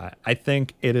about that. I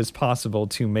think it is possible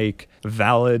to make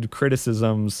valid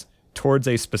criticisms towards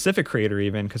a specific creator,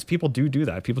 even, because people do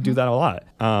that. People do that a lot.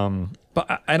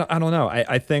 But I don't know.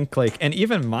 I think like, and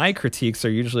even my critiques are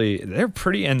usually, they're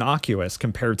pretty innocuous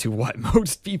compared to what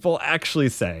most people actually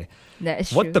say. That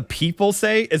is What true. the people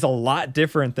say is a lot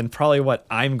different than probably what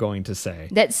I'm going to say.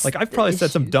 That's like, I've probably the said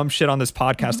some issue. dumb shit on this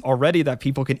podcast already that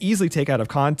people can easily take out of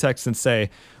context and say,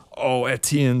 oh,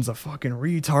 Etienne's a fucking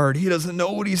retard. He doesn't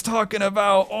know what he's talking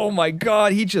about. Oh my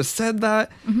God, he just said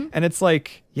that. And it's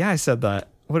like, yeah, I said that.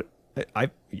 What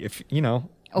if you know,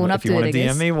 Own up if you to want it, to I DM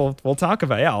guess. me, we'll talk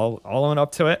about it. Yeah, I'll own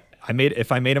up to it.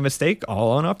 If I made a mistake, I'll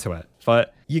own up to it.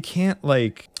 But you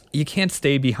can't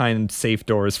stay behind safe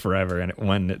doors forever. And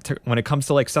when it comes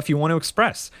to like stuff you want to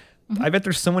express, I bet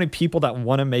there's so many people that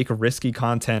want to make risky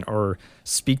content or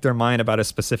speak their mind about a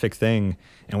specific thing,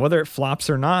 and whether it flops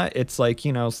or not, it's like,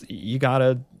 you know, you're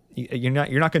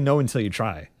not gonna know until you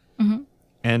try.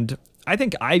 And I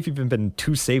think I've even been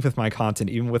too safe with my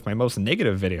content, even with my most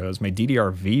negative videos. My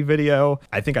DDRV video,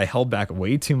 I think I held back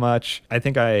way too much. I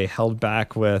think I held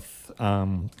back with,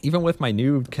 even with my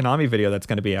new Konami video that's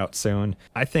going to be out soon,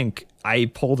 I think I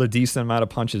pulled a decent amount of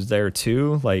punches there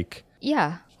too. Like,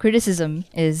 Yeah, criticism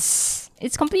it's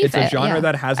completely it's a fair. genre Yeah.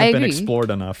 that I hasn't been agree.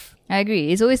 explored enough. I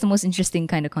agree. It's always the most interesting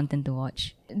kind of content to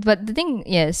watch. But the thing,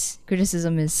 yes,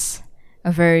 criticism is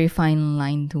a very fine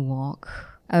line to walk.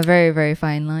 A very, very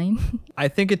fine line. I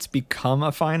think it's become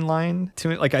a fine line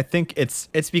to it. Like, I think it's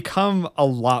become a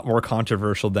lot more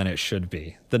controversial than it should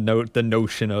be. The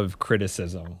notion of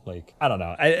criticism. Like, I don't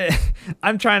know.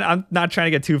 I'm not trying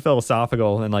to get too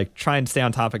philosophical and like try and stay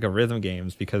on topic of rhythm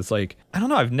games, because like, I don't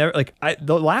know. I've never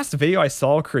the last video I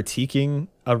saw critiquing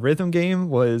a rhythm game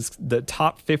was the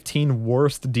top 15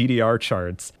 worst DDR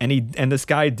charts, and this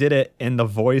guy did it in the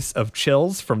voice of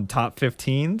Chills from Top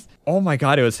 15s. Oh my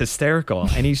God, it was hysterical.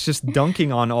 And he's just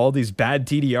dunking on all these bad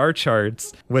DDR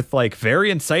charts with like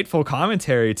very insightful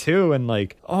commentary too. And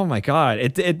like, oh my God,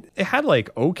 it had like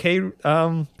okay,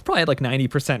 probably had like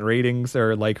 90% ratings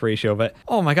or like ratio, but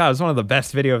oh my God, it was one of the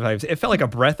best videos I've. It felt like a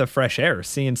breath of fresh air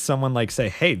seeing someone like say,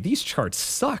 hey, these charts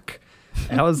suck.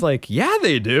 And I was like, yeah,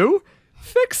 they do.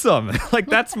 Fix them. Like,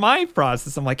 that's my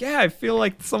process. I'm like, yeah, I feel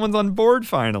like someone's on board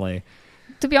finally.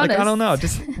 To be honest, Like, I don't know,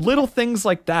 just little things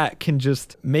like that can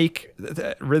just make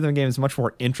rhythm games much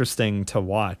more interesting to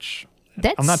watch.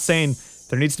 I'm not saying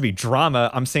there needs to be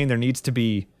drama. I'm saying there needs to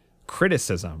be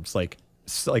criticisms, like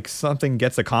something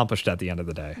gets accomplished at the end of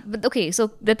the day. But okay,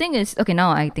 so the thing is, okay,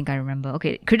 now I think I remember.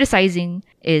 Okay, criticizing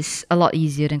is a lot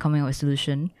easier than coming up with a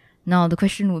solution. Now the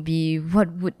question would be,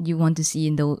 what would you want to see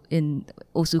in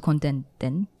OSU content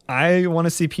then? I want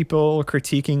to see people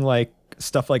critiquing like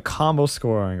stuff like combo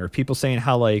scoring, or people saying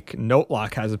how like note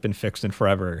lock hasn't been fixed in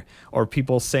forever, or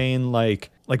people saying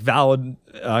like valid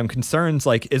concerns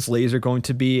like, is laser going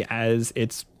to be as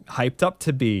it's hyped up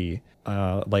to be,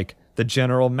 like the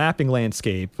general mapping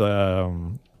landscape,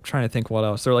 trying to think what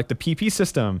else. Or like the PP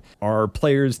system, are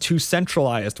players too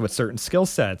centralized with certain skill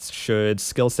sets? Should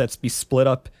skill sets be split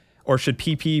up, or should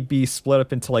PP be split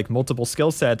up into like multiple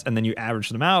skill sets and then you average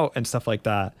them out and stuff like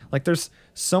that? Like, there's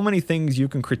so many things you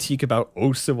can critique about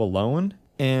OSU alone,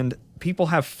 and people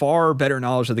have far better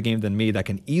knowledge of the game than me that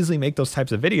can easily make those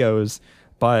types of videos.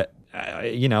 But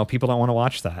you know, people don't want to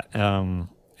watch that,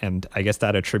 and I guess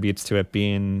that attributes to it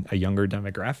being a younger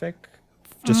demographic,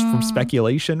 just from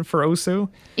speculation for OSU.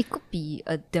 It could be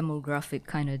a demographic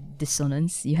kind of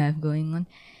dissonance you have going on.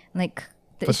 Like,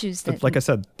 the issues that... Like I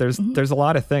said, there's a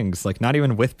lot of things, like not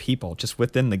even with people, just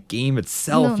within the game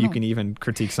itself, you No. can even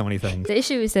critique so many things. The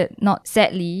issue is that, not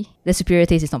sadly, the superior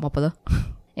taste is not popular.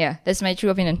 Yeah, that's my true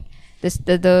opinion. The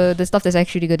stuff that's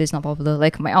actually good is not popular.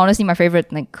 Like, honestly, my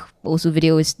favorite like OSU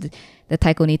video is the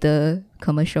Taikonator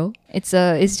commercial. It's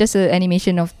just an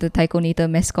animation of the Taikonator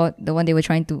mascot, the one the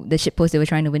shitpost they were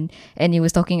trying to win, and he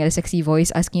was talking at a sexy voice,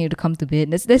 asking you to come to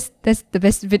bed. That's the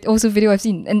best OSU video I've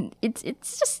seen, and it's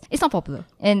not popular.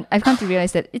 And I've come to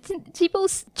realize that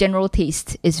people's general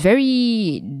taste is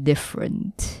very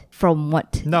different from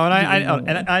what. No, and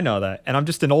you know. I know that, and I'm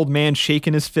just an old man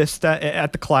shaking his fist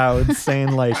at the clouds,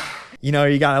 saying like, you know,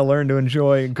 you gotta learn to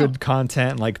enjoy good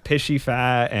content, like Pishy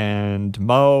Fat and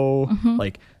Mo,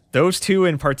 like those two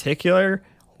in particular.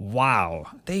 wow,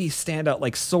 they stand out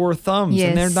like sore thumbs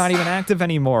and they're Yes. not even active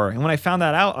anymore. And when I found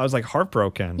that out, I was like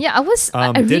heartbroken. Yeah, I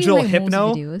really Digital like Hypno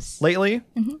Mo's videos. lately,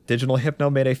 Digital Hypno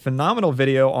made a phenomenal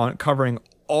video on covering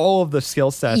all of the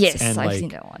skill sets Yes, and I've like seen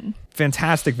that one.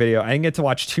 fantastic video. I didn't get to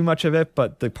watch too much of it,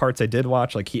 but the parts I did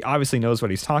watch, like he obviously knows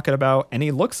what he's talking about. And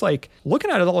he looks like,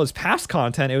 looking at all his past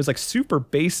content, it was like super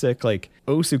basic, like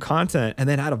Osu content. And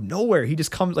then out of nowhere, he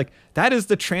just comes like, that is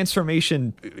the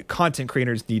transformation content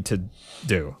creators need to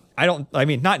do. I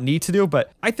mean, not need to do,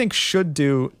 but I think should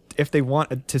do if they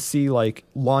want to see like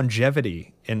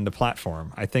longevity in the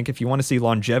platform. I think if you want to see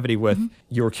longevity with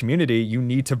your community, you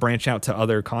need to branch out to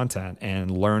other content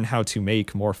and learn how to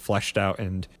make more fleshed out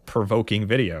and provoking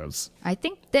videos. I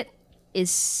think that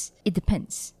it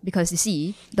depends, because you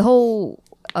see the whole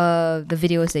the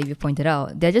videos that you pointed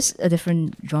out, they're just a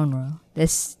different genre.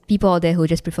 There's people out there who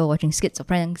just prefer watching skits or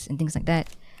pranks and things like that.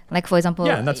 Like for example,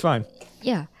 Yeah, and that's fine.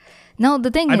 yeah. Now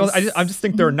the thing I just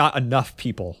think there are not enough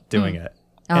people doing it.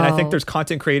 And I think Oh. there's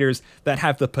content creators that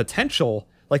have the potential,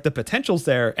 like the potential's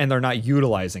there and they're not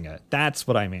utilizing it. That's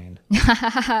what I mean.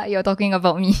 you're talking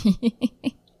about me.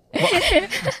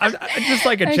 I'm just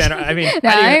like a general. I mean, No,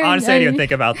 honestly, I didn't even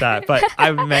think about that, but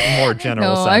I meant more general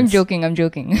No, sense. I'm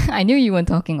joking. I knew you weren't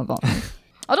talking about me.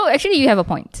 Although actually you have a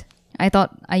point.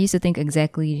 I used to think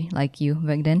exactly like you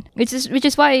back then. Which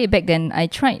is why back then I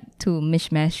tried to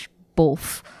mishmash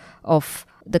both of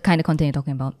the kind of content you're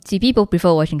talking about. See, people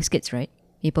prefer watching skits, right?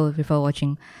 People prefer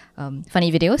watching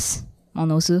funny videos on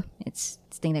Osu. It's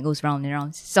this thing that goes round and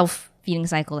round. Self-feeding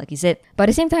cycle, like you said. But at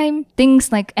the same time,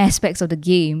 things like aspects of the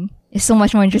game is so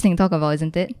much more interesting to talk about,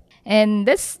 isn't it? And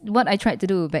that's what I tried to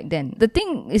do back then. The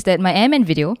thing is that my Airman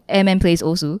video, Airman Plays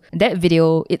Osu, that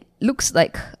video, it looks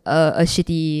like a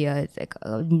shitty,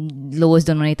 lowest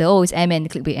denominator. Oh, it's Airman,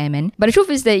 clickbait Airman. But the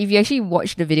truth is that if you actually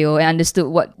watched the video and understood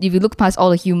if you look past all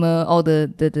the humor, all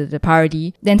the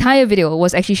parody, the entire video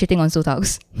was actually shitting on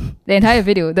Sotax. The entire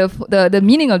video, the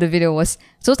meaning of the video was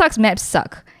Sotax maps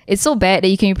suck. It's so bad that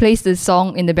you can replace the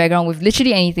song in the background with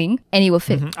literally anything and it will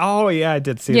fit. Oh yeah, I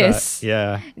did see Yes. that.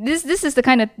 Yeah. This is the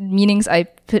kind of meanings I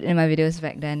put in my videos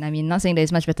back then. I mean, not saying that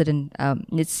it's much better than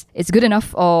it's good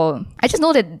enough, or I just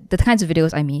know that the kinds of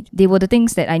videos I made, they were the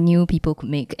things that I knew people could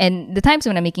make. And the times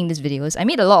when I'm making these videos, I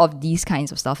made a lot of these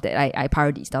kinds of stuff that I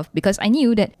parody stuff, because I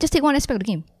knew that just take one aspect of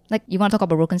the game. Like, you want to talk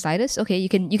about broken sliders? Okay, you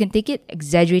can take it,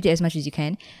 exaggerate it as much as you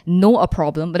can. No a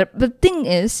problem. But the thing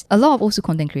is, a lot of Osu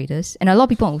content creators and a lot of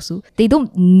people on Osu, they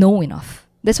don't know enough.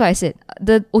 That's why I said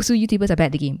the Osu YouTubers are bad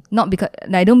at the game. Not because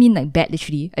I don't mean like bad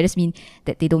literally. I just mean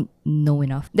that they don't know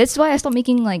enough. That's why I stopped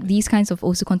making like these kinds of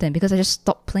Osu content, because I just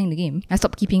stopped playing the game. I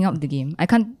stopped keeping up with the game. I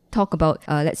can't talk about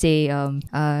let's say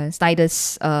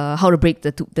sliders, how to break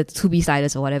the 2B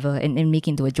sliders or whatever, and make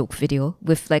it into a joke video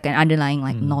with like an underlying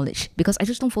like knowledge, because I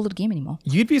just don't follow the game anymore.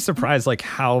 You'd be surprised like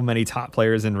how many top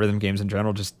players in rhythm games in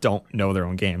general just don't know their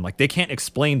own game. Like they can't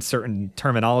explain certain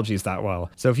terminologies that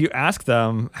well. So if you ask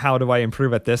them, how do I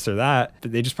improve at this or that,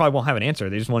 they just probably won't have an answer.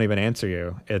 They just won't even answer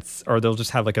you. Or they'll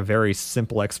just have like a very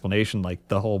simple explanation, like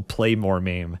the whole play more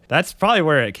meme. That's probably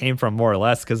where it came from, more or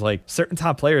less, because like certain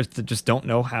top players that just don't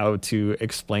know how to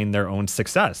explain their own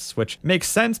success, which makes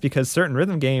sense because certain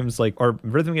rhythm games, like, or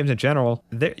rhythm games in general,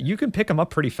 you can pick them up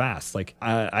pretty fast. Like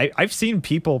I've seen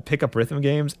people pick up rhythm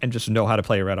games and just know how to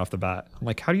play it right off the bat. I'm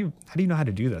like, how do you know how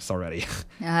to do this already?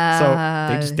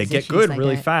 So they get good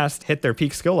really fast, hit their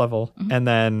peak skill level, and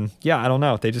then I don't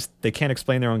know, they can't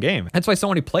explain their own game. That's why so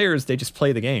many players, they just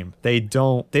play the game. They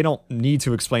don't need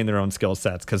to explain their own skill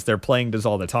sets because their playing does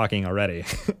all the talking already.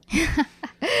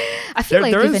 I feel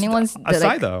like if anyone's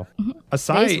Asai though.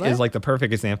 Asai is like the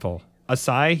perfect example.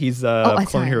 Asai, he's a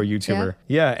Clone Hero YouTuber.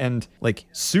 Yeah, and like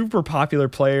super popular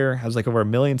player, has like over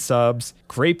 1 million subs,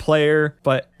 great player,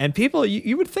 and people,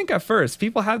 you would think at first,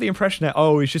 people have the impression that,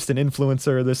 oh, he's just an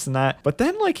influencer, this and that. But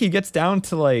then like he gets down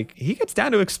to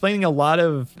explaining a lot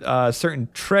of certain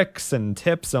tricks and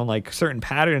tips on like certain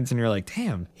patterns, and you're like,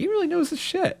 damn, he really knows his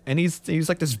shit. And he's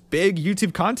like this big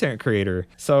YouTube content creator.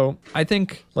 So I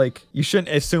think like you shouldn't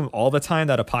assume all the time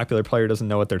that a popular player doesn't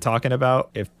know what they're talking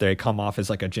about if they come off as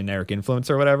like a generic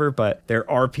influencer or whatever. But there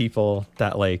are people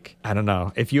that, like, I don't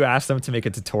know, if you ask them to make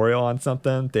a tutorial on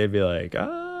something, they'd be like,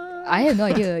 I have no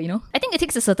idea, I think it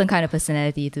takes a certain kind of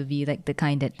personality to be like the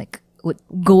kind that like would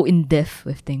go in depth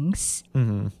with things.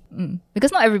 Mm-hmm.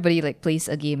 Because not everybody like plays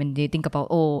a game and they think about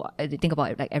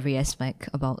like every aspect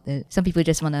about it. Some people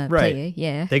just want to play it.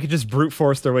 Yeah. They could just brute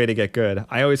force their way to get good.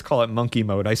 I always call it monkey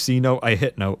mode. I see note, I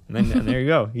hit note, and there you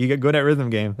go. You get good at rhythm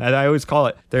game. I always call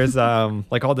it. There's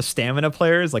like all the stamina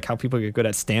players, like how people get good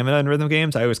at stamina in rhythm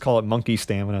games. I always call it monkey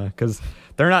stamina because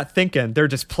they're not thinking, they're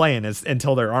just playing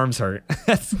until their arms hurt.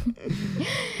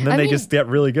 And then they just get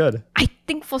really good. I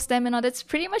think for stamina, that's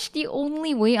pretty much the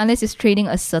only way, unless it's trading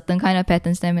a certain kind of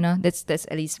pattern stamina. That's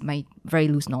at least my very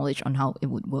loose knowledge on how it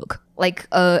would work. Like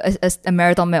a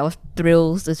marathon map of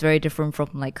thrills is very different from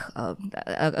like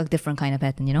a different kind of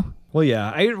pattern, you know? Well,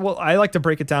 yeah. I like to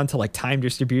break it down to like time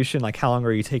distribution, like how long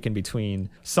are you taking between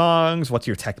songs? What's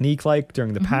your technique like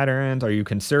during the patterns? Are you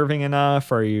conserving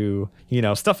enough? Are you,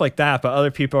 stuff like that. But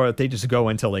other people, they just go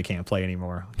until they can't play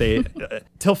anymore. They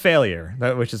till failure,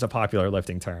 which is a popular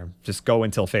lifting term. Just go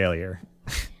until failure.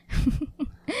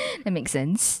 That makes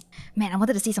sense. Man, I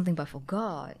wanted to say something but I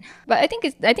forgot. But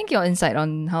I think your insight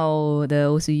on how the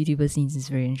also YouTuber scenes is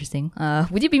very interesting.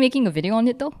 Would you be making a video on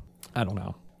it though? I don't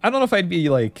know. I don't know if I'd be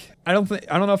like, I don't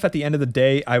know if at the end of the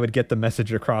day I would get the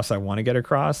message across I want to get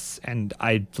across. And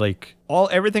I'd like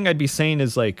everything I'd be saying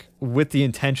is like with the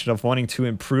intention of wanting to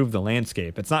improve the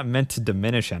landscape. It's not meant to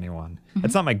diminish anyone.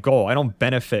 That's not my goal. I don't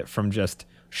benefit from just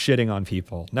shitting on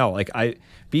people. No, like I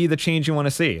be the change you want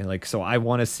to see. Like, so I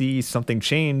want to see something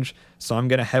change. So I'm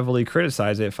going to heavily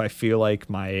criticize it if I feel like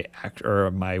my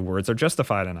words are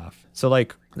justified enough. So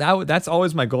like that's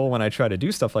always my goal when I try to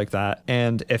do stuff like that.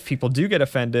 And if people do get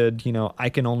offended, I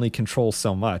can only control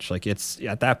so much. Like it's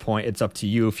at that point, it's up to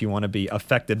you if you want to be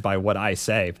affected by what I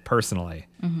say personally.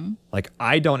 Like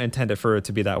I don't intend it for it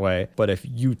to be that way. But if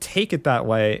you take it that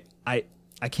way, I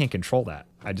can't control that.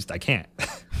 I can't.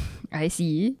 I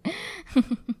see.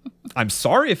 I'm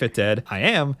sorry if it did. I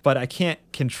am, but I can't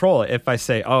control it. If I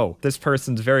say, oh, this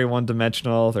person's very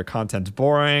one-dimensional, their content's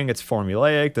boring, it's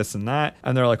formulaic, this and that,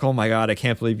 and they're like, oh my God, I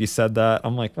can't believe you said that.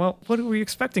 I'm like, well, what were you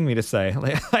expecting me to say?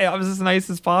 Like, I was as nice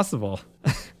as possible.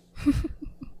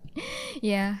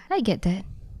 Yeah, I get that.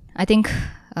 I think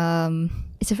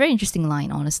it's a very interesting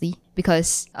line, honestly,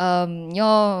 because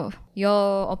your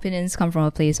opinions come from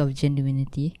a place of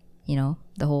genuinity.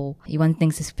 The whole, you want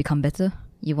things to become better.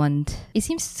 It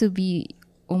seems to be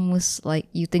almost like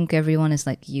you think everyone is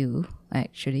like you,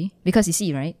 actually. Because you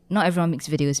see, right? Not everyone makes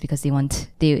videos because they want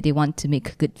to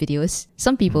make good videos.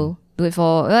 Some people do it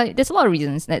for, there's a lot of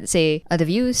reasons. Let's say the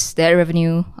views, the ad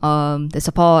revenue, the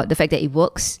support, the fact that it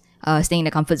works, staying in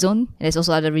the comfort zone. And there's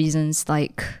also other reasons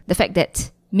like the fact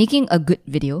that making a good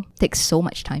video takes so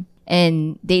much time.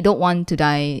 And they don't want to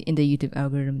die in the YouTube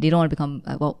algorithm. They don't want to become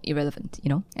irrelevant,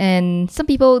 And some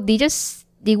people they just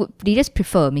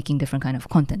prefer making different kind of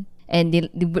content, and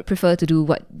they would prefer to do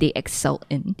what they excel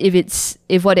in.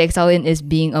 If what they excel in is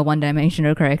being a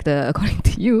one-dimensional character, according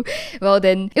to you, well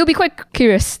then it'll be quite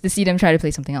curious to see them try to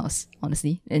play something else.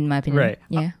 Honestly, in my opinion, right?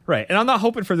 Yeah, right. And I'm not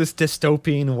hoping for this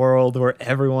dystopian world where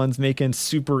everyone's making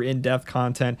super in-depth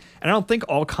content. And I don't think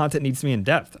all content needs to be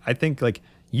in-depth. I think like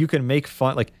you can make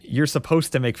fun, like you're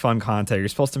supposed to make fun content. You're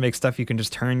supposed to make stuff you can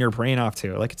just turn your brain off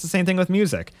to. Like it's the same thing with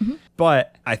music.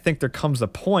 But I think there comes a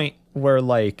point where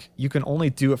like you can only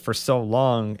do it for so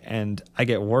long, and I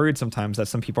get worried sometimes that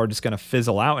some people are just going to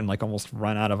fizzle out and like almost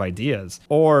run out of ideas.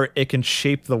 Or it can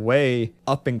shape the way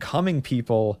up and coming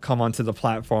people come onto the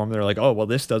platform. They're like, oh well,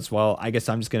 this does well, I guess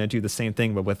I'm just going to do the same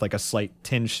thing but with like a slight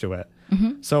tinge to it.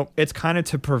 So it's kind of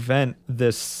to prevent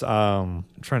this I'm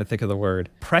trying to think of the word,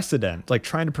 precedent, like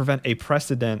trying to prevent a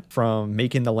precedent from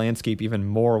making the landscape even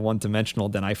more one-dimensional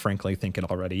than I frankly think it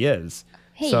already is.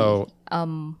 Hey, so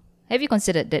have you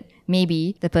considered that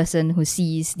maybe the person who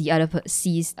sees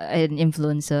an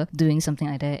influencer doing something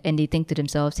like that and they think to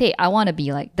themselves, hey, I want to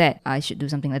be like that, I should do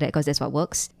something like that because that's what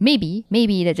works. Maybe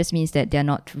that just means that they're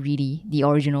not really the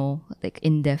original, like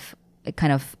in-depth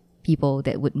kind of people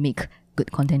that would make good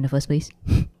content in the first place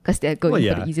because they're going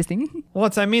for the easiest thing. Well,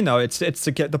 it's, I mean, though, it's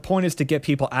to get, the point is to get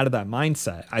people out of that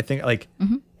mindset. I think like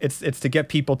it's to get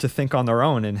people to think on their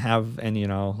own and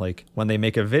like when they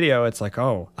make a video, it's like,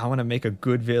 oh, I want to make a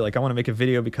good video. Like I want to make a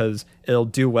video because it'll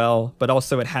do well, but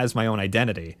also it has my own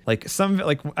identity. Like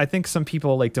I think some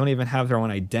people like don't even have their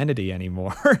own identity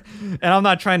anymore. And I'm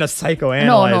not trying to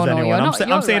psychoanalyze anyone.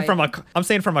 I'm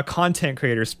saying from a content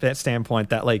creator standpoint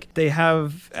that like they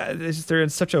have, they're in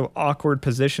such an awkward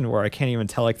position where I can't even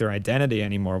tell like their identity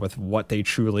anymore with what they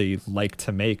truly like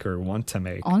to make or want to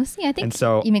make. Honestly, I think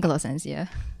you make a lot of sense. Yeah.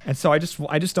 And so I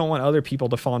just don't want other people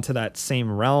to fall into that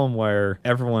same realm where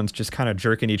everyone's just kind of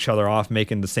jerking each other off,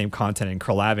 making the same content and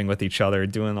collabing with each other,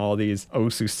 doing all these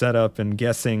Osu setup and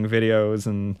guessing videos.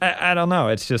 And I don't know.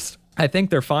 It's just, I think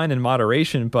they're fine in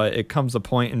moderation, but it comes a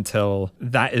point until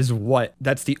that's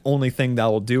the only thing that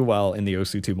will do well in the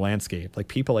OsuTube landscape. Like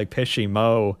people like Pishy,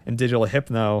 Mo, and Digital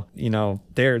Hypno,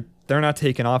 they're not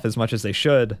taking off as much as they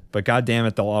should, but god damn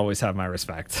it, they'll always have my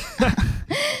respect.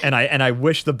 And I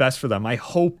wish the best for them. I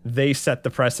hope they set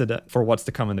the precedent for what's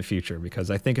to come in the future,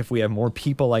 because I think if we have more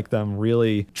people like them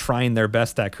really trying their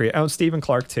best at Stephen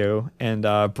Clark too, and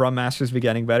Brum Masters be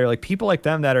getting better, like people like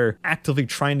them that are actively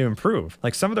trying to improve.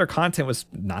 Like some of their content was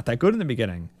not that good in the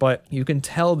beginning, but you can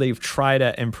tell they've tried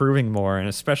at improving more, and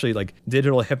especially like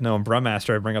Digital Hypno and Brum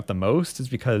Master I bring up the most is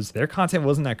because their content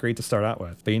wasn't that great to start out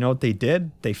with. But you know what they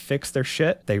did? They fixed their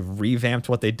shit. They revamped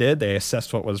what they did. They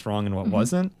assessed what was wrong and what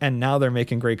wasn't, and now they're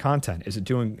making great content.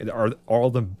 Are all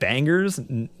the bangers?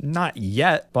 Not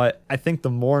yet, but I think the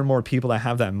more and more people that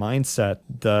have that mindset,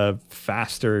 the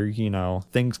faster,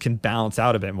 things can balance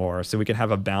out a bit more. So we can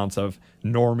have a balance of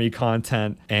normie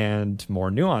content and more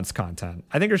nuanced content.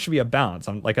 I think there should be a balance.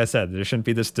 Like I said, there shouldn't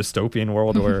be this dystopian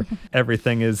world where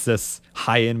everything is this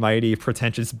high and mighty,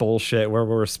 pretentious bullshit where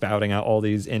we're spouting out all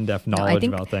these in-depth knowledge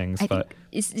about things. But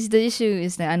it's the issue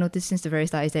is that I noticed since the very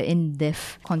start is that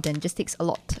in-depth content just takes a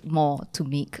lot more to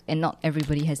make, and not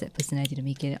everybody has that personality to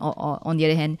make it. Or on the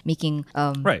other hand, making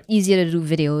easier to do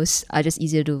videos are just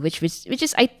easier to do, which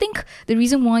is I think the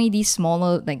reason why these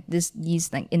smaller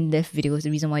these like in-depth videos,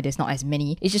 the reason why there's not as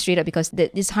many, it's just straight up because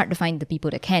it's hard to find the people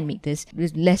that can make this.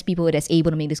 There's less people that's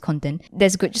able to make this content.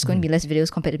 There's just going to be less videos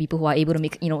compared to people who are able to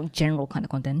make general kind of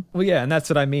content. Well, yeah, and that's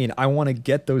what I mean. I want to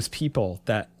get those people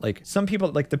that, like, some people,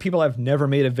 like the people I've never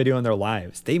made a video in their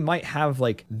lives, they might have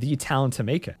like the talent to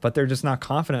make it, but they're just not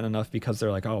confident enough because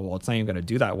they're like, oh well, it's not even going to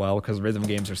do that well because rhythm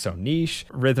games are so niche.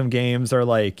 Rhythm games are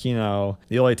like, the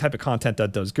only type of content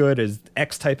that does good is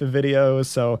X type of videos,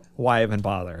 so why even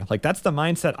bother? Like that's the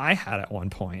mindset I had at one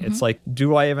point. It's like,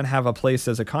 do I even have a place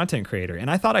as a content creator?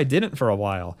 And I thought I didn't for a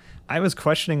while. I was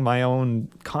questioning my own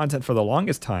content for the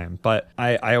longest time, but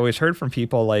I always heard from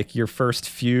people like your first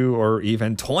few or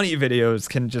even 20 videos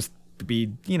can just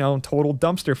be, total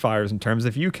dumpster fires in terms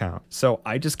of view count. So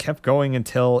I just kept going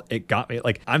until it got me.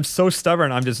 Like, I'm so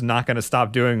stubborn, I'm just not going to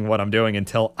stop doing what I'm doing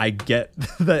until I get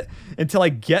the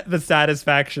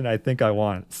satisfaction I think I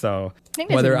want. So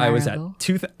whether I was at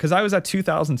because I was at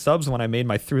 2,000 subs when I made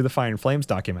my Through the Fire and Flames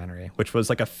documentary, which was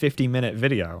like a 50-minute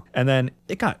video, and then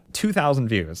it got 2,000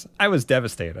 views. I was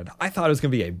devastated. I thought it was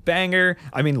gonna be a banger.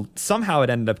 I mean, somehow it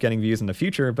ended up getting views in the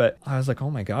future, but I was like, oh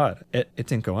my god, it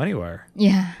didn't go anywhere.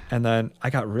 Yeah. And then I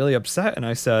got really upset, and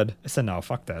I said no,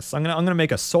 fuck this. I'm gonna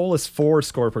make a Soulless 4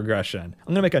 score progression.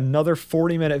 I'm gonna make another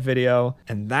 40-minute video,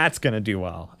 and that's gonna do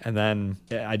well. And then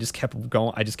I just kept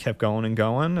going. I just kept going and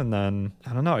going, and then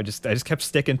I don't know. I just kept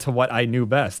sticking to what I knew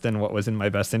best and what was in my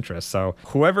best interest. So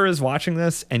whoever is watching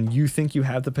this and you think you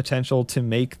have the potential to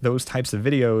make those types of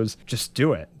videos, just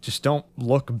do it. Just don't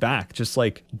look back. Just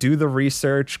like do the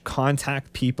research,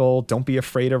 contact people, don't be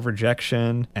afraid of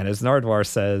rejection. And as Nardwar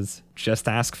says, just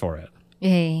ask for it.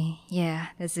 Hey, yeah,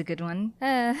 that's a good one.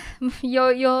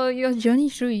 Your journey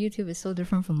through YouTube is so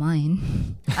different from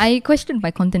mine. I questioned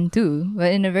my content too,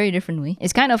 but in a very different way.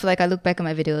 It's kind of like I look back at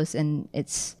my videos and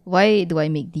it's, why do I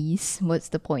make these? What's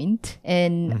the point?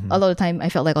 And a lot of the time I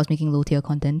felt like I was making low tier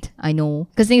content. I know.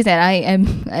 Because things that I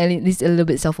am at least a little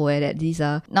bit self-aware that these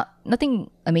are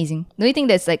nothing amazing. The only thing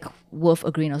that's like worth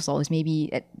a grain of salt is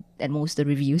maybe at most the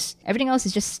reviews. Everything else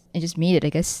is I just made it, I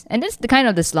guess. And that's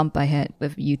the slump I had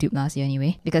with YouTube last year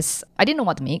anyway, because I didn't know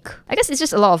what to make. I guess it's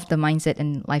just a lot of the mindset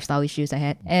and lifestyle issues I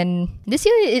had. And this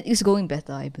year it is going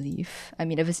better, I believe. I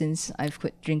mean, ever since I've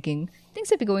quit drinking, things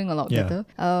have been going a lot better.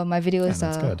 My videos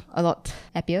are a lot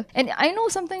happier. And I know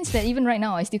sometimes that even right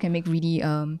now, I still can make really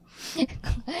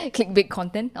clickbait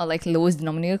content or like lowest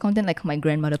denominator content, like my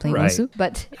grandmother playing Osu.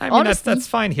 But I mean, honestly, that's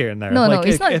fine here and there. No, like,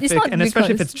 it's not. And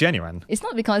especially if it's genuine. It's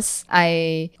not because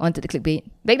I wanted to clickbait.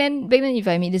 Back then, if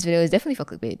I made this video, it's definitely for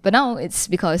clickbait. But now it's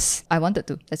because I wanted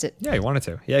to. That's it. Yeah, you wanted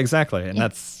to. Yeah, exactly. And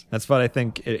that's what I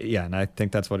think. And I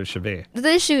think that's what it should be.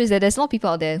 The issue is that there's a lot of people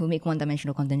out there who make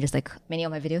one-dimensional content, just like many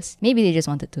of my videos. Maybe they just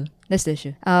wanted to. That's the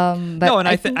issue. But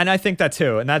I think that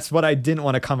too. And that's what I didn't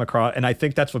want to come across. And I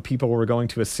think that's what people were going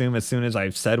to assume as soon as I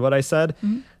said what I said.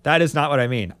 That is not what I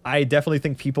mean. I definitely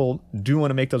think people do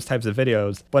want to make those types of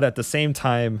videos, but at the same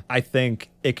time, I think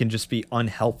it can just be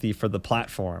unhealthy for the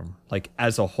platform, like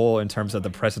as a whole, in terms of the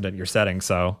precedent you're setting.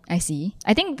 So I see.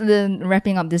 I think the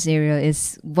wrapping up this area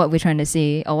is what we're trying to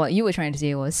say, or what you were trying to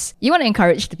say was, you want to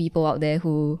encourage the people out there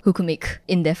who could make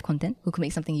in-depth content, who could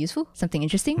make something useful, something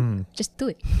interesting. Just do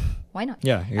it. Why not?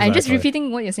 Yeah, exactly. I'm just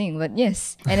repeating what you're saying, but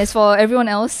yes. And as for everyone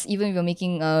else, even if you're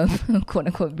making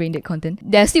quote-unquote brain dead content,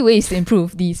 there are still ways to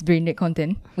improve these brain dead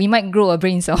content. We might grow a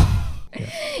brain cell.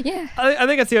 Yeah. I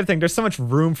think that's the other thing. There's so much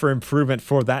room for improvement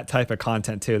for that type of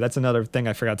content too. That's another thing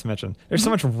I forgot to mention. There's so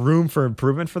much room for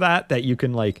improvement for that you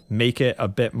can like make it a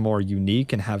bit more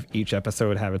unique and have each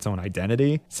episode have its own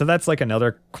identity. So that's like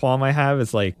another qualm I have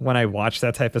is like when I watch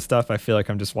that type of stuff, I feel like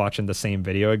I'm just watching the same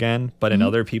video again, but in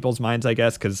other people's minds, I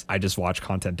guess, because I just watch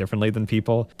content differently than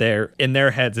people. They're in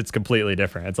their heads, it's completely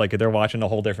different. It's like they're watching a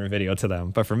whole different video to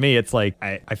them. But for me, it's like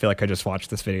I feel like I just watched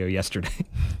this video yesterday.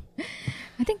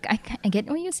 I think I get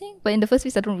what you're saying, but in the first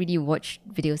place, I don't really watch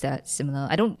videos that are similar.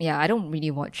 I don't really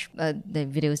watch the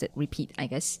videos that repeat, I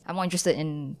guess. I'm more interested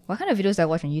in what kind of videos I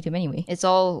watch on YouTube anyway. It's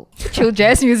all chill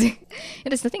jazz music.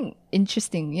 There's nothing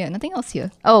interesting. Yeah, nothing else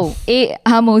here. Oh,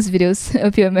 Hamo's videos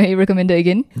appear my recommended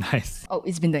again. Nice. Oh,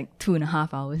 it's been like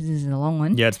 2.5 hours. This is a long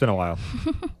one. Yeah, it's been a while.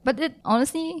 But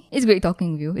honestly, it's great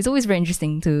talking with you. It's always very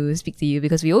interesting to speak to you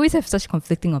because we always have such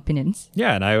conflicting opinions.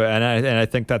 Yeah, and I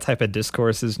think that type of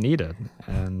discourse is needed.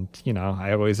 And, you know,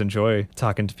 I always enjoy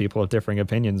talking to people with differing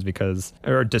opinions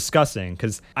or discussing,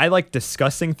 because I like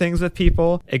discussing things with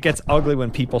people. It gets ugly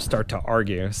when people start to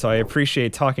argue. So I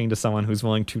appreciate talking to someone who's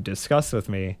willing to discuss with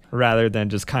me rather than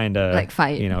just kind of, like,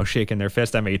 fight. You know, shaking their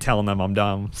fist at me, telling them I'm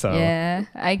dumb. So yeah,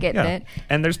 I get that.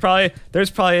 And there's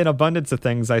probably an abundance of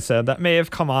things I said that may have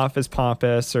come off as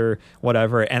pompous or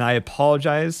whatever. And I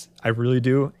apologize. I really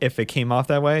do. If it came off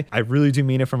that way, I really do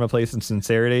mean it from a place of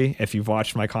sincerity. If you've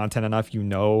watched my content enough, you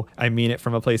know I mean it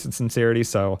from a place of sincerity.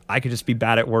 So I could just be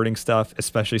bad at wording stuff,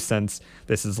 especially since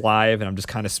this is live and I'm just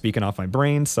kind of speaking off my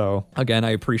brain. So again,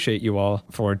 I appreciate you all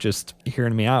for just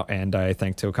hearing me out. And I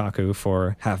thank Tokaku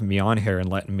for having me on here and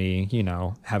letting me, you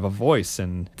know, have a voice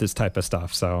and this type of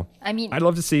stuff. So I mean, I'd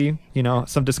love to see, you know,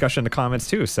 some discussion in the comments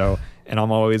too. So, and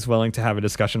I'm always willing to have a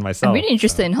discussion myself. I'm really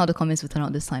interested in how the comments will turn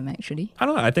out this time, actually. I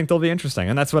don't know. I think they'll be interesting,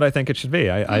 and that's what I think it should be.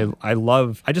 I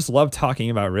just love talking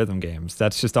about rhythm games.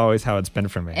 That's just always how it's been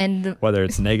for me. And whether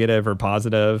it's negative or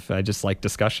positive, I just like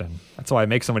discussion. That's why I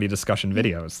make so many discussion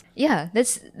videos. Yeah,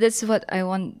 that's what I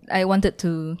wanted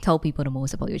to tell people the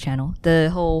most about your channel. The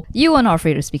whole you are not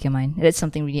afraid to speak your mind. That's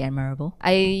something really admirable.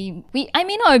 I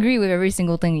may not agree with every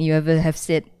single thing you ever have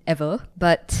said ever,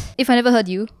 but if I never heard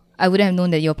you, I wouldn't have known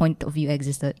that your point of view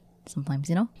existed sometimes,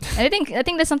 you know? And I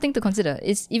think that's something to consider.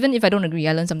 It's even if I don't agree,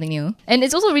 I learn something new. And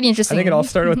it's also really interesting. I think it all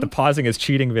started with the pausing is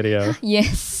cheating video.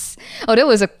 Yes. Oh, that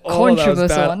was a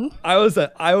controversial one. I was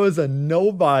a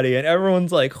nobody, and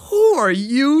everyone's like, "Who are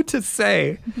you to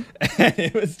say?" And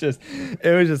it was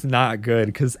just not good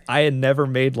because I had never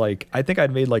made I think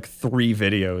I'd made 3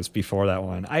 videos before that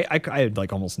one. I had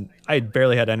I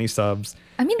barely had any subs.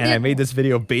 I mean, I made this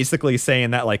video basically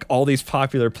saying that all these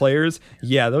popular players,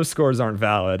 yeah, those scores aren't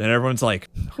valid, and everyone's like,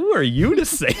 "Who are you to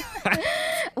say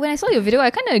that?" When I saw your video,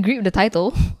 I kind of agreed with the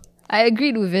title. I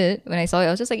agreed with it when I saw it.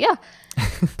 I was just like, yeah,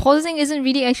 pausing isn't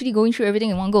really actually going through everything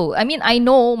in one go. I mean, I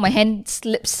know my hand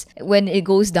slips when it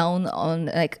goes down on,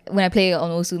 when I play on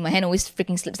Osu, my hand always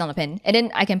freaking slips down the pen. And then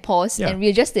I can pause and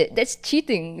readjust it. That's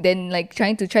cheating than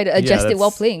trying to adjust it while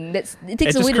playing. It takes away the difficulty.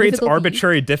 It just creates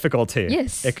arbitrary difficulty.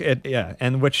 Yes.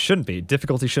 And which shouldn't be.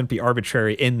 Difficulty shouldn't be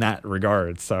arbitrary in that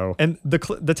regard. So, and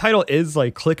the title is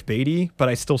clickbaity, but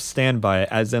I still stand by it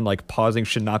as in pausing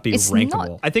should not be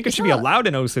rankable. I think it should be allowed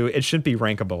in Osu. It shouldn't be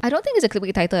rankable. I don't think it's a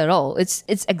clickbait title at all.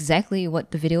 It's exactly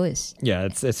what the video is. Yeah,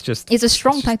 it's a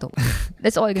strong title.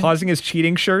 That's all I can. Pausing is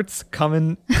cheating shirts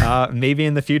coming maybe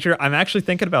in the future. I'm actually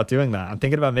thinking about doing that. I'm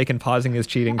thinking about making pausing is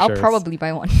cheating shirts. I'll probably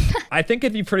buy one. I think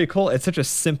it'd be pretty cool. It's such a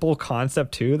simple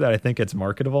concept too that I think it's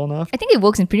marketable enough. I think it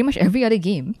works in pretty much every other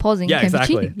game. Pausing can be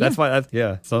cheating. That's why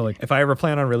So if I ever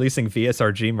plan on releasing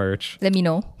VSRG merch, let me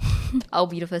know. I'll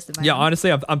be the first to buy. Yeah,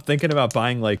 honestly, I'm thinking about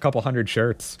buying a couple hundred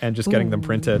shirts and just getting them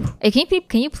printed. Hey,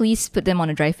 can you please put them on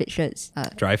a dry fit shirts?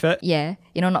 Dry fit? Yeah,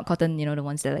 not cotton. The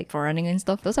ones that for running and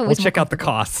stuff. Those are. We'll check out the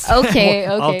costs. Okay,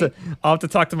 okay. I'll have to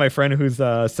talk to my friend who's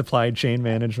supply chain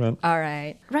management. All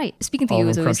right, right. Speaking to you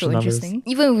is always so interesting.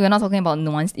 Even if we're not talking about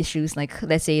nuanced issues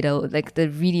let's say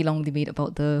the really long debate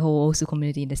about the whole Osu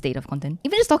community and the state of content.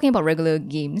 Even just talking about regular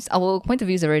games, our point of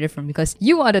views are very different because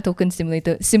you are the token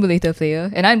simulator player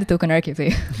and I'm the token arcade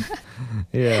player.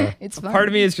 Yeah, it's fun. Part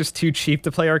of me is just too cheap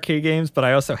to play arcade games, but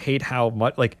I also hate how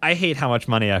much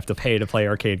money I have to pay to play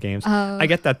arcade games. I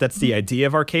get that that's the idea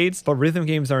of arcades, but rhythm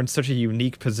games are in such a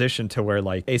unique position to where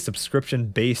a subscription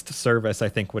based service I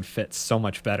think would fit so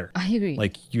much better. I agree.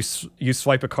 You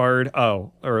swipe a card,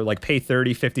 or pay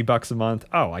 $30-$50 a month.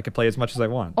 Oh, I could play as much as I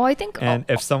want. Oh, I think. And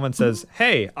if someone says,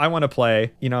 "Hey, I want to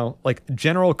play,"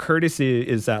 general courtesy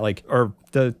is that or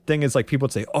the thing is people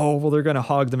would say, "Oh, well, they're gonna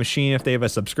hog the machine if they have a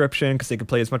subscription because they can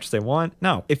play as much as they want.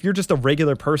 No, if you're just a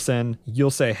regular person,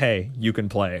 you'll say, hey, you can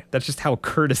play. That's just how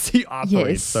courtesy operates.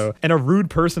 Yes. So, and a rude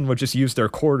person would just use their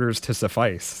quarters to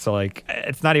suffice. So like,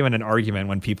 it's not even an argument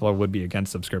when people would be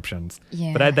against subscriptions.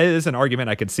 Yeah. But that is an argument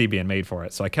I could see being made for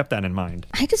it. So I kept that in mind.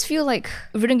 I just feel like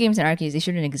rhythm games and arcades, they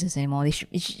shouldn't exist anymore. They should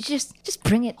just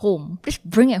bring it home. Just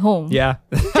bring it home. Yeah.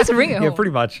 Just bring it home. Yeah,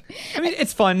 pretty much. I mean,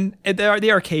 it's fun.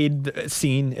 The arcade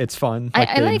scene, it's fun.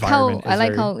 I the like how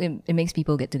environment is it makes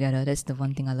people get together. That's the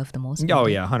one thing I love the most. Oh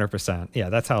yeah, 100%. Yeah,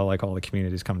 that's how like all the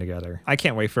communities come together. I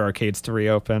can't wait for arcades to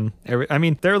reopen. I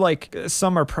mean, they're like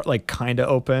some are like kind of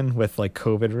open with like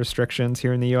COVID restrictions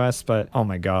here in the U.S., but oh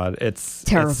my god, it's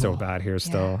terrible. It's so bad here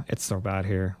still. Yeah. It's so bad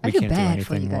here. I We feel can't do bad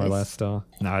for anything you more or guys. less still.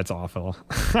 No, it's awful.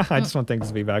 I just want things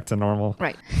to be back to normal.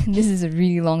 Right. This is a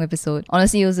really long episode.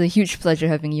 Honestly, it was a huge pleasure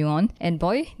having you on. And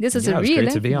boy, this is Yeah, a it was really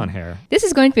great to be on here. This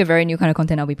is going to be a very new kind of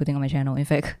content I'll be putting on my channel. In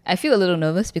fact, I feel a little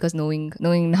nervous because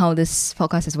knowing how this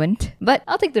podcast has went. But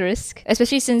I'll take the risk,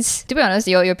 especially since, to be honest,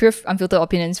 your pure unfiltered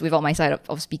opinions without my side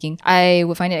of speaking, I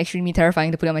would find it extremely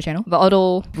terrifying to put on my channel. But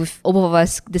although with all of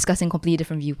us discussing completely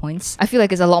different viewpoints, I feel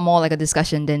like it's a lot more like a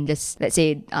discussion than just, let's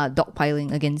say,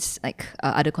 dogpiling against like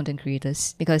other content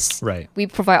creators, because Right. we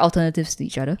provide alternatives to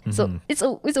each other. So it's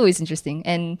always interesting.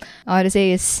 And all I have to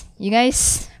say is, you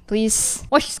guys, please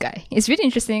watch this guy. It's really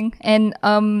interesting. And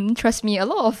trust me, a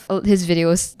lot of his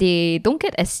videos, they don't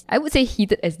get as, I would say,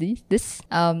 heated as this.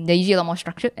 They're usually a lot more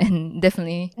structured, and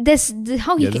definitely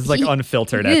how he Yeah, this is like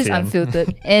unfiltered It is Etienne.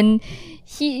 unfiltered. And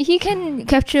he can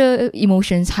capture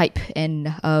emotions, hype,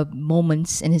 and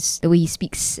moments in the way he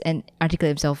speaks and articulate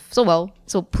himself so well.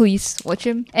 So please watch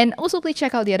him, and also please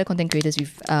check out the other content creators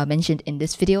we've mentioned in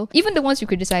this video. Even the ones you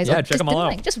criticize. Yeah, or check just them all didn't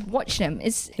out. like, just watch them.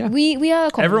 It's Yeah. we are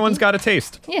a community. Everyone's got a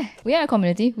taste. Yeah, we are a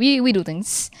community. We do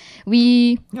things.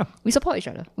 We Yeah. support each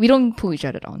other. We don't pull each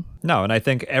other down. No, and I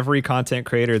think every content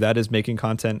creator that is making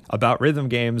content about rhythm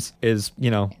games is, I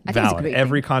think it's a valid. great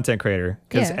Every content creator,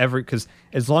 because Yeah. because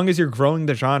as long as you're growing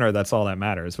the genre, that's all that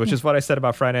matters. Which is what I said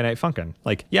about Friday Night Funkin'.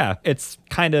 Like, yeah, it's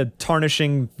kind of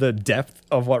tarnishing the depth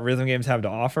of what rhythm games have to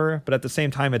offer, but at the same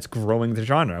time, it's growing the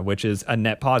genre, which is a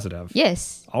net positive.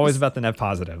 Yes. Always about the net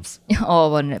positives. All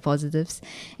about net positives.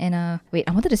 And wait,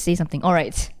 I wanted to say something. All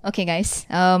right. Okay, guys.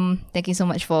 Thank you so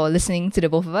much for listening to the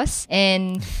both of us.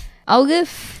 And I'll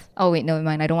give. Oh wait, never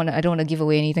mind. I don't want to give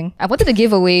away anything. I wanted to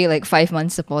give away like 5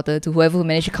 months supporter to whoever who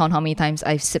managed to count how many times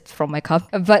I've sipped from my cup.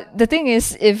 But the thing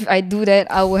is, if I do that,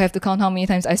 I will have to count how many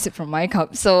times I sipped from my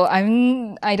cup. So I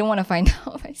don't want to find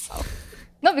out myself.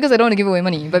 Not because I don't want to give away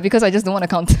money, but because I just don't want to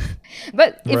count.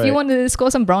 But if you Right. want to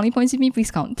score some brownie points with me, please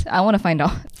count. I want to find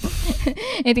out.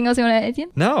 Anything else you want to add,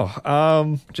 Etienne?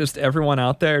 No, just everyone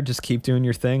out there, just keep doing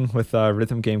your thing with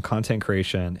rhythm game content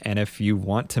creation. And if you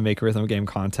want to make rhythm game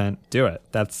content, do it.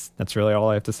 That's really all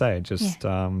I have to say. Just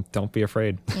don't be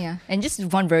afraid. Yeah, and just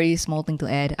one very small thing to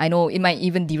add. I know it might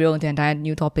even derail into an entire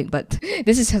new topic, but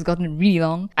has gotten really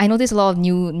long. I noticed a lot of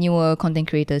newer content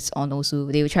creators on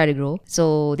Osu. They will try to grow,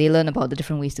 so they learn about the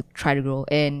different ways to try to grow.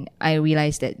 And I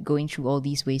realized that going through all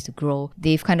these ways to grow,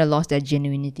 they've kind of lost their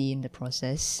genuinity in the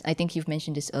process. I think you've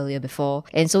mentioned this earlier before.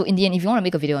 And so in the end, if you want to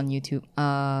make a video on YouTube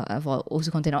for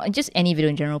Osu content, or just any video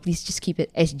in general, please just keep it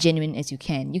as genuine as you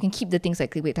can. You can keep the things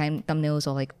like clickbait thumbnails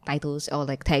or like titles or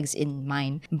like tags in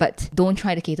mind, but don't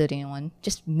try to cater to anyone.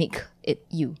 Just make it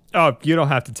you. Oh, you don't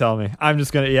have to tell me. I'm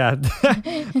just gonna,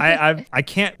 I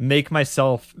can't make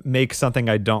myself make something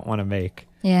I don't want to make.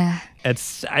 Yeah.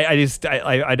 It's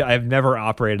I've never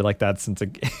operated like that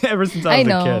ever since I was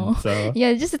a kid. So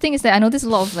Yeah, just the thing is that I notice a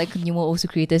lot of like newer Osu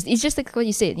creators. It's just like what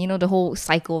you said, the whole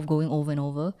cycle of going over and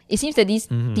over. It seems that these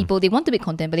people, they want to make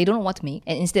content, but they don't know what to make.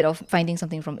 And instead of finding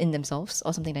something from in themselves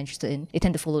or something they're interested in, they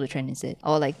tend to follow the trend instead.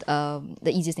 Or like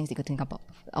the easiest things they could think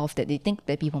of that they think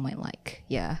that people might like.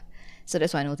 Yeah. So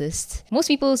that's what I noticed. Most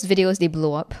people's videos, they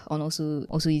blow up on also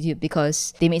YouTube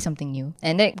because they made something new.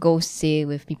 And that goes, say,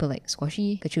 with people like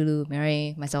Squashy, Kachulu,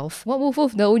 Mary, myself. Woof,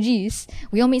 the OGs.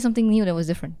 We all made something new that was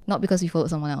different. Not because we followed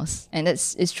someone else. And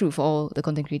it's true for all the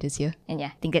content creators here. And yeah,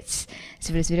 I think that's it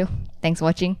for this video. Thanks for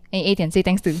watching. And Etienne, say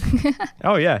thanks too.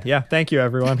 oh yeah. Thank you,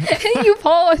 everyone. You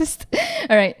paused.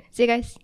 Alright, see you guys.